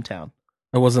your hometown?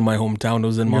 That wasn't my hometown. It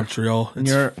was in Montreal.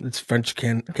 It's French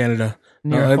Canada.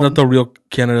 Not the real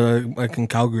Canada, like in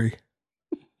Calgary.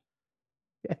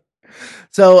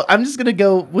 So I'm just gonna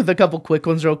go with a couple quick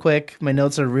ones real quick. My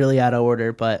notes are really out of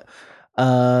order, but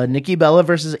Nikki Bella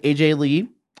versus AJ Lee.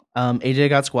 AJ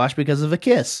got squashed because of a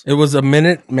kiss. It was a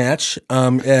minute match.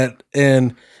 And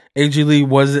AJ Lee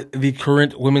was the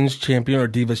current women's champion or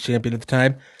Divas champion at the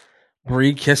time.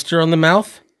 Brie kissed her on the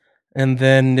mouth, and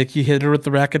then Nikki hit her with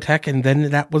the rack attack, and then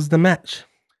that was the match.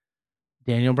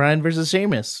 Daniel Bryan versus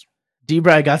Sheamus.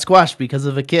 D-Bry got squashed because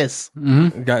of a kiss.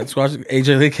 Mm-hmm. Got squashed.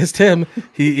 AJ Lee kissed him.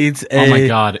 He eats a. Oh my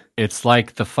god, it's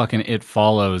like the fucking It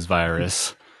Follows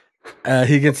virus.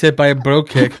 He gets hit by a bro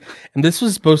kick, and this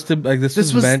was supposed to this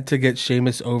was was- meant to get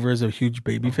Sheamus over as a huge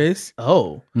babyface.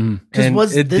 Oh, Mm. And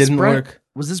it didn't work.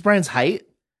 Was this Bryan's height?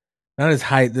 Not his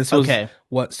height. This was Okay.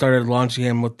 what started launching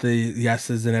him with the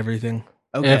yeses and everything.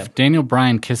 Okay. If Daniel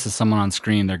Bryan kisses someone on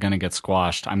screen, they're gonna get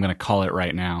squashed. I'm gonna call it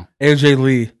right now. AJ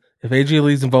Lee. If AJ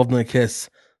Lee's involved in a kiss,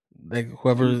 like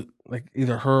whoever, like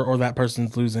either her or that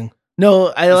person's losing. No,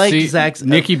 I like See, Zach's.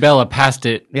 Nikki Bella passed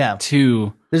it Yeah.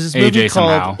 to There's this movie AJ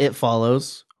called somehow. It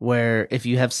Follows, where if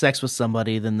you have sex with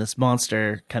somebody, then this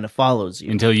monster kind of follows you.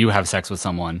 until you have sex with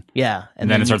someone. Yeah, And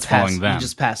then it you starts following them. You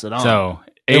just pass it on. So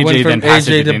It went AJ from then passed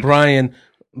AJ it to to Brian,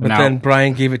 but Now- then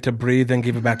Brian gave it to Bree, then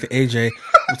gave it back to AJ.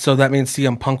 So that means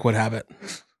CM Punk would have it.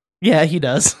 yeah, he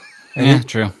does. Yeah,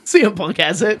 true. CM Punk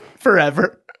has it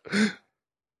forever.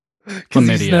 Because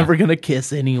he's Chlamydia. never gonna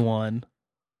kiss anyone.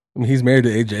 I mean, he's married to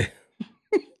AJ.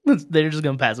 They're just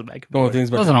gonna pass it back. The only thing is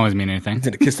about Doesn't always mean anything. he's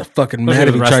gonna kiss the fucking Those man are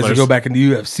if he the tries to wrestlers. go back into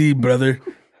UFC, brother.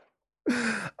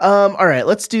 All right,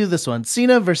 let's do this one.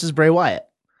 Cena versus Bray Wyatt.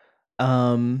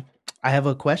 I have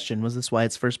a question. Was this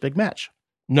Wyatt's first big match?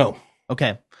 No.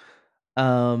 Okay.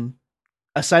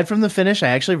 Aside from the finish, I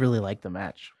actually really like the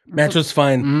match. Match was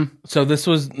fine. Mhm. So this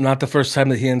was not the first time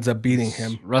that he ends up beating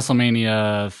him.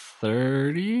 WrestleMania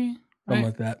 30? Something Right?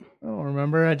 like that. I don't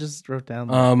remember. I just wrote down.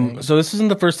 the thing. So this isn't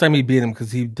the first time he beat him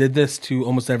because he did this to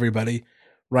almost everybody.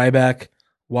 Ryback,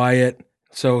 Wyatt.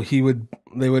 So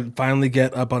they would finally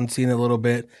get up on Cena a little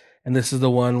bit. And this is the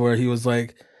one where he was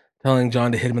like telling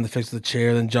John to hit him in the face with the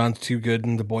chair. Then John's too good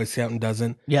and the Boy Scout and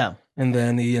doesn't. Yeah. And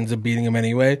then he ends up beating him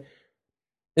anyway.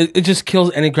 It just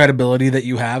kills any credibility that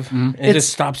you have. Mhm. And it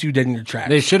just stops you dead in your tracks.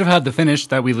 They should have had the finish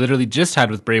that we literally just had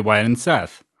with Bray Wyatt and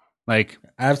Seth. Like,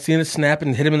 I've seen it snap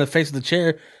and hit him in the face with the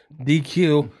chair,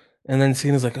 DQ, and then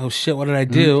Cena's like, "Oh shit, what did I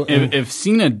do?" And if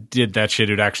Cena did that shit,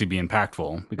 it would actually be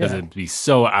impactful because Yeah. it'd be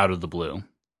so out of the blue.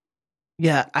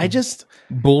 Yeah. I just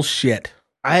bullshit.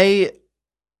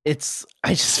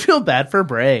 just feel bad for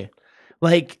Bray.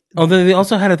 Like, Oh, then they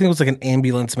also had, I think it was like an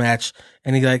ambulance match,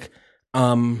 and he like,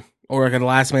 or like a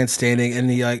last man standing, and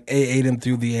he like ate him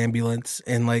through the ambulance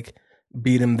and like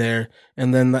beat him there,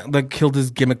 and then like killed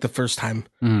his gimmick the first time,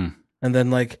 Mm. and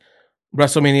then like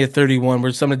WrestleMania 31,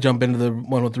 where someone jump into the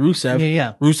one with Rusev.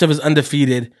 yeah. Rusev is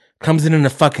undefeated, comes in a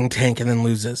fucking tank, and then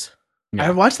loses. Yeah.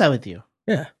 I watched that with you.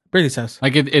 Yeah, Brady's house.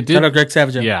 Like it Shout did. out Greg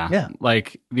Savage. Yeah. Yeah.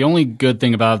 Like the only good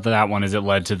thing about that one is it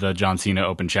led to the John Cena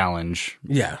Open Challenge,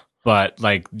 Yeah. but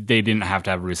like they didn't have to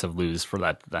have Rusev lose for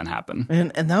that to then happen.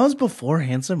 And that was before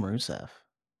Handsome Rusev.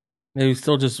 He was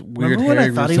still just weird. Remember when I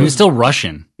hairy thought Rusev. He was still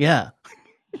Russian. Yeah.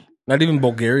 Not even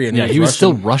Bulgarian. Yeah, he was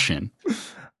still Russian.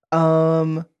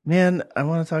 Russian. Man, I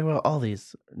want to talk about all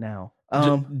these now.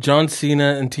 John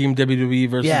Cena and Team WWE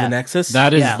versus Yeah. the Nexus.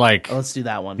 That is yeah, like let's do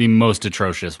that one. the most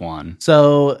atrocious one.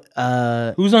 So,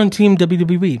 Who's on Team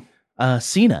WWE?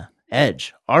 Cena,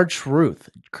 Edge, R-Truth,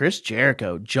 Chris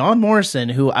Jericho, John Morrison,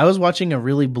 who I was watching a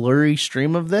really blurry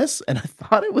stream of this, and I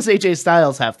thought it was AJ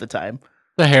Styles half the time.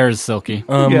 The hair is silky.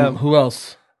 Yeah. Who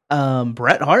else?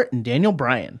 Bret Hart and Daniel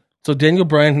Bryan. So Daniel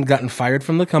Bryan had gotten fired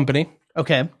from the company,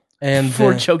 Okay. and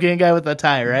For then choking a guy with a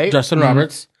tie, right? Justin Mhm.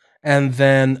 Roberts, and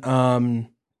then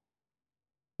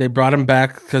they brought him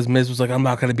back because Miz was like, "I'm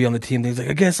not going to be on the team." And he's like,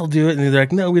 "I guess I'll do it," and they're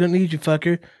like, "No, we don't need you,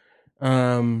 fucker."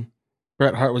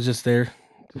 Bret Hart was just there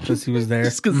because he was there.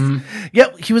 Just 'cause- Mhm.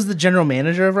 Yep, he was the general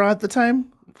manager of Raw at the time,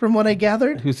 from what I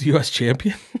gathered. He was the U.S.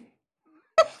 champion.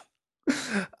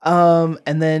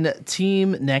 And then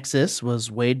Team Nexus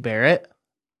was Wade Barrett.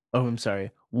 Oh, I'm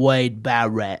sorry. Wade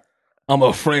Barrett. I'm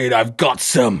afraid I've got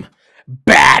some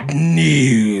bad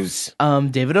news.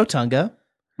 David Otunga.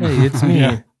 Hey, it's me,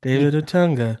 Yeah. David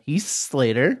Otunga. Heath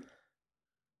Slater.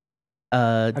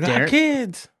 I got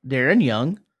kids. Darren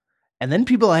Young. And then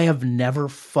people I have never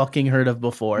fucking heard of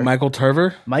before. Michael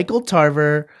Tarver. Michael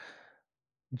Tarver,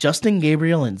 Justin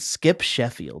Gabriel, and Skip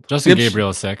Sheffield. Justin Skips- Gabriel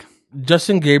is sick.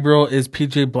 Justin Gabriel is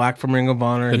PJ Black from Ring of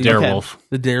Honor. The He- Darewolf.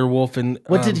 The Darewolf and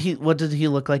What did he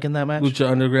look like in that match? Lucha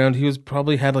Underground. He was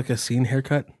probably had like a scene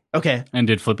haircut. Okay. And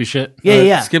did flippy shit.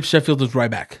 Yeah. Skip Sheffield was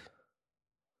Ryback.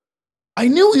 I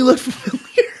knew he looked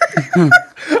familiar.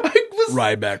 I was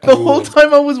Ryback. the whole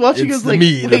time I was watching. I It's was like,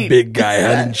 me, the wait, big guy. is How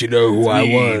that- didn't you know who I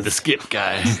Me, was? the skip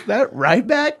guy. Is that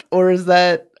Ryback or is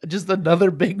that just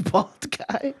another big bald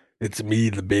guy? It's me,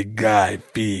 the big guy.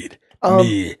 Feed Um,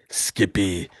 me,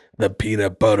 Skippy, the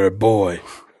peanut butter boy.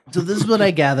 So this is what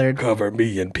I gathered. Cover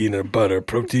me in peanut butter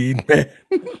protein, man.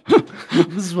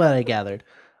 This is what I gathered.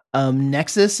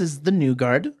 Nexus is the new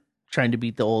guard trying to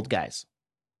beat the old guys.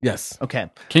 Yes. Okay.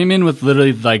 Came in with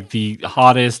literally like the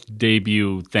hottest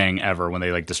debut thing ever when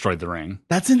they like destroyed the ring.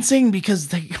 That's insane because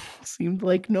they seemed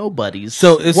like nobodies.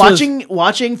 So this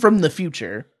watching from the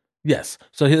future. Yes.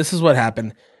 So this is what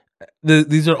happened.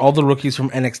 These are all the rookies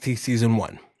from NXT season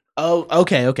 1. Oh,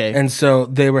 okay. And so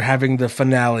they were having the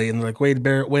finale, and they're like, Wade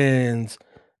Barrett wins.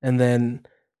 And then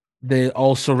they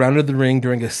all surrounded the ring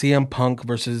during a CM Punk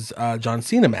versus John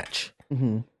Cena match.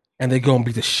 hmm And they go and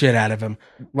beat the shit out of him.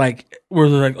 Like, where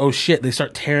they're like, oh shit. They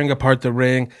start tearing apart the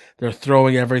ring. They're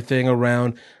throwing everything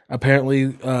around.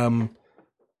 Apparently,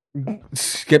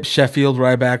 Skip Sheffield,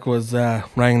 Ryback was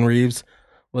Ryan Reeves,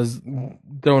 was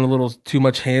throwing a little too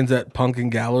much hands at Punk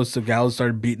and Gallows. So Gallows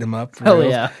started beating him up. For Hell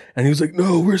reals. yeah. And he was like,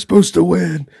 no, we're supposed to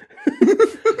win.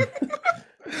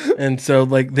 And so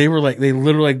like they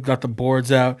literally got the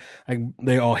boards out. Like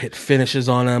they all hit finishes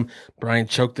on him. Brian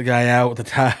choked the guy out with a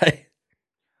tie.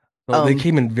 So they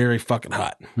came in very fucking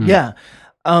hot. Yeah.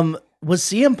 Was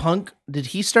CM Punk? Did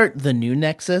he start the new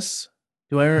Nexus?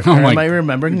 Oh Am I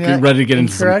remembering that? Get ready to get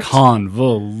into some incorrect?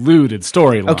 convoluted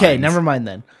storylines. Okay, never mind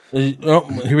then. Oh,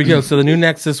 here we go. So the new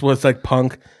Nexus was like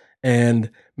Punk and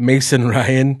Mason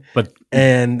Ryan But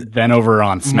and then over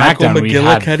on Michael SmackDown, we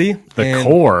had McGillicuddy the and-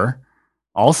 core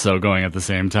also going at the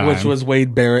same time. which was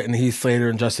Wade Barrett and Heath Slater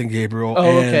and Justin Gabriel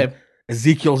Oh, and okay.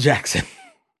 Ezekiel Jackson.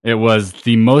 It was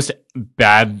the most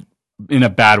bad, in a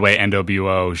bad way,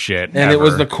 NWO shit. And it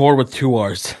was ever. the core with 2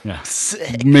 R's. Yeah.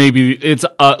 Sick. Maybe it's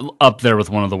up there with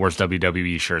one of the worst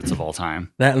WWE shirts of all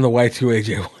time. That and the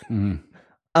Y2AJ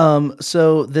one.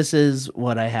 So this is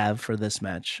what I have for this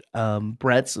match.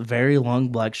 Brett's very long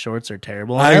black shorts are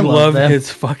terrible. and I love them.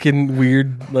 his fucking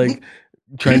weird, like,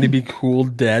 trying to be cool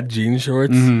dad jean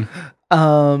shorts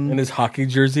and his hockey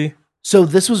jersey. So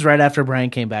this was right after Brian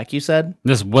came back, you said?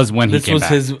 This was when he This came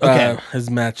was back. his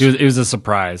match. It was a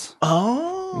surprise.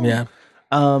 Oh. Yeah.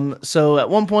 So at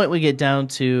one point we get down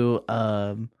to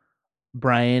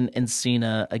Brian and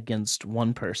Cena against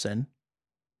one person.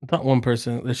 Not one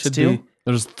person. There should two? be.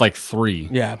 There's like 3.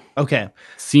 Yeah. Okay.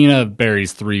 Cena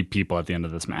buries 3 people at the end of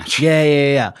this match.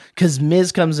 Yeah. Because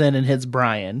Miz comes in and hits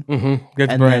Brian. Mm-hmm.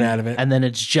 Gets And Brian then, out of it. And then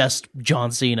it's just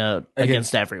John Cena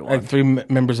against everyone. Like 3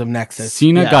 members of Nexus.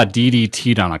 Cena Yeah. got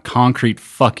DDT'd on a concrete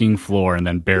fucking floor and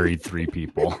then buried 3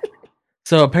 people.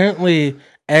 So apparently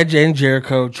Edge and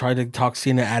Jericho tried to talk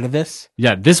Cena out of this.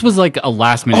 Yeah, this was like a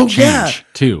last minute Oh, change yeah.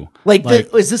 too.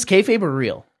 Is this kayfabe or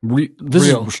real? This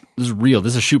Real. is real.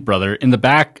 This is Shoot Brother in the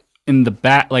back,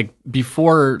 like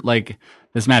before like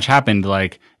this match happened.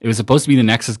 Like it was supposed to be the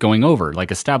Nexus going over,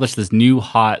 like establish this new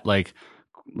hot like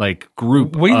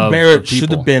group. Wade of Barrett people.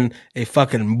 should have been a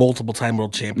fucking multiple time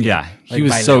world champion. Yeah, Like,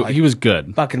 by now, like, he was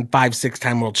good. fucking 5-6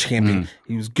 time world champion.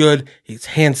 He was good. He's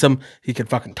handsome. He could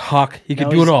fucking talk. He could Now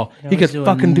do he's- it all. now He could he's doing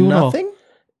fucking do nothing?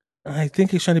 it all. I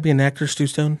think he's trying to be an actor, Stu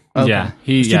Stone. Yeah, Stu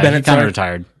he Bennett, kind sorry. of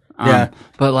retired. Yeah.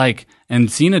 but like,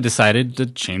 and Cena decided to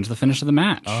change the finish of the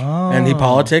match. And he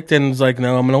politicked and was like,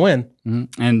 no, I'm going to win.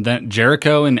 And then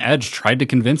Jericho and Edge tried to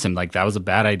convince him like that was a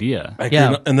bad idea. Like, Yeah.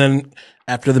 you know, and then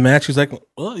after the match, he's like,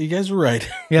 well, you guys were right.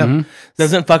 Yeah.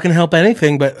 Doesn't fucking help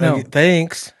anything, but No.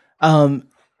 thanks.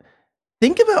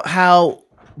 Think about how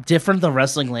different the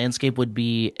wrestling landscape would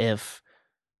be if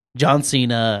John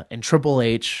Cena and Triple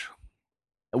H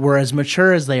were as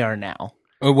mature as they are now.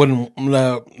 It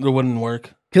wouldn't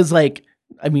work. Because, like,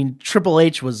 I mean, Triple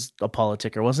H was a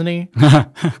politicker, wasn't he?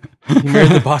 He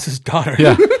married the boss's daughter.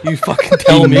 Yeah. You fucking He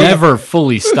tell me. never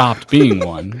fully stopped being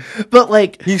one. But,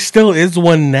 like, He still is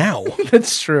one now.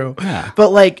 that's true. Yeah. But,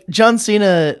 like, John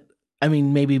Cena, I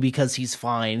mean, maybe because he's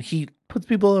fine, he puts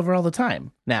people over all the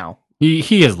time now.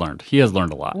 He has learned. He has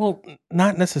learned a lot. Well,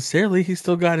 not necessarily. He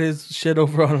still got his shit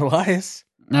over on Elias.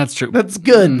 That's true. That's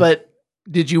good, Mm. but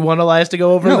did you want Elias to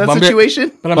go over No, that but I'm-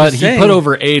 situation? But I'm But just he saying, put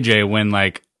over AJ when,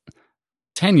 like,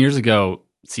 10 years ago,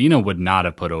 Cena would not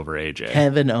have put over AJ.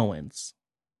 Kevin Owens.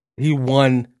 he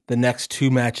won the next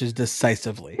 2 matches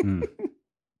decisively. Mm.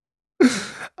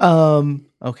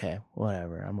 Okay,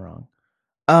 whatever. I'm wrong.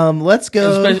 Let's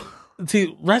go. Especially-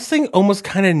 See, wrestling almost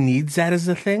kind of needs that as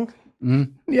a thing.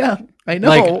 Mhm. Yeah, I know.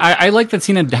 Like, I like that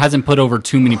Cena hasn't put over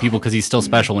too many people because he's still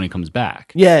special when he comes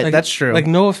back. yeah, Like, that's true. Like,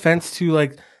 no offense to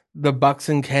like the Bucks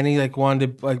and Kenny, like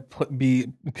wanted to like be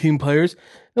team players.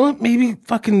 You know what? Maybe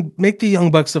fucking make the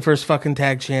Young Bucks the first fucking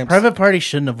tag champs. Private Party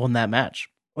shouldn't have won that match.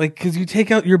 Like, because you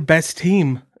take out your best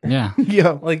team, Yeah.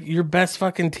 Yeah, like your best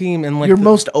fucking team, and like your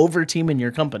most over team in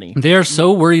your company. They are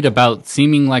so worried about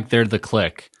seeming like they're the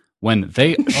clique when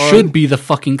they should be the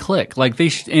fucking clique. Like,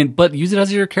 but use it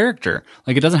as your character.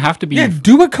 Like, it doesn't have to be. Yeah,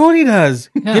 do what Cody does.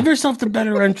 Yeah. Give yourself the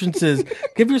better entrances.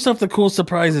 Give yourself the cool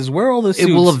surprises. Wear all the suits.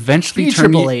 It will eventually Be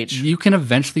turn. Triple H. You can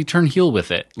eventually turn heel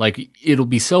with it. Like, it'll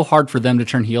be so hard for them to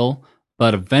turn heel,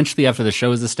 but eventually, after the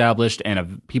show is established,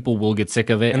 and people will get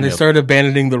sick of it, and they they'll- start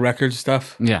abandoning the record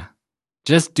stuff. Yeah,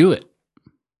 just do it.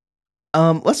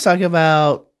 Let's talk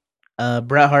about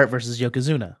Bret Hart versus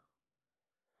Yokozuna.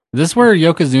 Is this where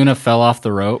Yokozuna fell off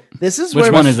the rope? This is Which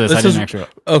where one is this? this I didn't is- actually.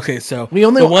 Okay, so We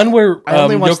only- the one where I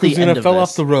only watched the end Yokozuna of fell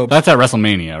this. off the rope. That's at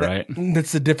WrestleMania, right?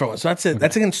 That's a different one. So that's it.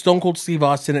 That's against Stone Cold Steve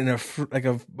Austin in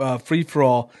a free for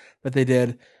all that they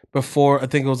did before. I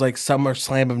think it was like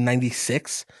SummerSlam of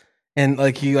 '96, and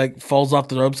like he like falls off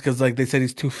the ropes because like they said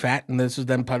he's too fat, and this was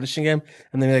them punishing him,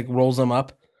 and then he like rolls him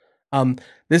up.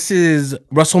 This is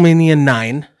WrestleMania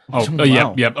 9 Oh,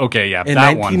 Wow. yep. Okay, yeah, in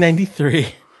that one.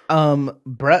 1993.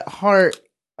 Bret Hart.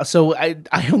 So I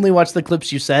only watched the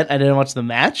clips you sent. I didn't watch the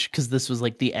match because this was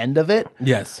like the end of it.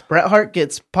 Yes. Bret Hart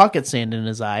gets pocket sand in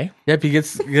his eye. Yep. He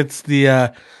gets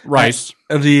the Rice.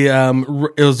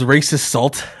 it was racist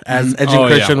salt, as Edge and Oh,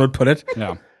 yeah. Christian would put it.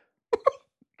 Yeah.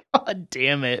 God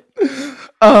damn it.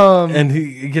 And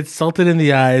he gets salted in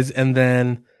the eyes and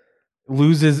then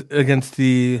loses against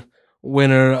the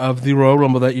winner of the Royal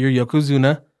Rumble that year,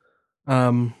 Yokozuna,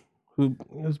 who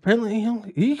was apparently,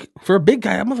 he for a big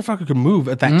guy, that motherfucker could move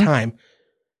at that time.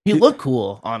 He looked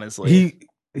cool, honestly.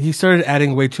 He started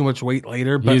adding way too much weight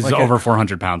later, but He's like over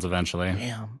 400 pounds eventually.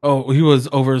 Damn. he was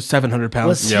over 700 pounds.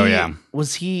 Was Yeah,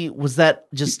 he, yeah. was that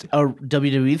just a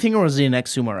WWE thing or was he an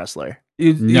ex-sumo wrestler?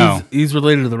 No. He's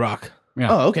related to The Rock. Yeah.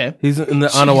 Oh, okay. He's in the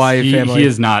Anoa'i family. He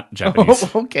is not Japanese.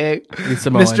 Oh, okay. He's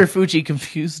Samoan. Mr. Fuji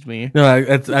confused me. No,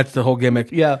 that's the whole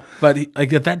gimmick. Yeah. But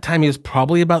like at that time, he was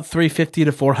probably about 350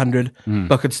 to 400,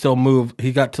 but could still move.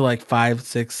 He got to like 500,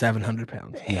 600, 700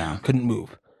 pounds. Yeah. Couldn't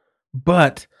move.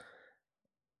 But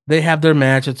they have their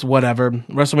match. It's whatever.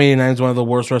 WrestleMania 9 is one of the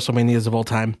worst WrestleManias of all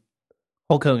time.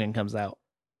 Hulk Hogan comes out.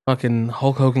 Fucking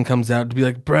Hulk Hogan comes out to be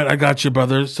like, Brett, I got you,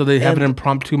 brother. So they have And- an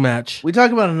impromptu match. We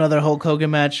talk about another Hulk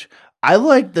Hogan match. I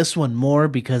like this one more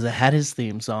because it had his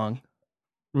theme song.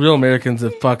 Real American's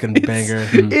a fucking banger.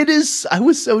 It is. I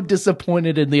was so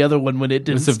disappointed in the other one when it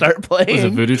didn't Was it- start Was it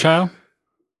playing. Voodoo Child?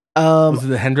 Was it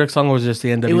the Hendrix song or was it just the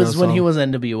NWO It was when song? he was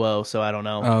NWO, so I don't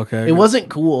know. Oh, okay. It wasn't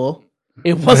cool.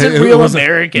 It wasn't It real wasn't-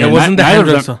 American. It Yeah, wasn't the neither of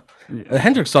Hendrix them- song. The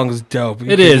Hendrix song is dope.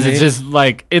 It is. It's just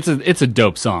like it's a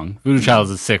dope song. Voodoo Child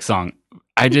is a sick song.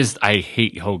 I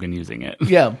hate Hogan using it.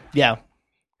 Yeah, yeah.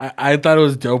 I thought it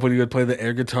was dope when he would play the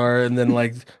air guitar, and then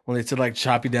like when they said like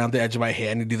chop you down the edge of my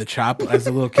hand and do the chop as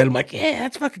a little kid, I'm like, yeah,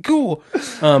 that's fucking cool.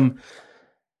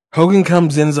 Hogan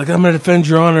comes in, is like, I'm gonna defend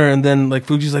your honor, and then like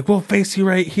Fuji's like, we'll face you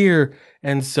right here,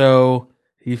 and so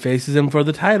he faces him for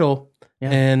the title,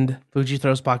 Yeah. and Fuji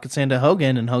throws pocket sand at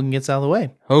Hogan, and Hogan gets out of the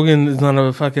way. Hogan is not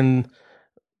a fucking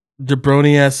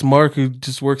jabroni ass mark who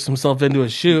just works himself into a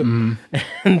shoot,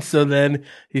 and so then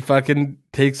he fucking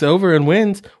takes over and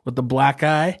wins with the black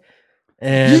eye,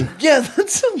 and Yeah,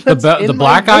 that's The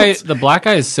black guy. The black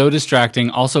guy is so distracting.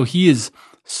 Also, he is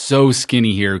so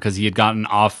skinny here because he had gotten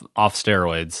off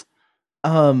steroids.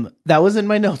 That was in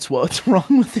my notes. What's wrong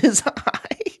with his eye?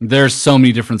 There's so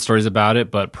many different stories about it,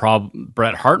 but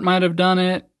Bret Hart might have done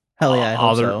it. Hell yeah, I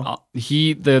hope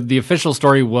so. The official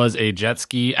story was a jet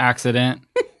ski accident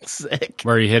Sick.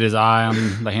 where he hit his eye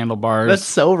on the handlebars. That's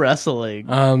so wrestling.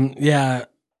 yeah.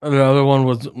 The other one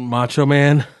was Macho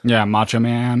Man. Yeah, Macho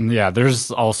Man. Yeah, there's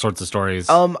all sorts of stories.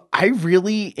 I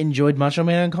really enjoyed Macho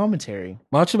Man on commentary.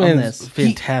 Macho On Man's this.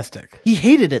 fantastic. He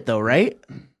hated it though, right?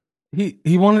 He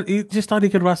just thought he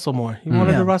could wrestle more. He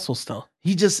wanted to wrestle still.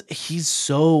 He was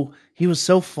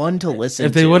so fun to listen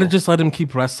If they to. would have just let him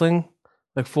keep wrestling,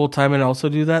 like full time and also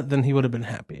do that, then he would have been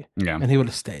happy Yeah. and he would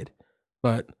have stayed.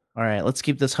 But All right, let's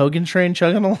keep this Hogan train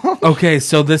chugging along. okay,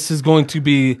 so this is going to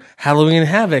be Halloween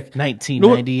Havoc.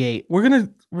 1998.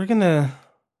 We're gonna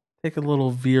take a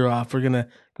little veer off. We're gonna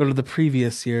go to the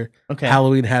previous year. Okay.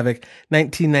 Halloween Havoc,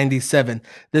 1997.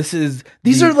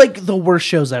 These are like the worst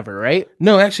shows ever, right?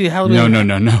 no, actually Halloween.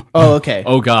 No. Oh, okay.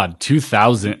 Oh God,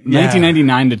 2000,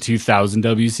 1999 to 2000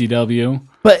 WCW.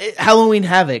 But Halloween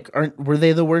Havoc, were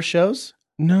they the worst shows?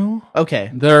 No. Okay.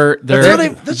 That's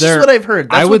That's just what I've heard.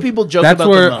 That's what people joke That's about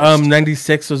where the most.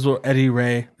 96 was where Eddie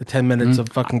Ray, the 10 minutes of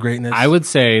fucking greatness. I would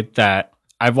say that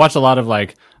I've watched a lot of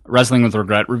like Wrestling with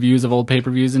Regret reviews of old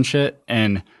pay-per-views and shit,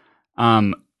 and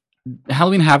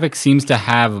Halloween Havoc seems to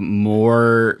have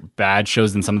more bad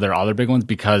shows than some of their other big ones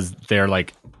because they're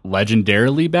like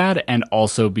legendarily bad, and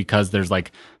also because there's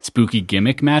like spooky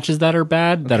gimmick matches that are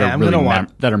bad that Okay, are I'm really gonna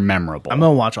that are memorable. I'm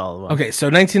gonna watch all of them. Okay, so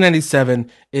 1997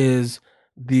 is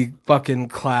the fucking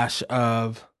clash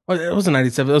of. Oh, it wasn't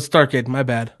 97. It was Starrcade. My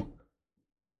bad.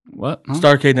 What? Huh?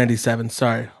 Starrcade 97.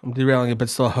 Sorry, I'm derailing it, but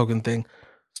still a Hogan thing.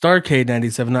 Starrcade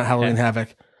 97, not Halloween Okay.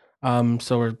 Havoc.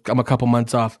 So I'm a couple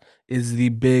months off. Is the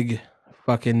big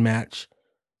fucking match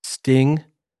Sting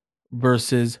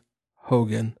versus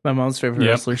Hogan? My mom's favorite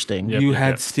Yep. wrestler, Sting. Yep. You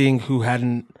had Sting who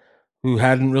hadn't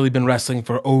really been wrestling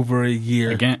for over a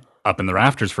year. Again, up in the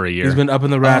rafters for a year. He's been up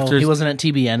in the Oh, rafters. he wasn't at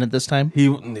TBN at this time. He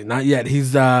not yet.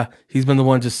 He's been the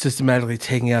one just systematically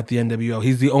taking out the NWO.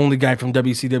 He's the only guy from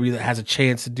WCW that has a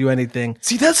chance to do anything.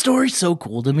 See, that story's so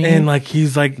cool to me. And like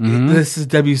he's like, Mhm. this is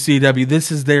WCW.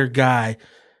 This is their guy,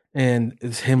 and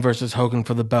it's him versus Hogan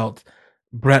for the belt.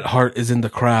 Bret Hart is in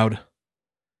the crowd,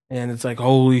 and it's like,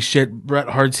 holy shit, Bret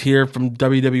Hart's here from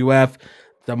WWF.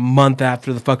 The month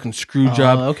after the fucking screw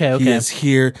job, okay. he is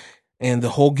here, and the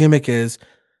whole gimmick is.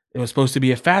 It was supposed to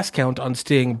be a fast count on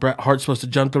Sting. Bret Hart's supposed to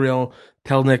jump the rail,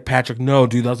 tell Nick Patrick, no,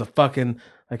 dude, that was a fucking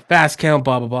like fast count,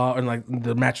 blah, blah, blah. And like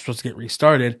the match was supposed to get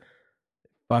restarted.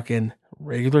 Fucking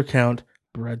regular count.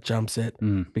 Bret jumps it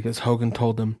because Hogan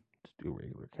told him to do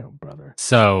regular count, brother.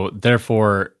 So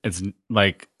therefore, it's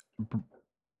like,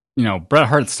 Bret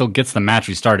Hart still gets the match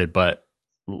restarted, but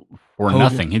for Hogan.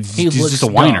 nothing. He's He just looks a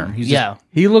whiner. dumb. He's yeah.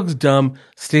 He looks dumb.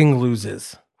 Sting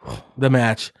loses the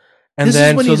match. And This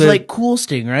then is when so he's they- like cool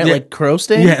Sting, right? Yeah. Like Crow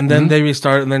Sting? yeah, and then they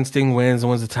restart, and then Sting wins and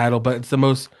wins the title. But it's the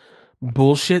most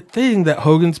bullshit thing that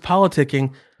Hogan's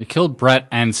politicking. It killed Bret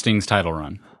and Sting's title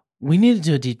run. We need to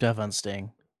do a deep dive on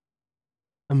Sting.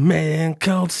 A man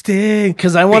called Sting.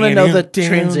 Because I want to know the Damn.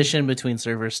 transition between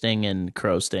Server Sting and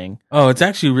Crow Sting. Oh, it's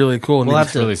actually really cool. And, We'll he,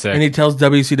 have to- Really sick. and he tells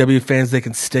WCW fans they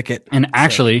can stick it. And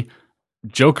actually,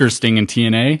 Joker's Sting in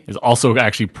TNA is also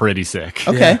actually pretty sick.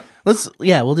 Okay.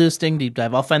 Yeah. We'll do a Sting deep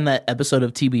dive. I'll find that episode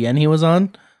of TBN he was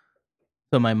on.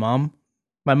 So my mom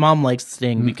likes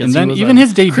Sting because And he then was even on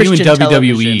his debut Christian in WWE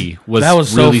television. was That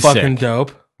was really so fucking sick.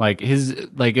 dope. Like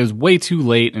it was way too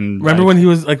late. And Remember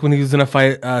like, when he was in a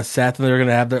fight Seth and they were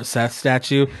gonna have that Seth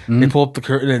statue? They pull up the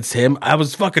curtain and it's him. I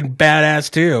was fucking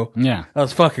badass too. Yeah. That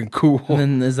was fucking cool. And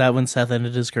then is that when Seth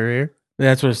ended his career?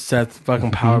 That's where Seth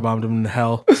fucking powerbombed him in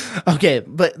hell. Okay,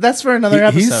 but that's for another He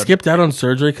episode. skipped out on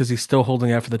surgery because he's still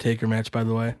holding out for the Taker match. By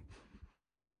the way,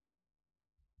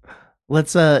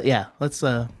 Let's oh,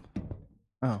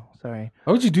 sorry.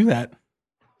 why would you do that?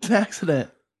 It's an accident.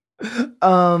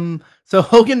 So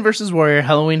Hogan versus Warrior,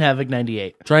 Halloween Havoc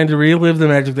 98. Trying to relive the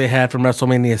magic they had from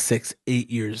WrestleMania 6 8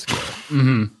 years ago,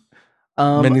 hmm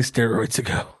many steroids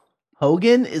ago.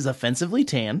 Hogan is offensively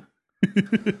tan.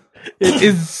 It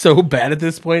is so bad at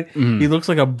this point. He looks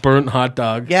like a burnt hot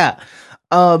dog. Yeah.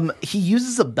 He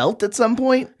uses a belt at some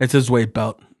point. It's his weight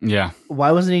belt. Yeah.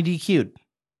 Why wasn't he DQ'd?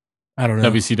 I don't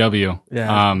know. WCW.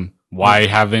 Yeah. Why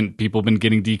haven't people been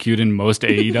getting DQ'd in most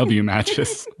AEW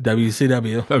matches?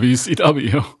 WCW.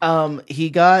 WCW. He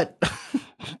got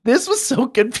this was so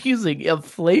confusing. A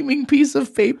flaming piece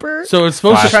of paper. So it's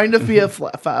supposed to. trying to be a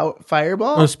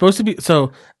fireball. It's supposed to be.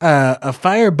 So a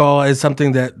fireball is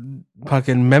something that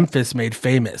fucking Memphis made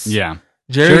famous. Yeah.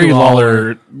 Jerry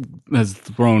Lawler has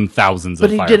thrown thousands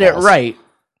But of he did it fireballs. right.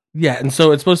 Yeah, and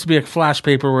so it's supposed to be a flash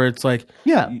paper where it's like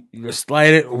Yeah. you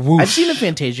slide it. Whoosh. I've seen a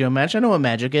Fantasio match. I know what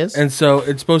magic is. And so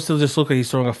it's supposed to just look like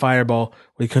he's throwing a fireball.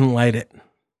 But he couldn't light it.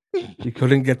 He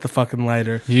couldn't get the fucking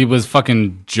lighter. He was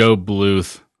fucking Joe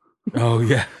Bluth. Oh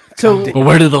yeah. so But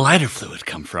where did the lighter fluid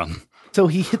come from? so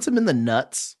he hits him in the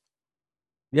nuts.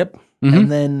 Yep. Mhm.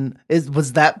 And then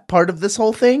was that part of this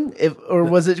whole thing? Or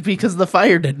was it because the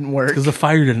fire didn't work? Because the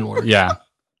fire didn't work. Yeah.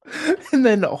 And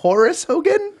then Horace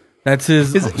Hogan, That's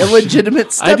his. his illegitimate I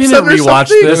stepson didn't or rewatch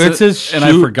something? this, It's his and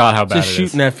I shoot- forgot how it's bad his it shoot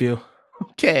is. nephew.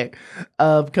 Okay.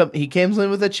 He comes in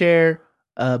with a chair.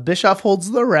 Bischoff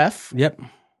holds the ref. Yep.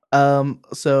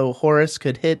 So Horace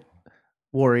could hit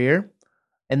Warrior,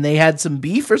 and they had some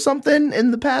beef or something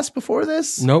in the past before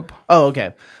this. Nope. Oh,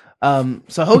 okay.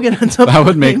 So Hogan ends up That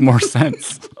would make winning, more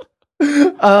sense.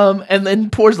 and then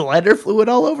pours lighter fluid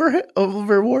all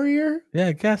over Warrior. Yeah,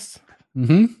 I guess.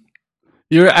 hmm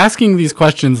You're asking these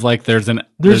questions like there's a no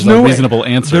reasonable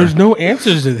answer. There's no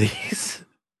answers to these.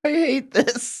 I hate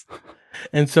this.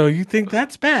 And so you think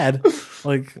that's bad.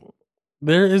 Like,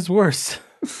 there is worse.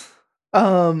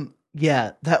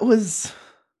 Yeah, that was,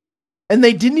 and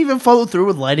they didn't even follow through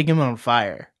with lighting him on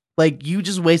fire. Like, you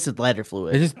just wasted lighter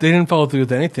fluid. They didn't follow through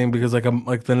with anything because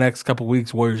like the next couple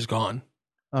weeks, Warrior's gone.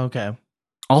 Okay.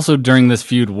 Also, during this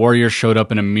feud, Warrior showed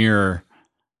up in a mirror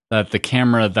that the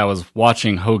camera that was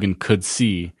watching Hogan could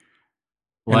see.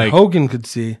 And Hogan could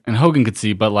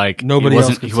see. But like Nobody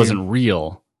else could he see wasn't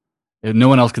real. No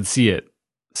one else could see it.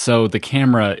 So the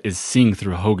camera is seeing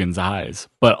through Hogan's eyes,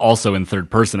 but also in third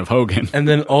person of Hogan. And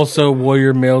then also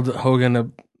Warrior mailed Hogan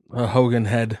a Hogan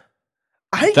head.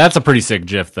 That's a pretty sick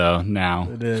GIF, though. Now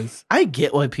It is. I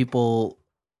get why people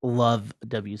love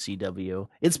WCW.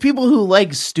 It's people who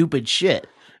like stupid shit.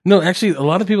 No, actually, a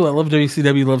lot of people that love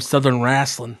WCW love Southern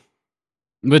wrestling.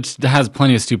 which has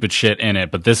plenty of stupid shit in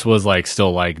it, but this was like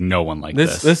still like no one liked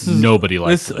this. This is Nobody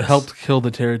liked this. this. Helped kill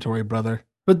the territory, brother.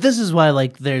 But this is why,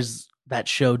 like, there's that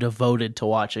show devoted to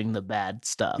watching the bad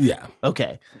stuff. Yeah.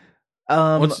 Okay.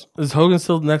 Is Hogan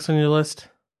still next on your list?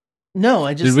 No,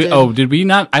 I just Did we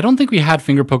not? I don't think we had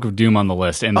Finger Poke of Doom on the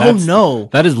list. And no,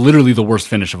 that is literally the worst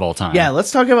finish of all time. Yeah,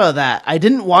 let's talk about that. I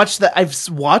didn't watch that. I've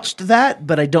watched that,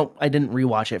 but I didn't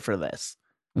rewatch it for this.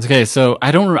 It's okay. So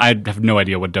I have no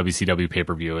idea what WCW pay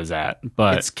per view is at,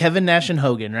 but It's Kevin Nash and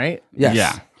Hogan, right? Yes.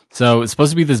 yeah. So it's supposed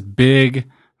to be this big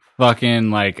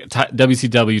fucking like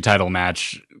WCW title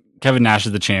match. Kevin Nash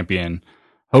is the champion.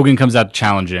 Hogan comes out to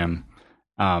challenge him.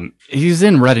 He's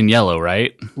in red and yellow,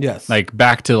 right? Yes. Like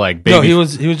back to like baby. No, he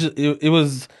was. It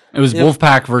was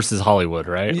Wolfpack versus Hollywood,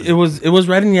 right? It was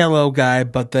red and yellow guy,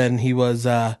 but then he was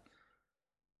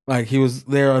like he was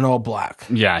there in all black.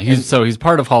 Yeah, he's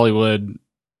part of Hollywood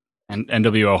and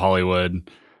NWO Hollywood.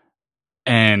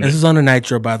 And This is on a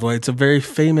Nitro, by the way. It's a very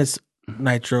famous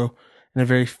Nitro and a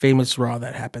very famous Raw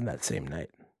that happened that same night.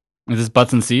 is this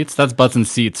Butts and Seats? That's Butts and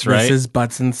Seats, right? This is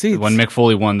Butts and Seats. When Mick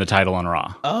Foley won the title on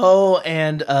Raw. Oh,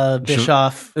 and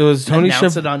Bischoff. It was Tony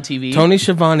announced it on TV. Tony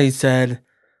Schiavone said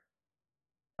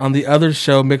on the other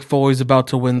show, Mick Foley's about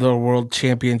to win the world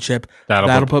championship.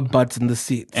 That'll put butts in the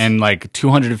seats. And like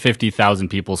 250,000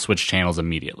 people switched channels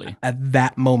immediately. At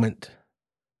that moment,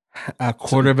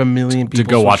 250,000 people To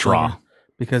go watch switched over Raw.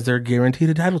 because they're guaranteed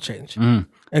a title change Mm.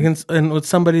 against and with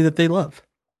somebody that they love.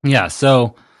 Yeah,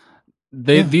 so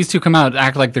these two come out,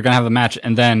 act like they're going to have a match,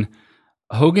 and then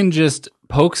Hogan just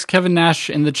pokes Kevin Nash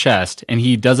in the chest, and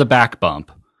he does a back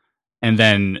bump. And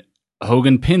then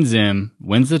Hogan pins him,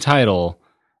 wins the title,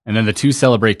 and then the two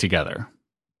celebrate together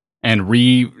and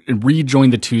rejoin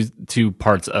the two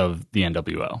parts of the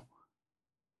NWO.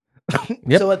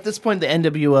 Yep. So at this point, the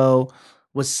NWO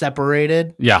was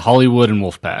separated. Yeah, Hollywood and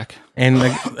Wolfpack. And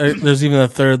like, there's even a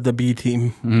third, the B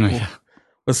team, Yeah.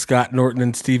 with Scott Norton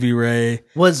and Stevie Ray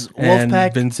Was and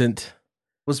Wolfpack Vincent.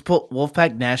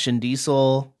 Wolfpack, Nash and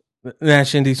Diesel,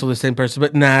 Nash and Diesel the same person,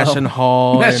 but Nash and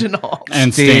Hall, Nash and Hall,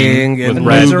 And Sting Sting and with and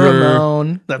Red. Razor Luger.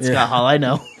 Ramon. That's Yeah. Scott Hall. I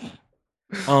know.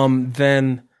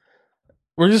 Then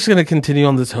we're just gonna continue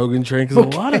on this Hogan train because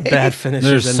a lot of bad finishes.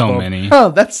 There's so involved. many.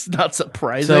 Oh, that's not So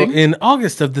surprising. in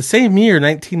August of the same year,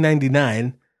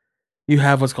 1999, you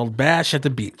have what's called Bash at the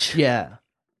Beach. Yeah,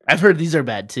 I've heard these are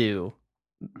bad too.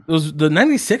 The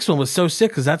 96 one was so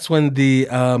sick because that's when the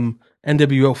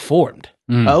NWO formed.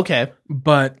 Mm. Okay.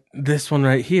 But this one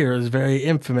right here is very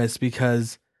infamous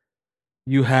because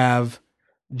you have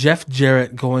Jeff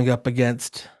Jarrett going up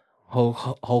against Hulk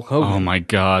Hogan. Oh my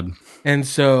God. And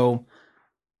so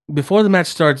before the match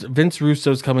starts, Vince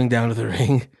Russo's coming down to the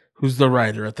ring, who's the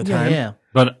writer at the time. Yeah.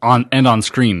 But on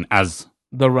screen as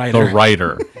The writer. the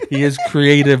writer. He is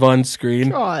creative on screen.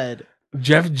 God.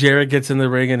 Jeff Jarrett gets in the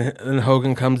ring and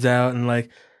Hogan comes out and like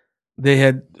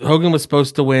Hogan was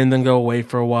supposed to win, then go away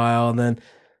for a while, and then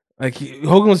like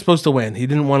Hogan was supposed to win. He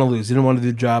didn't want to lose. He didn't want to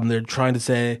do the job, and they're trying to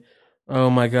say, "Oh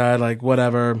my God, like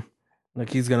whatever,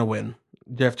 like he's gonna win."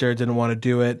 Jeff Jarrett didn't want to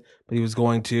do it, but he was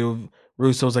going to.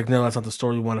 Russo's like, "No, that's not the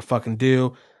story we want to fucking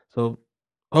do." So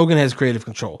Hogan has creative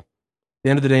control. At the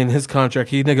end of the day, in his contract,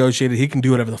 he negotiated. He can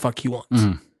do whatever the fuck he wants.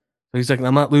 Mhm. So he's like,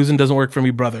 "I'm not losing. Doesn't work for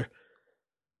me, brother."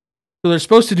 So they're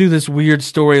supposed to do this weird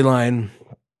storyline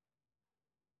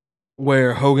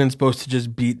where Hogan's supposed to just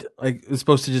is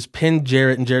supposed to just pin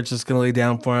Jarrett, and Jarrett's just going to lay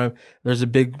down for him. There's a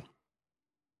big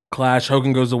clash.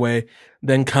 Hogan goes away,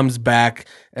 then comes back,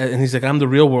 and he's like, I'm the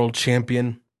real world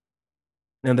champion.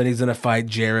 And then he's going to fight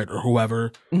Jarrett or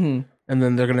whoever. Mhm. And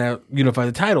then they're going to unify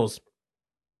the titles.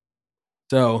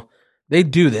 So they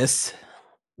do this.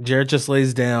 Jarrett just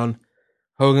lays down.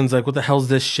 Hogan's like, what the hell's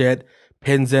this shit?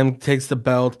 Pins him, takes the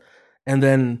belt, and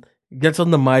then gets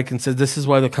on the mic and says, this is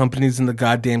why the company's in the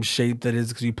goddamn shape that is,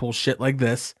 because you pull shit like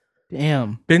this.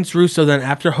 Damn. Vince Russo then,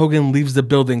 after Hogan leaves the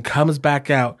building, comes back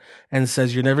out and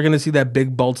says, you're never going to see that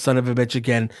big bald son of a bitch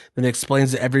again. Then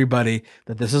explains to everybody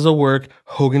that this is a work.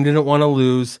 Hogan didn't want to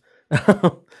lose.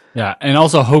 Yeah, and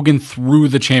also Hogan threw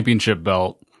the championship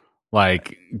belt,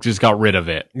 like just got rid of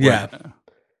it. Yeah.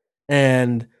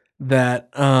 And that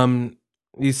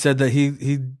he said that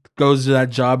he goes to that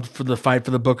job for the fight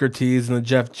for the Booker T's and the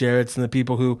Jeff Jarrett's and the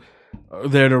people who are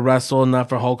there to wrestle and not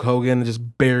for Hulk Hogan, and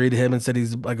just buried him and said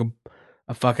he's like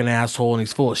a fucking asshole and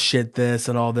he's full of shit, this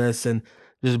and all this, and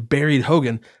just buried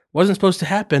Hogan. Wasn't supposed to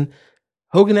happen.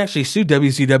 Hogan actually sued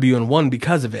WCW and won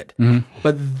because of it. Mhm.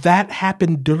 But that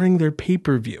happened during their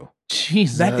pay-per-view.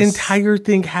 Jesus. That entire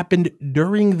thing happened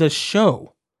during the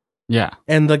show. Yeah.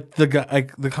 And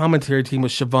the commentary team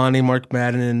was Shivani, Mark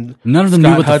Madden, and None of them Scott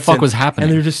knew what the Hudson. fuck was happening.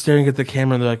 And they're just staring at the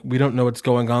camera and they're like, we don't know what's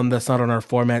going on. That's not on our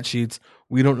format sheets.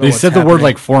 We don't know They what's said the word happening."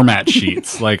 like format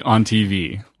sheets, like on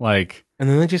TV. Like, And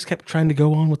then they just kept trying to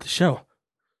go on with the show.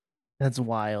 That's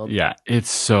wild. yeah, it's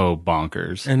so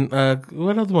bonkers. And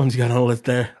what other ones you got on the list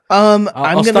there? I'll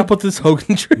I'll stop with this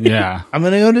Hogan tree. Yeah. I'm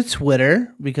gonna go to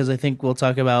Twitter because I think we'll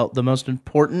talk about the most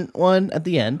important one at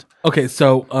the end. Okay,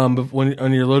 so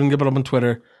when you're loading it up on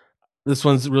Twitter, this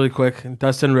one's really quick.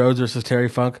 Dustin Rhodes versus Terry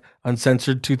Funk,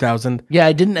 Uncensored 2000. Yeah,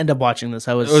 I didn't end up watching this.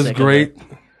 I was It was sick of great. it.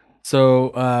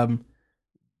 So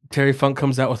Terry Funk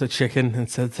comes out with a chicken and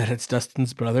says that it's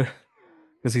Dustin's brother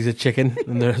because he's a chicken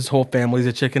and his whole family's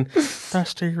a chicken.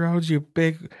 Dusty Rhodes, you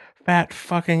big fat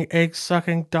fucking egg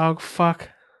sucking dog fuck.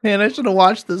 Man, I should have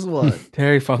watched this one.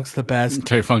 Terry Funk's the best.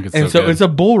 Terry Funk is And so so good. it's a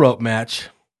bull rope match.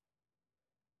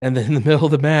 And then in the middle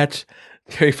of the match,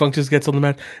 Terry Funk just gets on the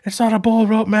match. It's not a bull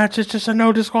rope match. It's just a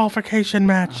no disqualification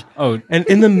match. Oh, And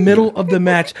in the middle of the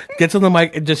match, gets on the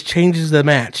mic and just changes the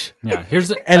match. yeah. Here's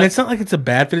the, And it's not like it's a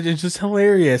bad fit. It's just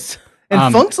hilarious.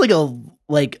 And Funk's like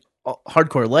a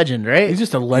hardcore legend, right? He's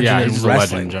just a legend yeah, in he's just a legend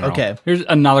wrestling. in general. Okay. Here's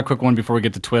another quick one before we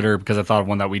get to Twitter because I thought of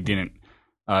one that we didn't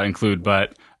include.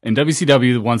 But in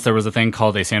WCW, once there was a thing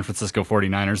called a San Francisco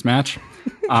 49ers match,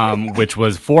 which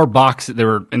was 4 boxes. They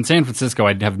were in San Francisco.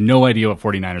 I have no idea what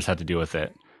 49ers had to do with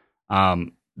it.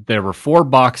 There were 4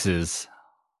 boxes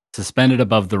suspended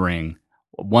above the ring,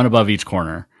 one above each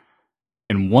corner.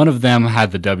 And one of them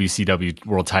had the WCW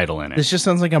world title in it. This just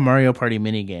sounds like a Mario Party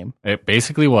minigame. It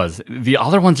basically was. The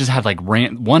other one just had like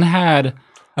one had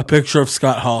A picture of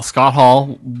Scott Hall. Scott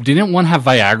Hall. Didn't one have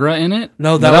Viagra in it?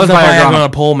 No, that was a Viagra on a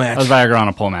pole match. That was Viagra on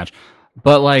a pole match.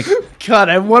 But like God,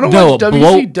 I want to No, watch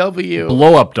WCW.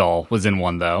 Blow Up Doll was in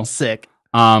one though. Sick.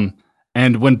 And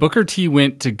when Booker T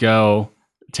went to go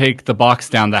take the box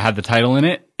down that had the title in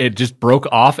it, it just broke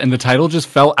off and the title just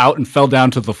fell out and fell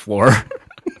down to the floor.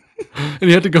 And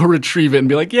he had to go retrieve it and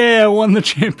be like, yeah, I won the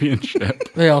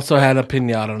championship. They also had a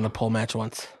pinata on a pole match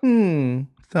once.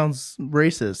 Sounds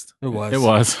racist. It was. It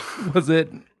was. Was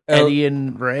it Eddie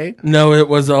and Ray? No, it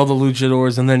was all the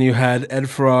luchadors, and then you had Ed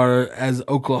Ferrara as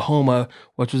Oklahoma,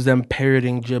 which was them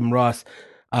parroting Jim Ross.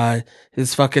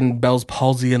 His fucking Bell's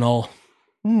palsy and all,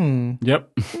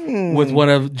 Yep. with one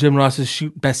of Jim Ross's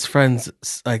best friends,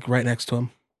 like right next to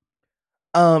him.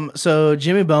 So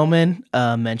Jimmy Bowman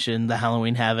mentioned the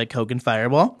Halloween Havoc Hogan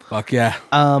Fireball. Fuck yeah.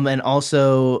 And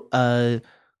also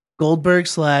Goldberg /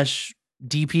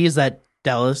 DP, is that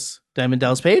Diamond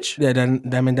Dallas Page? Yeah,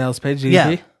 Diamond Dallas Page,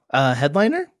 DDP. Yeah.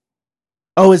 Headliner?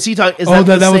 Oh, is he talking? That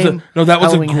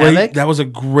That was a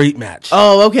great match.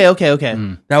 Oh, okay.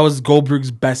 That was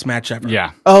Goldberg's best match ever.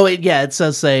 Yeah. Oh, it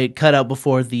does say cut out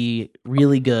before the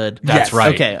really good. That's Yes.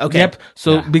 right. Okay. Yep.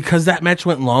 So Yeah. because that match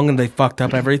went long and they fucked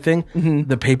up everything,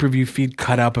 the pay-per-view feed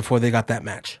cut out before they got that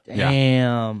match. Yeah.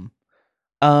 Damn.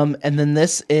 And then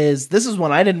this is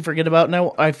one I didn't forget about.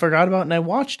 Now I forgot about and I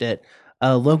watched it.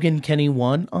 Logan Kenny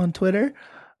 1 on Twitter.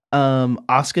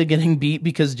 Asuka getting beat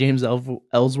because James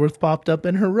Ellsworth popped up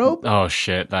in her rope. Oh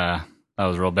shit. That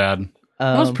was real bad.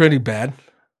 That was pretty bad.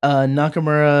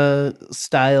 Nakamura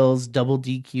Styles double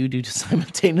DQ due to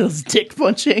simultaneous dick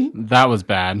punching. That was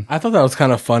bad. I thought that was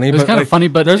kind of funny. It was kind of funny,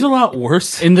 but there's a lot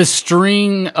worse. in the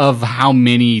string of how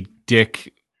many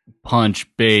dick punch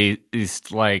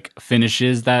based like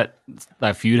finishes that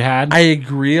feud had. I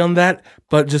agree on that,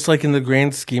 but just like in the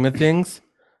grand scheme of things,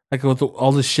 like with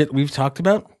all the shit we've talked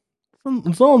about,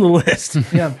 it's all on the list.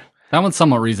 Yeah. That one's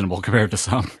somewhat reasonable compared to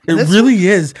some. It That's- really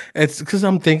is. It's because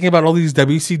I'm thinking about all these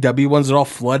WCW ones that are all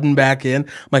flooding back in. I'm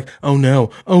like, oh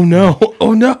no, oh no,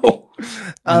 oh no.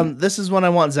 This is one I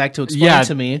want Zach to explain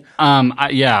to me.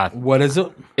 Yeah, What is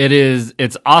it?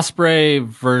 it's Osprey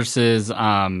versus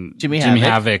Jimmy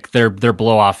Havoc. Their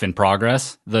blow off in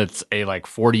progress. That's a like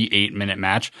 48-minute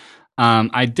match.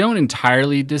 I don't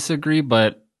entirely disagree,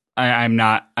 but I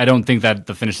don't think that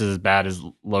the finish is as bad as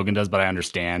Logan does, but I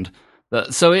understand.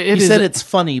 So He said it's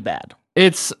funny bad.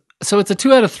 It's a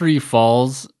 2 out of 3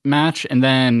 falls match, and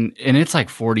it's like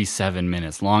 47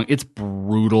 minutes long. It's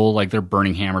brutal. Like they're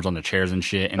burning hammers on the chairs and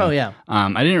shit. And, Oh, yeah.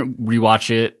 I didn't rewatch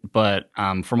it, but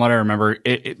from what I remember,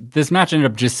 this match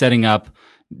ended up just setting up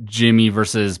Jimmy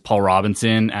versus Paul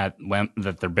Robinson at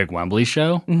their big Wembley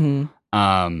show.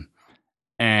 Mm-hmm.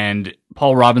 And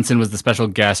Paul Robinson was the special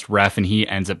guest ref, and he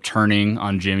ends up turning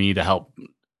on Jimmy to help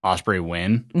Osprey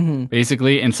win, Mm-hmm.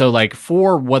 basically. And so, like,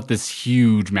 for what this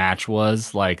huge match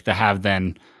was, like, to have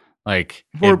then, like,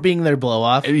 For being their blow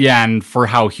off. yeah, and for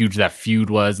how huge that feud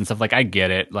was and stuff, like, I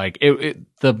get it. Like,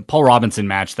 the Paul Robinson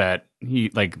match that he,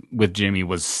 like, with Jimmy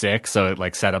was sick, so it,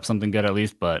 like, set up something good at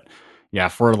least. But, yeah,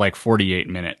 for, like,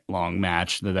 48-minute long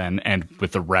match, then, and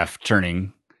with the ref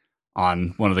turning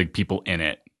on one of the people in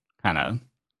it,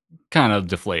 kind of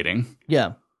deflating.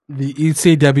 Yeah. The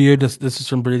ECW, this is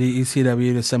from Brady,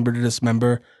 ECW, December to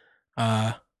Dismember,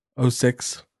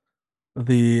 06,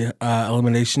 the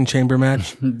Elimination Chamber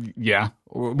match. Yeah.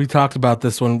 We talked about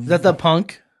this one. Is that the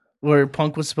Punk? Where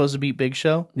Punk was supposed to beat Big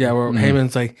Show? Yeah, where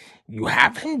Heyman's like, you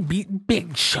haven't beat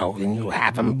Big Show, and you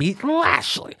haven't beat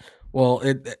Lashley. Well,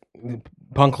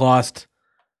 Punk lost.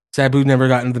 Sabu never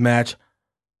got into the match.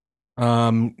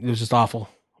 It was just awful.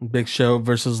 Big Show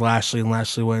versus Lashley, and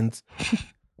Lashley wins.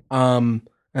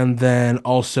 And then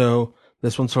also,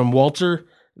 this one's from Walter,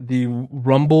 the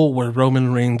Rumble where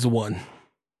Roman Reigns won.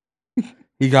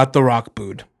 He got The Rock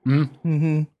booed.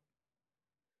 Mm-hmm.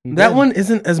 That one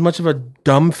isn't as much of a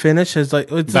dumb finish as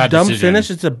it's Bad a dumb decision. finish.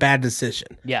 It's a bad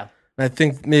decision. Yeah. I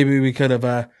think maybe we could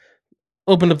have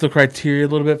opened up the criteria a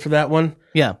little bit for that one,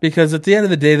 Yeah. because at the end of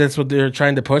the day, that's what they're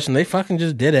trying to push, and they fucking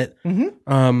just did it.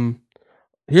 Mm-hmm.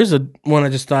 Here's one I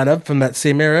just thought of from that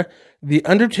same era: the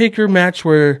Undertaker match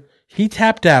where he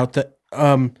tapped out.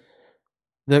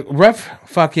 The ref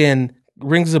fucking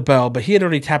rings the bell, but he had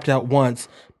already tapped out once,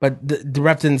 but the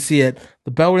ref didn't see it.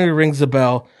 The bell ringer rings the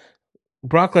bell.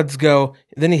 Brock lets go.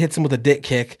 Then he hits him with a dick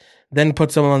kick. Then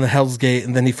puts him on the Hell's Gate,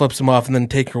 and then he flips him off, and then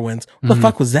Taker wins. What the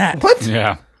fuck was that? What?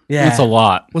 Yeah. Yeah. It's a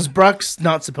lot. Was Brock's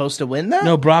not supposed to win that?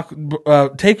 No,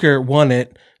 Taker won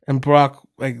it, and Brock,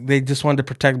 like, they just wanted to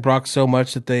protect Brock so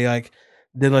much that they like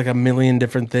did like a million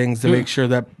different things to make sure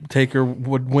that Taker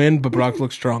would win, but Brock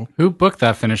looked strong. Who booked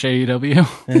that finish, AEW?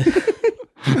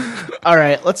 All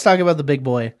right, let's talk about the big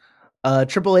boy.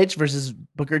 Triple H versus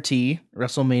Booker T,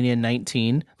 WrestleMania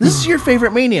 19. This is your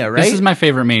favorite Mania, right? This is my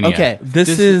favorite Mania. Okay.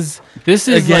 This is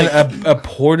again like, a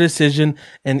poor decision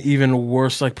and even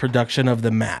worse like production of the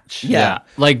match. Yeah.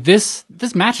 Like this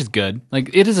match is good.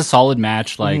 Like it is a solid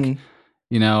match. Like,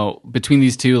 you know, between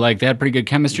these two, like they had pretty good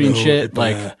chemistry and shit. If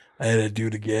Like I had to do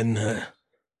it again,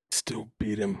 still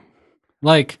beat him.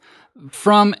 Like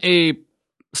from a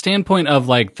standpoint of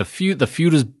like the feud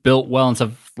is built well and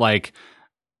stuff. Like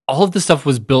all of this stuff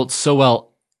was built so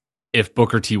well if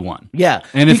Booker T won. Yeah.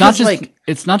 And it's not Because, just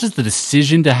it's not just the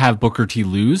decision to have Booker T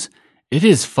lose. It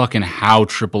is fucking how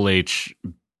Triple H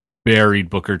buried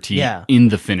Booker T Yeah. in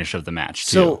the finish of the match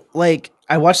too. So, like,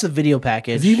 I watched the video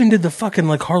package. He even did the fucking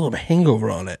like Harlem Hangover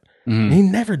on it. Mhm. He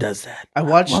never does that. I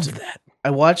watched Love that. I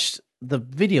watched the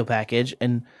video package,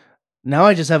 and now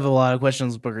I just have a lot of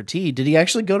questions with Booker T. Did he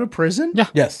actually go to prison? Yeah.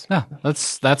 Yes. Yeah,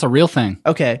 that's a real thing.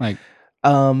 Okay. Like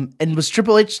And was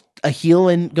Triple H a heel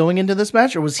in going into this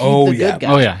match, or was he Oh, the yeah. good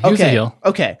guy? Oh, yeah. He was a okay. heel.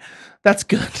 Okay. That's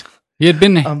good. He had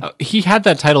been Um, he had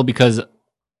that title because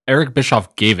Eric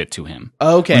Bischoff gave it to him.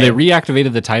 Okay. When they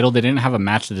reactivated the title, they didn't have a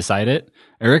match to decide it.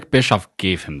 Eric Bischoff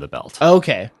gave him the belt.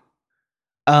 Okay.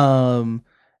 And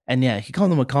yeah, he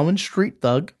called him a common street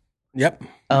thug. Yep.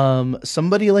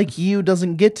 Somebody like you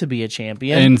doesn't get to be a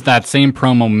champion. And that same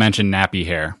promo mentioned nappy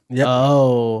hair. Yep.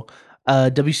 Oh,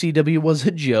 WCW was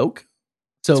a joke.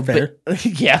 So It's fair.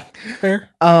 yeah. Fair.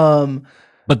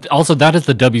 But also that is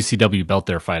the WCW belt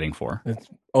they're fighting for. It's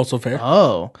also fair.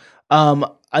 Oh,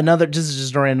 this is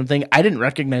just a random thing. I didn't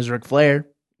recognize Ric Flair.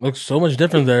 Looks so much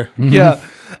different there. Yeah.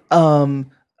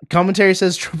 Commentary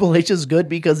says Triple H is good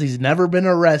because he's never been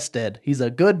arrested. He's a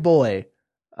good boy.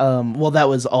 Well, that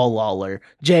was all Lawler.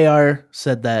 JR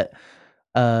said that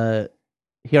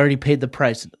he already paid the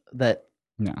price that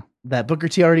Yeah. that Booker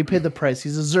T already paid the price.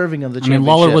 He's deserving of the I championship. mean,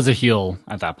 Lawler was a heel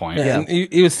at that point. Yeah, and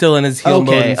he was still in his heel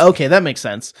mode. Okay, that makes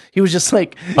sense. He was just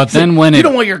like, But he's then like, when you it-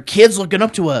 don't want your kids looking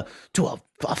up to a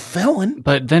felon.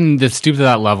 But then to stoop to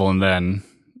that level and then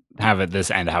have it this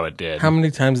end how it did. How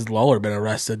many times has Lawler been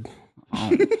arrested?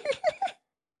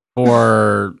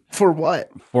 For what?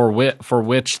 for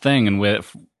which thing and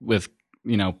with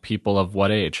people of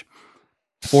what age?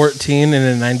 14 and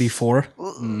a 94.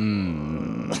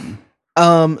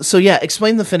 So yeah,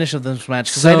 explain the finish of this match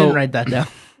because I So- didn't write that down.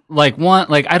 I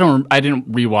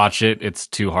didn't rewatch it. It's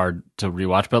too hard to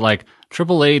rewatch. But like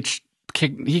Triple H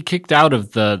kicked out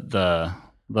of the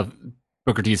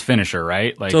Booker T's finisher,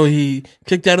 right? Like So he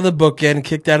kicked out of the bookend,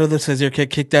 kicked out of the scissor kick,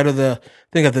 kicked out of I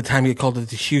think at the time he called it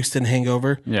the Houston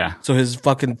Hangover. yeah, So his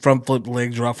fucking front flip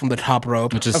leg drop from the top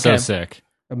rope. which is so Okay. sick.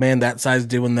 A man that size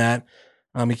doing that.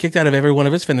 He kicked out of every one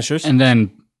of his finishers. And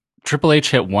then Triple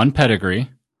H hit one pedigree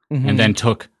Mm-hmm. and then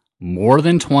took more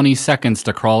than 20 seconds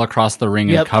to crawl across the ring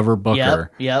Yep. and cover Booker.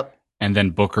 Yep. And then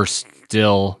Booker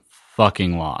still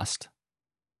fucking lost.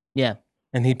 Yeah.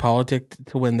 And he politicked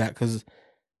to win that because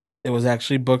it was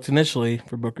actually booked initially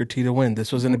for Booker T to win.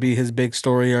 This was going to be his big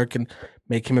story arc and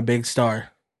make him a big star.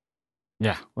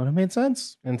 Yeah. Would have made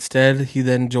sense. Instead, he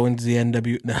then joins the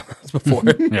NW. No, that was before.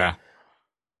 Yeah.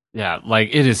 Yeah.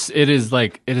 Like it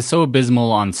is so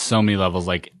abysmal on so many levels.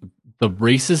 Like the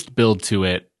racist build to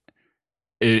it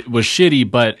was shitty,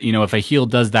 but if a heel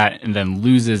does that and then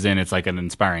loses and it's like an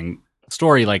inspiring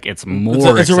story, like it's more It's a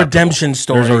acceptable. redemption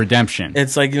story. There's a redemption.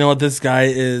 It's like, you know what, this guy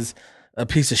is a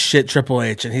piece of shit Triple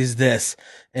H and he's this.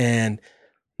 And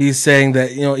he's saying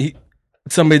that,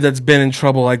 somebody that's been in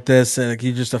trouble like this, and like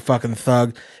he's just a fucking thug.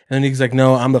 And then he's like,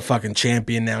 no, I'm the fucking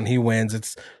champion now, and he wins.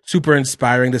 It's super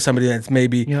inspiring to somebody that's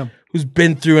maybe who's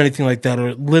been through anything like that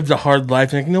or lived a hard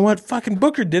life. And like, you know what, fucking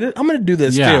Booker did it. I'm gonna do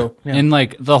this too. And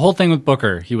like the whole thing with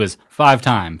Booker, he was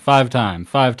five-time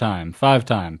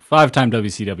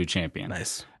WCW champion.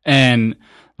 Nice. And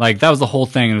like that was the whole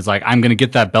thing. And it was like, I'm gonna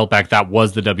get that belt back. That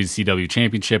was the WCW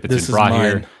championship. It's This been is brought mine.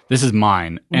 here. This is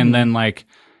mine. And then like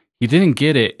he didn't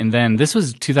get it. And then this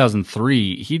was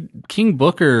 2003. King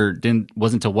Booker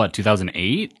wasn't until what,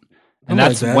 2008? And like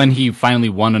that's that. when he finally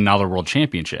won another world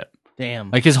championship.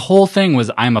 Damn. Like his whole thing was,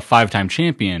 I'm a 5-time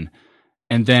champion.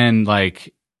 And then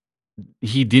like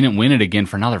he didn't win it again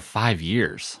for another 5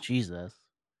 years. Jesus.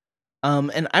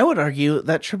 And I would argue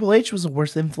that Triple H was a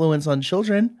worse influence on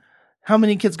children. How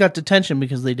many kids got detention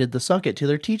because they did the suck it to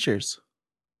their teachers?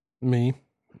 Me.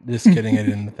 Just kidding, I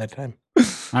didn't at that time.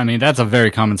 I mean, that's a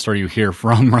very common story you hear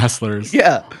from wrestlers.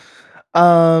 Yeah.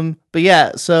 But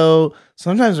yeah, so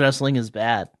sometimes wrestling is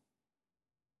bad.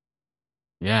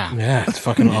 Yeah. Yeah, it's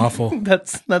fucking awful.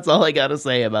 That's all I gotta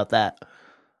say about that.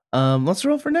 Let's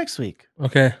roll for next week.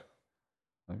 Okay.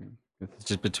 It's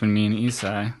just between me and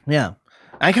Isai. Yeah.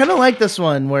 I kind of like this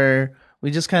one where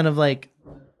we just kind of like,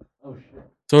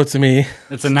 So it's me.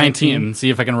 It's a 19. See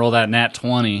if I can roll that nat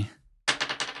 20.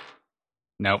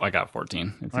 Nope, I got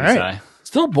 14. It's All Isai. right.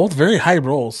 Still both very high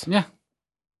rolls. Yeah.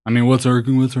 I mean, what's our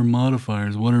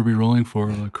modifiers? What are we rolling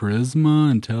for? Like charisma,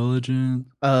 intelligence?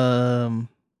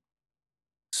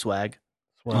 swag.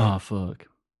 Oh, fuck.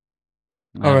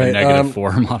 I All have right, a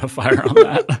 -4 modifier on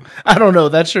that. I don't know.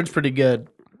 That shirt's pretty good.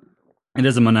 It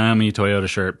is a Minami Toyota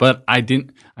shirt, but I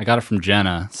got it from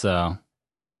Jenna, so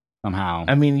somehow.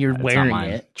 I mean, you're it's not wearing mine.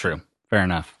 it. True. Fair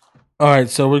enough. All right,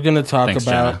 so we're gonna talk Thanks,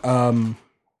 about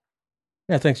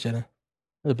yeah, thanks, Jenna.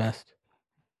 You're the best.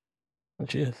 And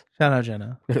she is. Shout out,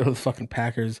 Jenna. The fucking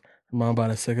Packers. Her mom bought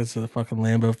us tickets to the fucking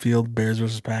Lambeau Field, Bears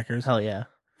versus Packers. Hell yeah.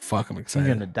 Fuck, I'm You're excited.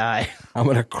 going to die. I'm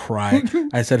gonna cry.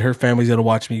 I said her family's gonna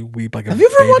watch me weep like a Have you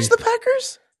ever baby. watched the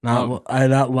Packers?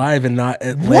 Not live and not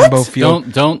at What? Lambeau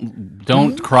Field.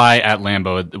 Don't cry at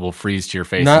Lambeau. It will freeze to your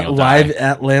face. and Not you'll live die.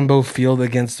 at Lambeau Field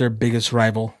against their biggest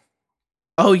rival.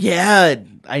 Oh, yeah.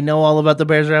 I know all about the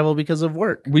Bears rival because of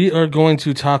work. We are going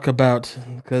to talk about,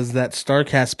 because that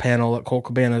StarCast panel that Cole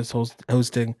Cabana is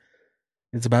hosting,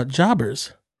 it's about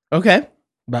jobbers, Okay.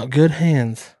 about good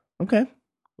hands. Okay.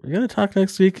 We're going to talk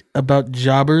next week about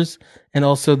jobbers and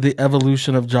also the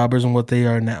evolution of jobbers and what they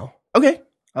are now. Okay.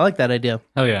 I like that idea.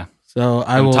 Hell yeah. So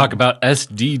I I will will talk about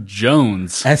SD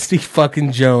Jones. SD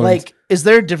fucking Jones. Like, is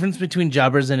there a difference between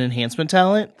jobbers and enhancement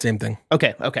talent? Same thing.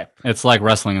 Okay. Okay. It's like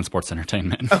wrestling and sports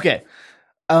entertainment. Okay.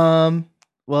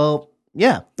 Well,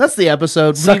 yeah, that's the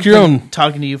episode. Suck We've your been own.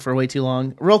 talking to you for way too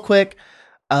long. Real quick,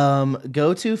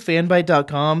 go to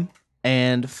fanbite.com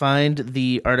and find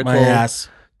the article My ass.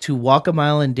 To Walk a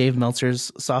Mile in Dave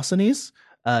Meltzer's Sauconies.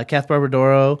 Kath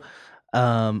Barbadoro,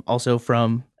 also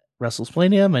from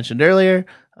WrestleSplania, mentioned earlier.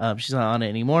 She's not on it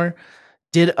anymore.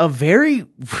 Did a very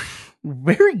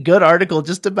very good article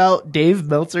just about Dave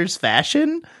Meltzer's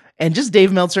fashion and just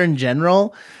Dave Meltzer in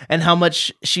general and how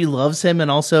much she loves him and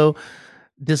also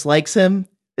dislikes him.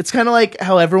 It's kind of like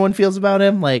how everyone feels about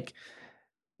him. Like,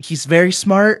 he's very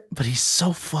smart, but he's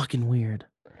so fucking weird.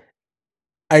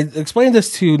 I explained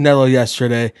this to Nello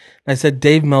yesterday. I said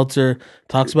Dave Meltzer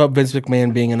talks about Vince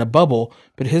McMahon being in a bubble,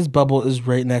 but his bubble is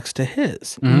right next to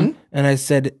his. Mm-hmm. And I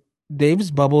said Dave's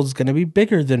bubble is going to be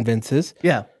bigger than Vince's.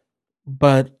 Yeah.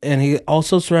 And he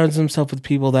also surrounds himself with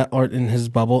people that aren't in his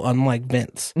bubble, unlike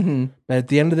Vince. Mm-hmm. But at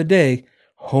the end of the day,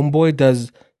 Homeboy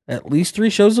does at least 3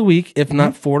 shows a week, if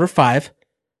not 4 or 5,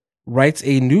 writes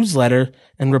a newsletter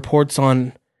and reports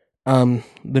on the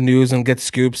news and gets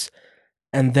scoops,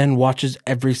 and then watches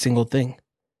every single thing.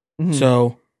 Mm-hmm.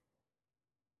 So,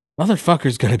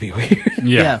 motherfucker's gonna be weird.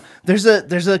 Yeah. There's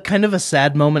a kind of a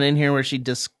sad moment in here where she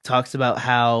just talks about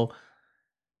how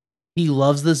he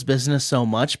loves this business so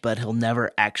much, but he'll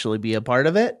never actually be a part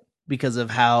of it because of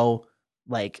how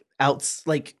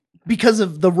because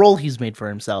of the role he's made for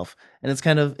himself, and it's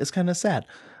kind of sad.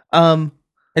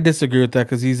 I disagree with that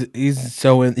because he's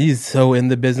so in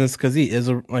the business because he is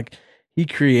he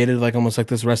created almost like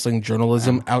this wrestling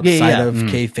journalism outside of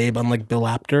kayfabe, unlike Bill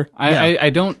Apter. I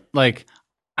don't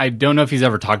know if he's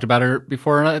ever talked about her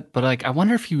before, but I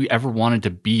wonder if he ever wanted to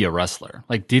be a wrestler.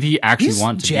 Did he actually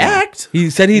want to jacked? He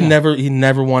said he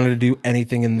never wanted to do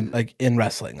anything in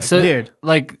wrestling. So weird.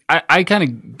 I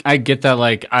get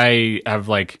that. I have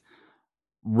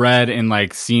read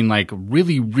and seen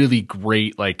really, really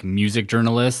great music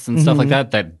journalists and stuff like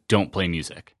that don't play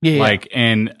music.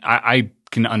 And I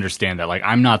can understand that.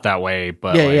 I'm not that way,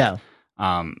 but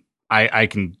I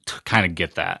can kind of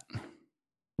get that.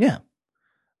 Yeah.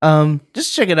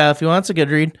 Just check it out if you want. It's a good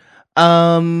read.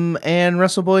 And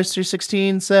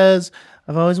WrestleBoys316 says,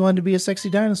 I've always wanted to be a sexy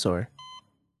dinosaur.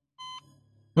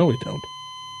 No, we don't.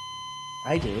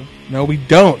 I do. No, we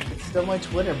don't. It's still my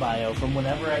Twitter bio from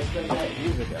whenever I said that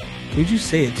years ago. Who'd you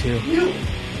say it to? You!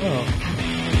 Oh.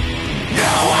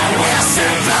 No one will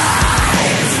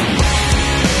survive.